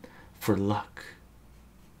alms for luck.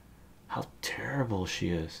 How terrible she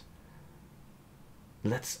is.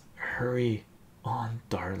 Let's hurry on,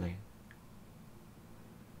 darling.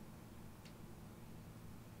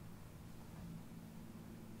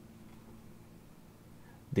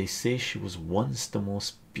 They say she was once the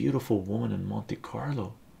most beautiful woman in Monte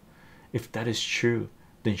Carlo. If that is true,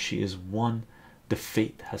 then she is one the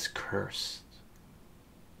fate has cursed.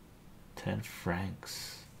 10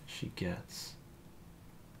 francs she gets.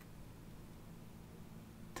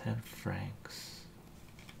 10 francs.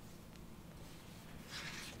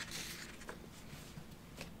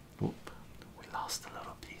 Whoop, we lost a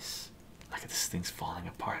little piece. Look at this thing's falling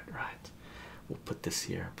apart, right? We'll put this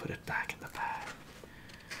here and put it back in the bag.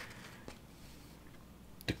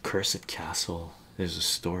 The Cursed Castle. There's a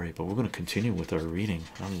story, but we're going to continue with our reading.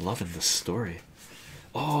 I'm loving this story.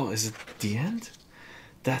 Oh, is it the end?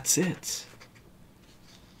 That's it.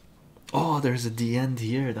 Oh, there's a the end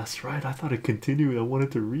here. That's right. I thought it continued. I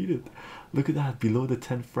wanted to read it. Look at that. Below the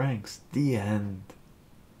 10 francs. The end.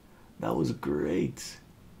 That was great.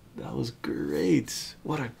 That was great.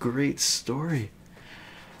 What a great story.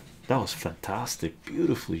 That was fantastic.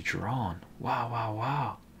 Beautifully drawn. Wow, wow,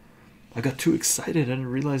 wow. I got too excited. I didn't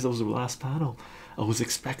realize that was the last panel. I was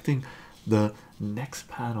expecting the next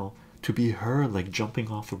panel to be her like jumping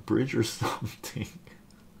off a bridge or something.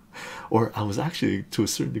 Or I was actually, to a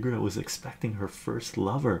certain degree, I was expecting her first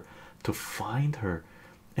lover to find her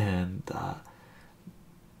and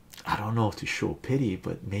I don't know, to show pity,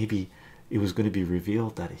 but maybe it was going to be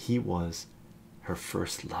revealed that he was her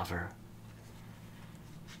first lover.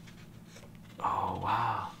 Oh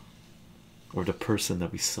wow. Or the person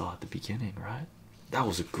that we saw at the beginning, right? That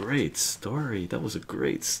was a great story. That was a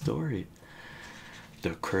great story.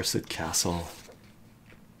 The Cursed Castle.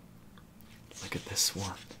 Look at this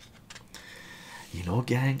one. You know,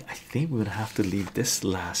 gang, I think we're gonna have to leave this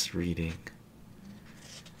last reading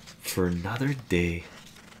for another day.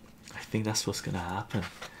 I think that's what's gonna happen,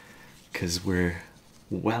 because we're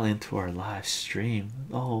well into our live stream.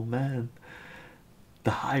 Oh man,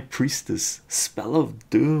 the High Priestess, Spell of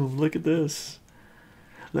Doom. Look at this.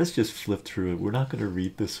 Let's just flip through it. We're not going to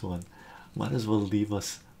read this one. Might as well leave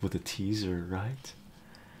us with a teaser, right?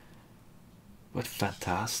 But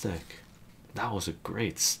fantastic. That was a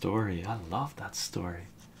great story. I love that story.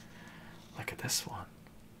 Look at this one.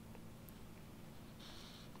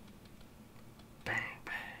 Bang,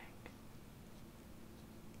 bang.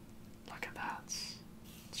 Look at that.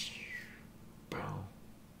 Boom.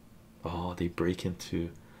 Oh, they break into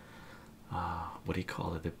what do you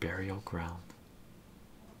call it? The burial ground.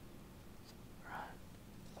 Right.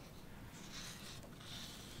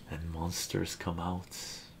 And monsters come out.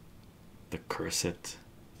 The cursed.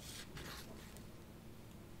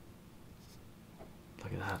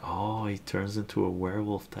 Look at that. Oh, he turns into a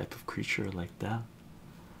werewolf type of creature like that.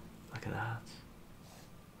 Look at that.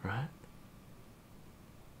 Right?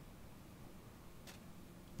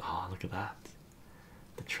 Oh, look at that.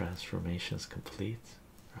 The transformation is complete.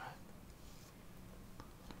 Right?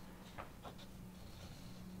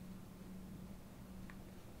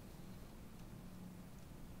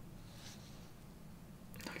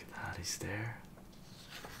 Look at that. He's there.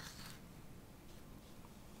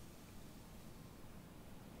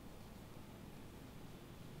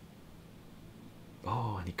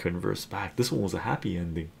 Oh, and he converts back. This one was a happy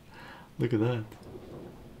ending. Look at that.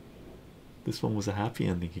 This one was a happy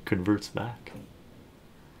ending. He converts back.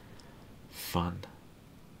 Fun.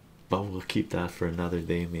 But we'll keep that for another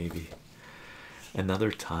day, maybe.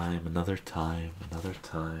 Another time, another time, another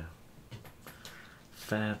time.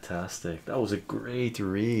 Fantastic. That was a great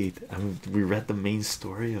read. I mean, we read the main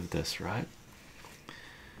story of this, right?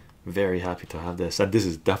 Very happy to have this. And this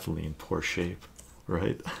is definitely in poor shape,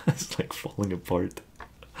 right? It's like falling apart.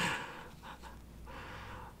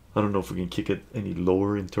 I don't know if we can kick it any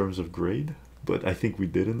lower in terms of grade, but I think we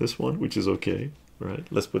did in this one, which is okay. Right,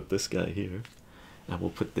 let's put this guy here, and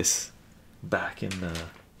we'll put this back in the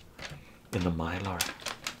mylar.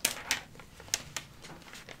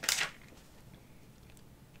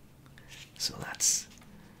 So let's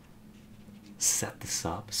set this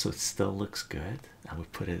up so it still looks good, and we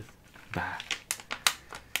put it back.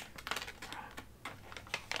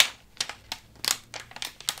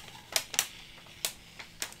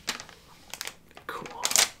 Cool,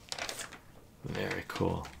 very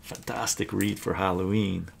cool. Fantastic read for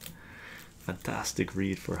Halloween. Fantastic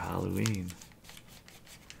read for Halloween.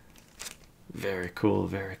 Very cool,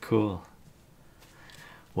 very cool.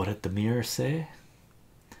 What did the mirror say?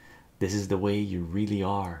 This is the way you really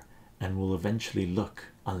are and will eventually look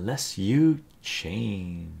unless you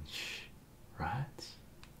change. Right?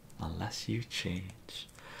 Unless you change.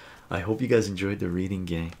 I hope you guys enjoyed the reading,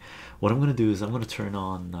 gang. What I'm going to do is I'm going to turn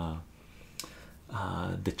on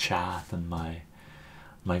the chat and my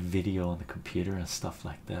video on the computer and stuff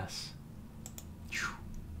like this.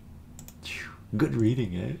 Good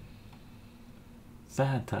reading, eh?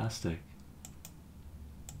 Fantastic.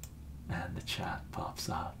 And the chat pops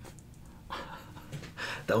up.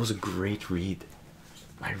 That was a great read.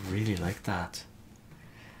 I really like that.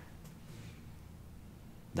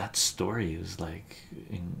 That story was like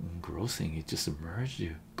engrossing. It just immersed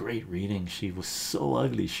you. Great reading. She was so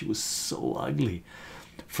ugly. She was so ugly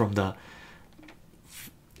from the,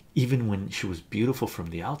 even when she was beautiful from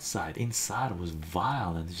the outside, inside it was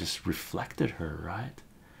vile, and it just reflected her, right?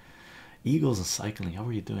 Eagles and cycling, how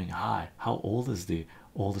are you doing? Hi. How old is the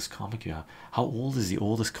oldest comic you have? How old is the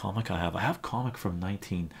oldest comic I have? I have comic from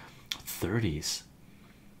 1930s.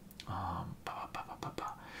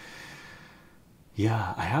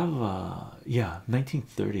 Yeah, I have yeah,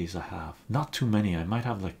 1930s. I have not too many. I might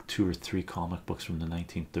have like 2 or 3 comic books from the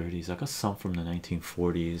 1930s. I got some from the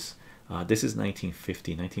 1940s. This is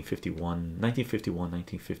 1950, 1951, 1951,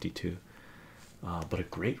 1952. But a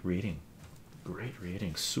great reading. Great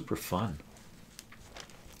reading, super fun.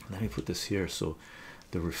 Let me put this here so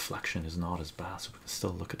the reflection is not as bad, so we can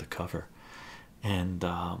still look at the cover. And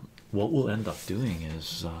what we'll end up doing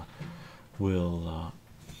is we're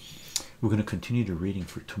going to continue the reading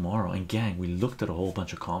for tomorrow. And gang, we looked at a whole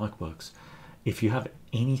bunch of comic books. If you have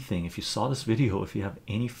anything, if you saw this video, if you have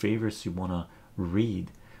any favorites you want to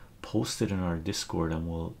read, post it in our Discord and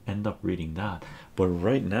we'll end up reading that. But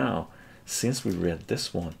right now, since we read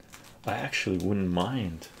this one, I actually wouldn't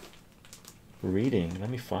mind reading. Let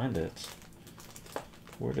me find it.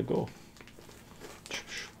 Where'd it go?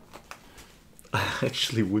 I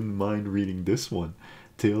actually wouldn't mind reading this one,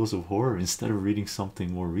 Tales of Horror, instead of reading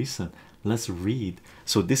something more recent. Let's read.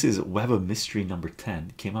 So this is Web of Mystery number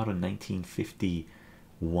 10. Came out in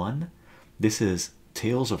 1951. This is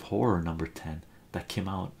Tales of Horror number 10 that came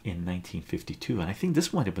out in 1952, and I think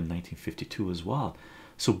this might have been 1952 as well.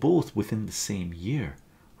 So both within the same year.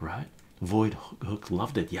 Right? Void Hook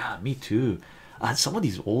loved it. Yeah, me too. And some of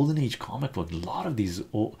these olden age comic books, a lot of these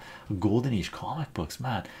old golden age comic books,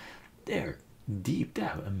 man, they're deep. They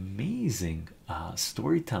have amazing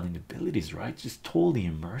storytelling abilities, right? Just totally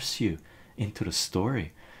immerse you into the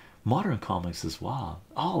story. Modern comics as well,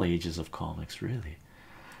 all ages of comics, really.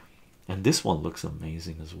 And this one looks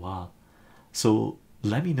amazing as well. So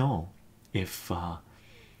let me know if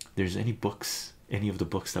there's any books, any of the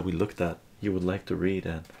books that we looked at you would like to read,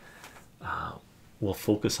 and we'll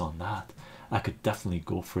focus on that. I could definitely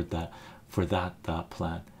go for that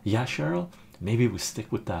plan. Yeah, Cheryl, maybe we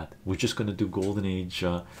stick with that. We're just going to do golden age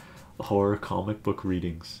horror comic book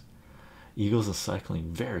readings. Eagles and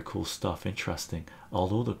cycling, very cool stuff, interesting.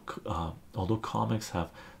 Although comics have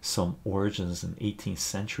some origins in 18th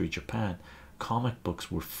century Japan, comic books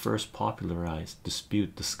were first popularized,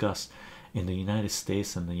 discussed in the United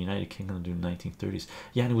States and the United Kingdom during the 1930s.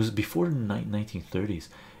 Yeah, and it was before the 1930s.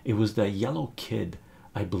 It was the Yellow Kid,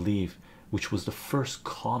 I believe, which was the first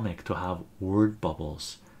comic to have word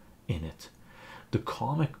bubbles in it. The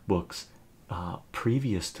comic books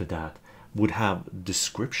previous to that would have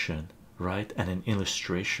description, right, and an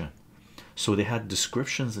illustration. So they had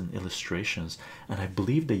descriptions and illustrations, and I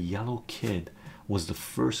believe the Yellow Kid was the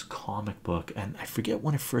first comic book, and I forget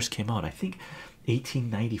when it first came out. I think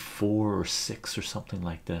 1894 or 6 or something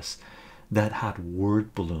like this, that had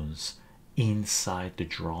word balloons inside the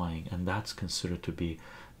drawing, and that's considered to be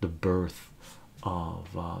the birth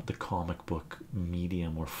of the comic book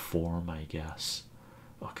medium or form, I guess.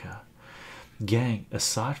 Okay, gang,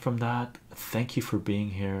 aside from that, thank you for being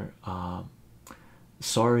here.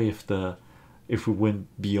 Sorry if we went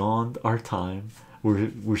beyond our time.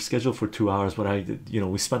 we're scheduled for 2 hours, but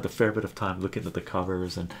we spent a fair bit of time looking at the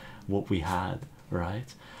covers and what we had,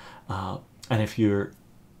 right? And if you're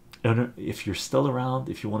still around,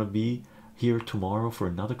 if you want to be here tomorrow for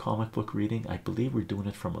another comic book reading, I believe we're doing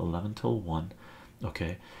it from 11 till 1.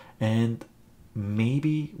 Okay, and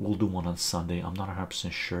maybe we'll do one on Sunday. I'm not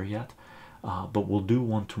 100% sure yet, but we'll do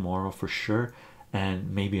one tomorrow for sure,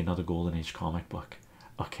 and maybe another Golden Age comic book.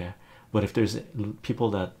 Okay, but if there's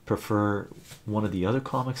people that prefer one of the other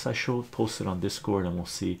comics I showed, post it on Discord and we'll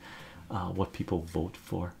see what people vote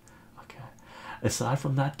for. Okay, aside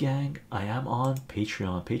from that, gang, I am on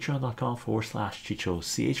Patreon, patreon.com/chycho,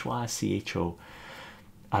 chycho.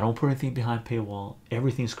 I don't put anything behind paywall.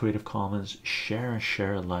 Everything's Creative Commons. Share and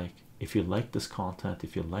share alike. If you like this content,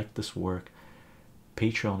 if you like this work,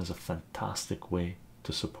 Patreon is a fantastic way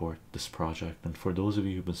to support this project. And for those of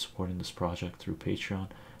you who've been supporting this project through Patreon,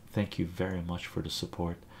 thank you very much for the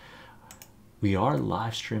support. We are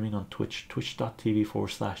live streaming on Twitch,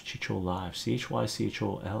 twitch.tv/chycho live,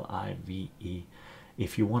 chycho live.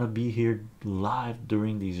 If you want to be here live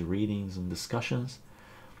during these readings and discussions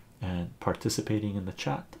and participating in the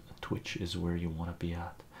chat, Twitch is where you want to be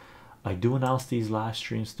at. I do announce these live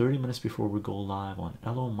streams 30 minutes before we go live on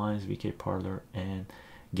LO Minds, VK Parlor, and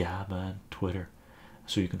Gab and Twitter,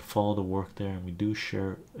 so you can follow the work there, and we do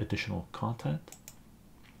share additional content.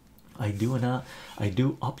 I do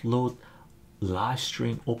upload live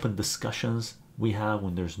stream open discussions we have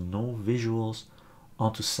when there's no visuals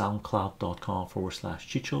onto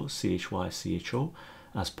soundcloud.com/chycho, chycho,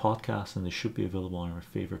 as podcasts, and they should be available on your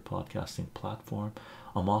favorite podcasting platform.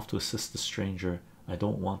 I'm off to assist the stranger. I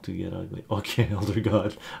don't want to get ugly. Okay, Elder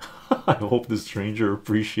God. I hope the stranger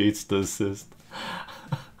appreciates the assist.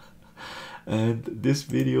 And this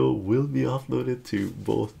video will be uploaded to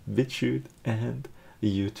both BitChute and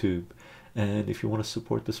YouTube. And if you want to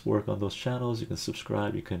support this work on those channels, you can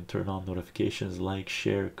subscribe, you can turn on notifications, like,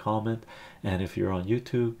 share, comment. And if you're on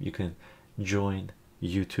YouTube, you can join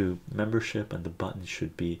YouTube membership, and the button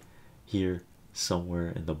should be here somewhere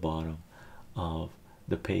in the bottom of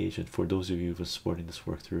the page. And for those of you who are supporting this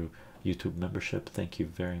work through YouTube membership, thank you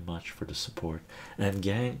very much for the support. And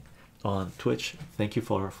gang on Twitch, thank you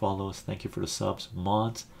for our follows, thank you for the subs.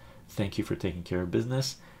 Mods, thank you for taking care of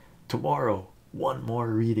business. Tomorrow, one more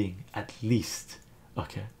reading at least.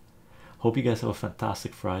 Okay, hope you guys have a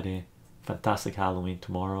fantastic Friday, fantastic Halloween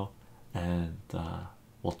tomorrow, and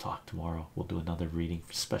we'll talk tomorrow. We'll do another reading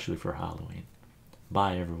especially for Halloween.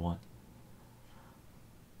 Bye everyone.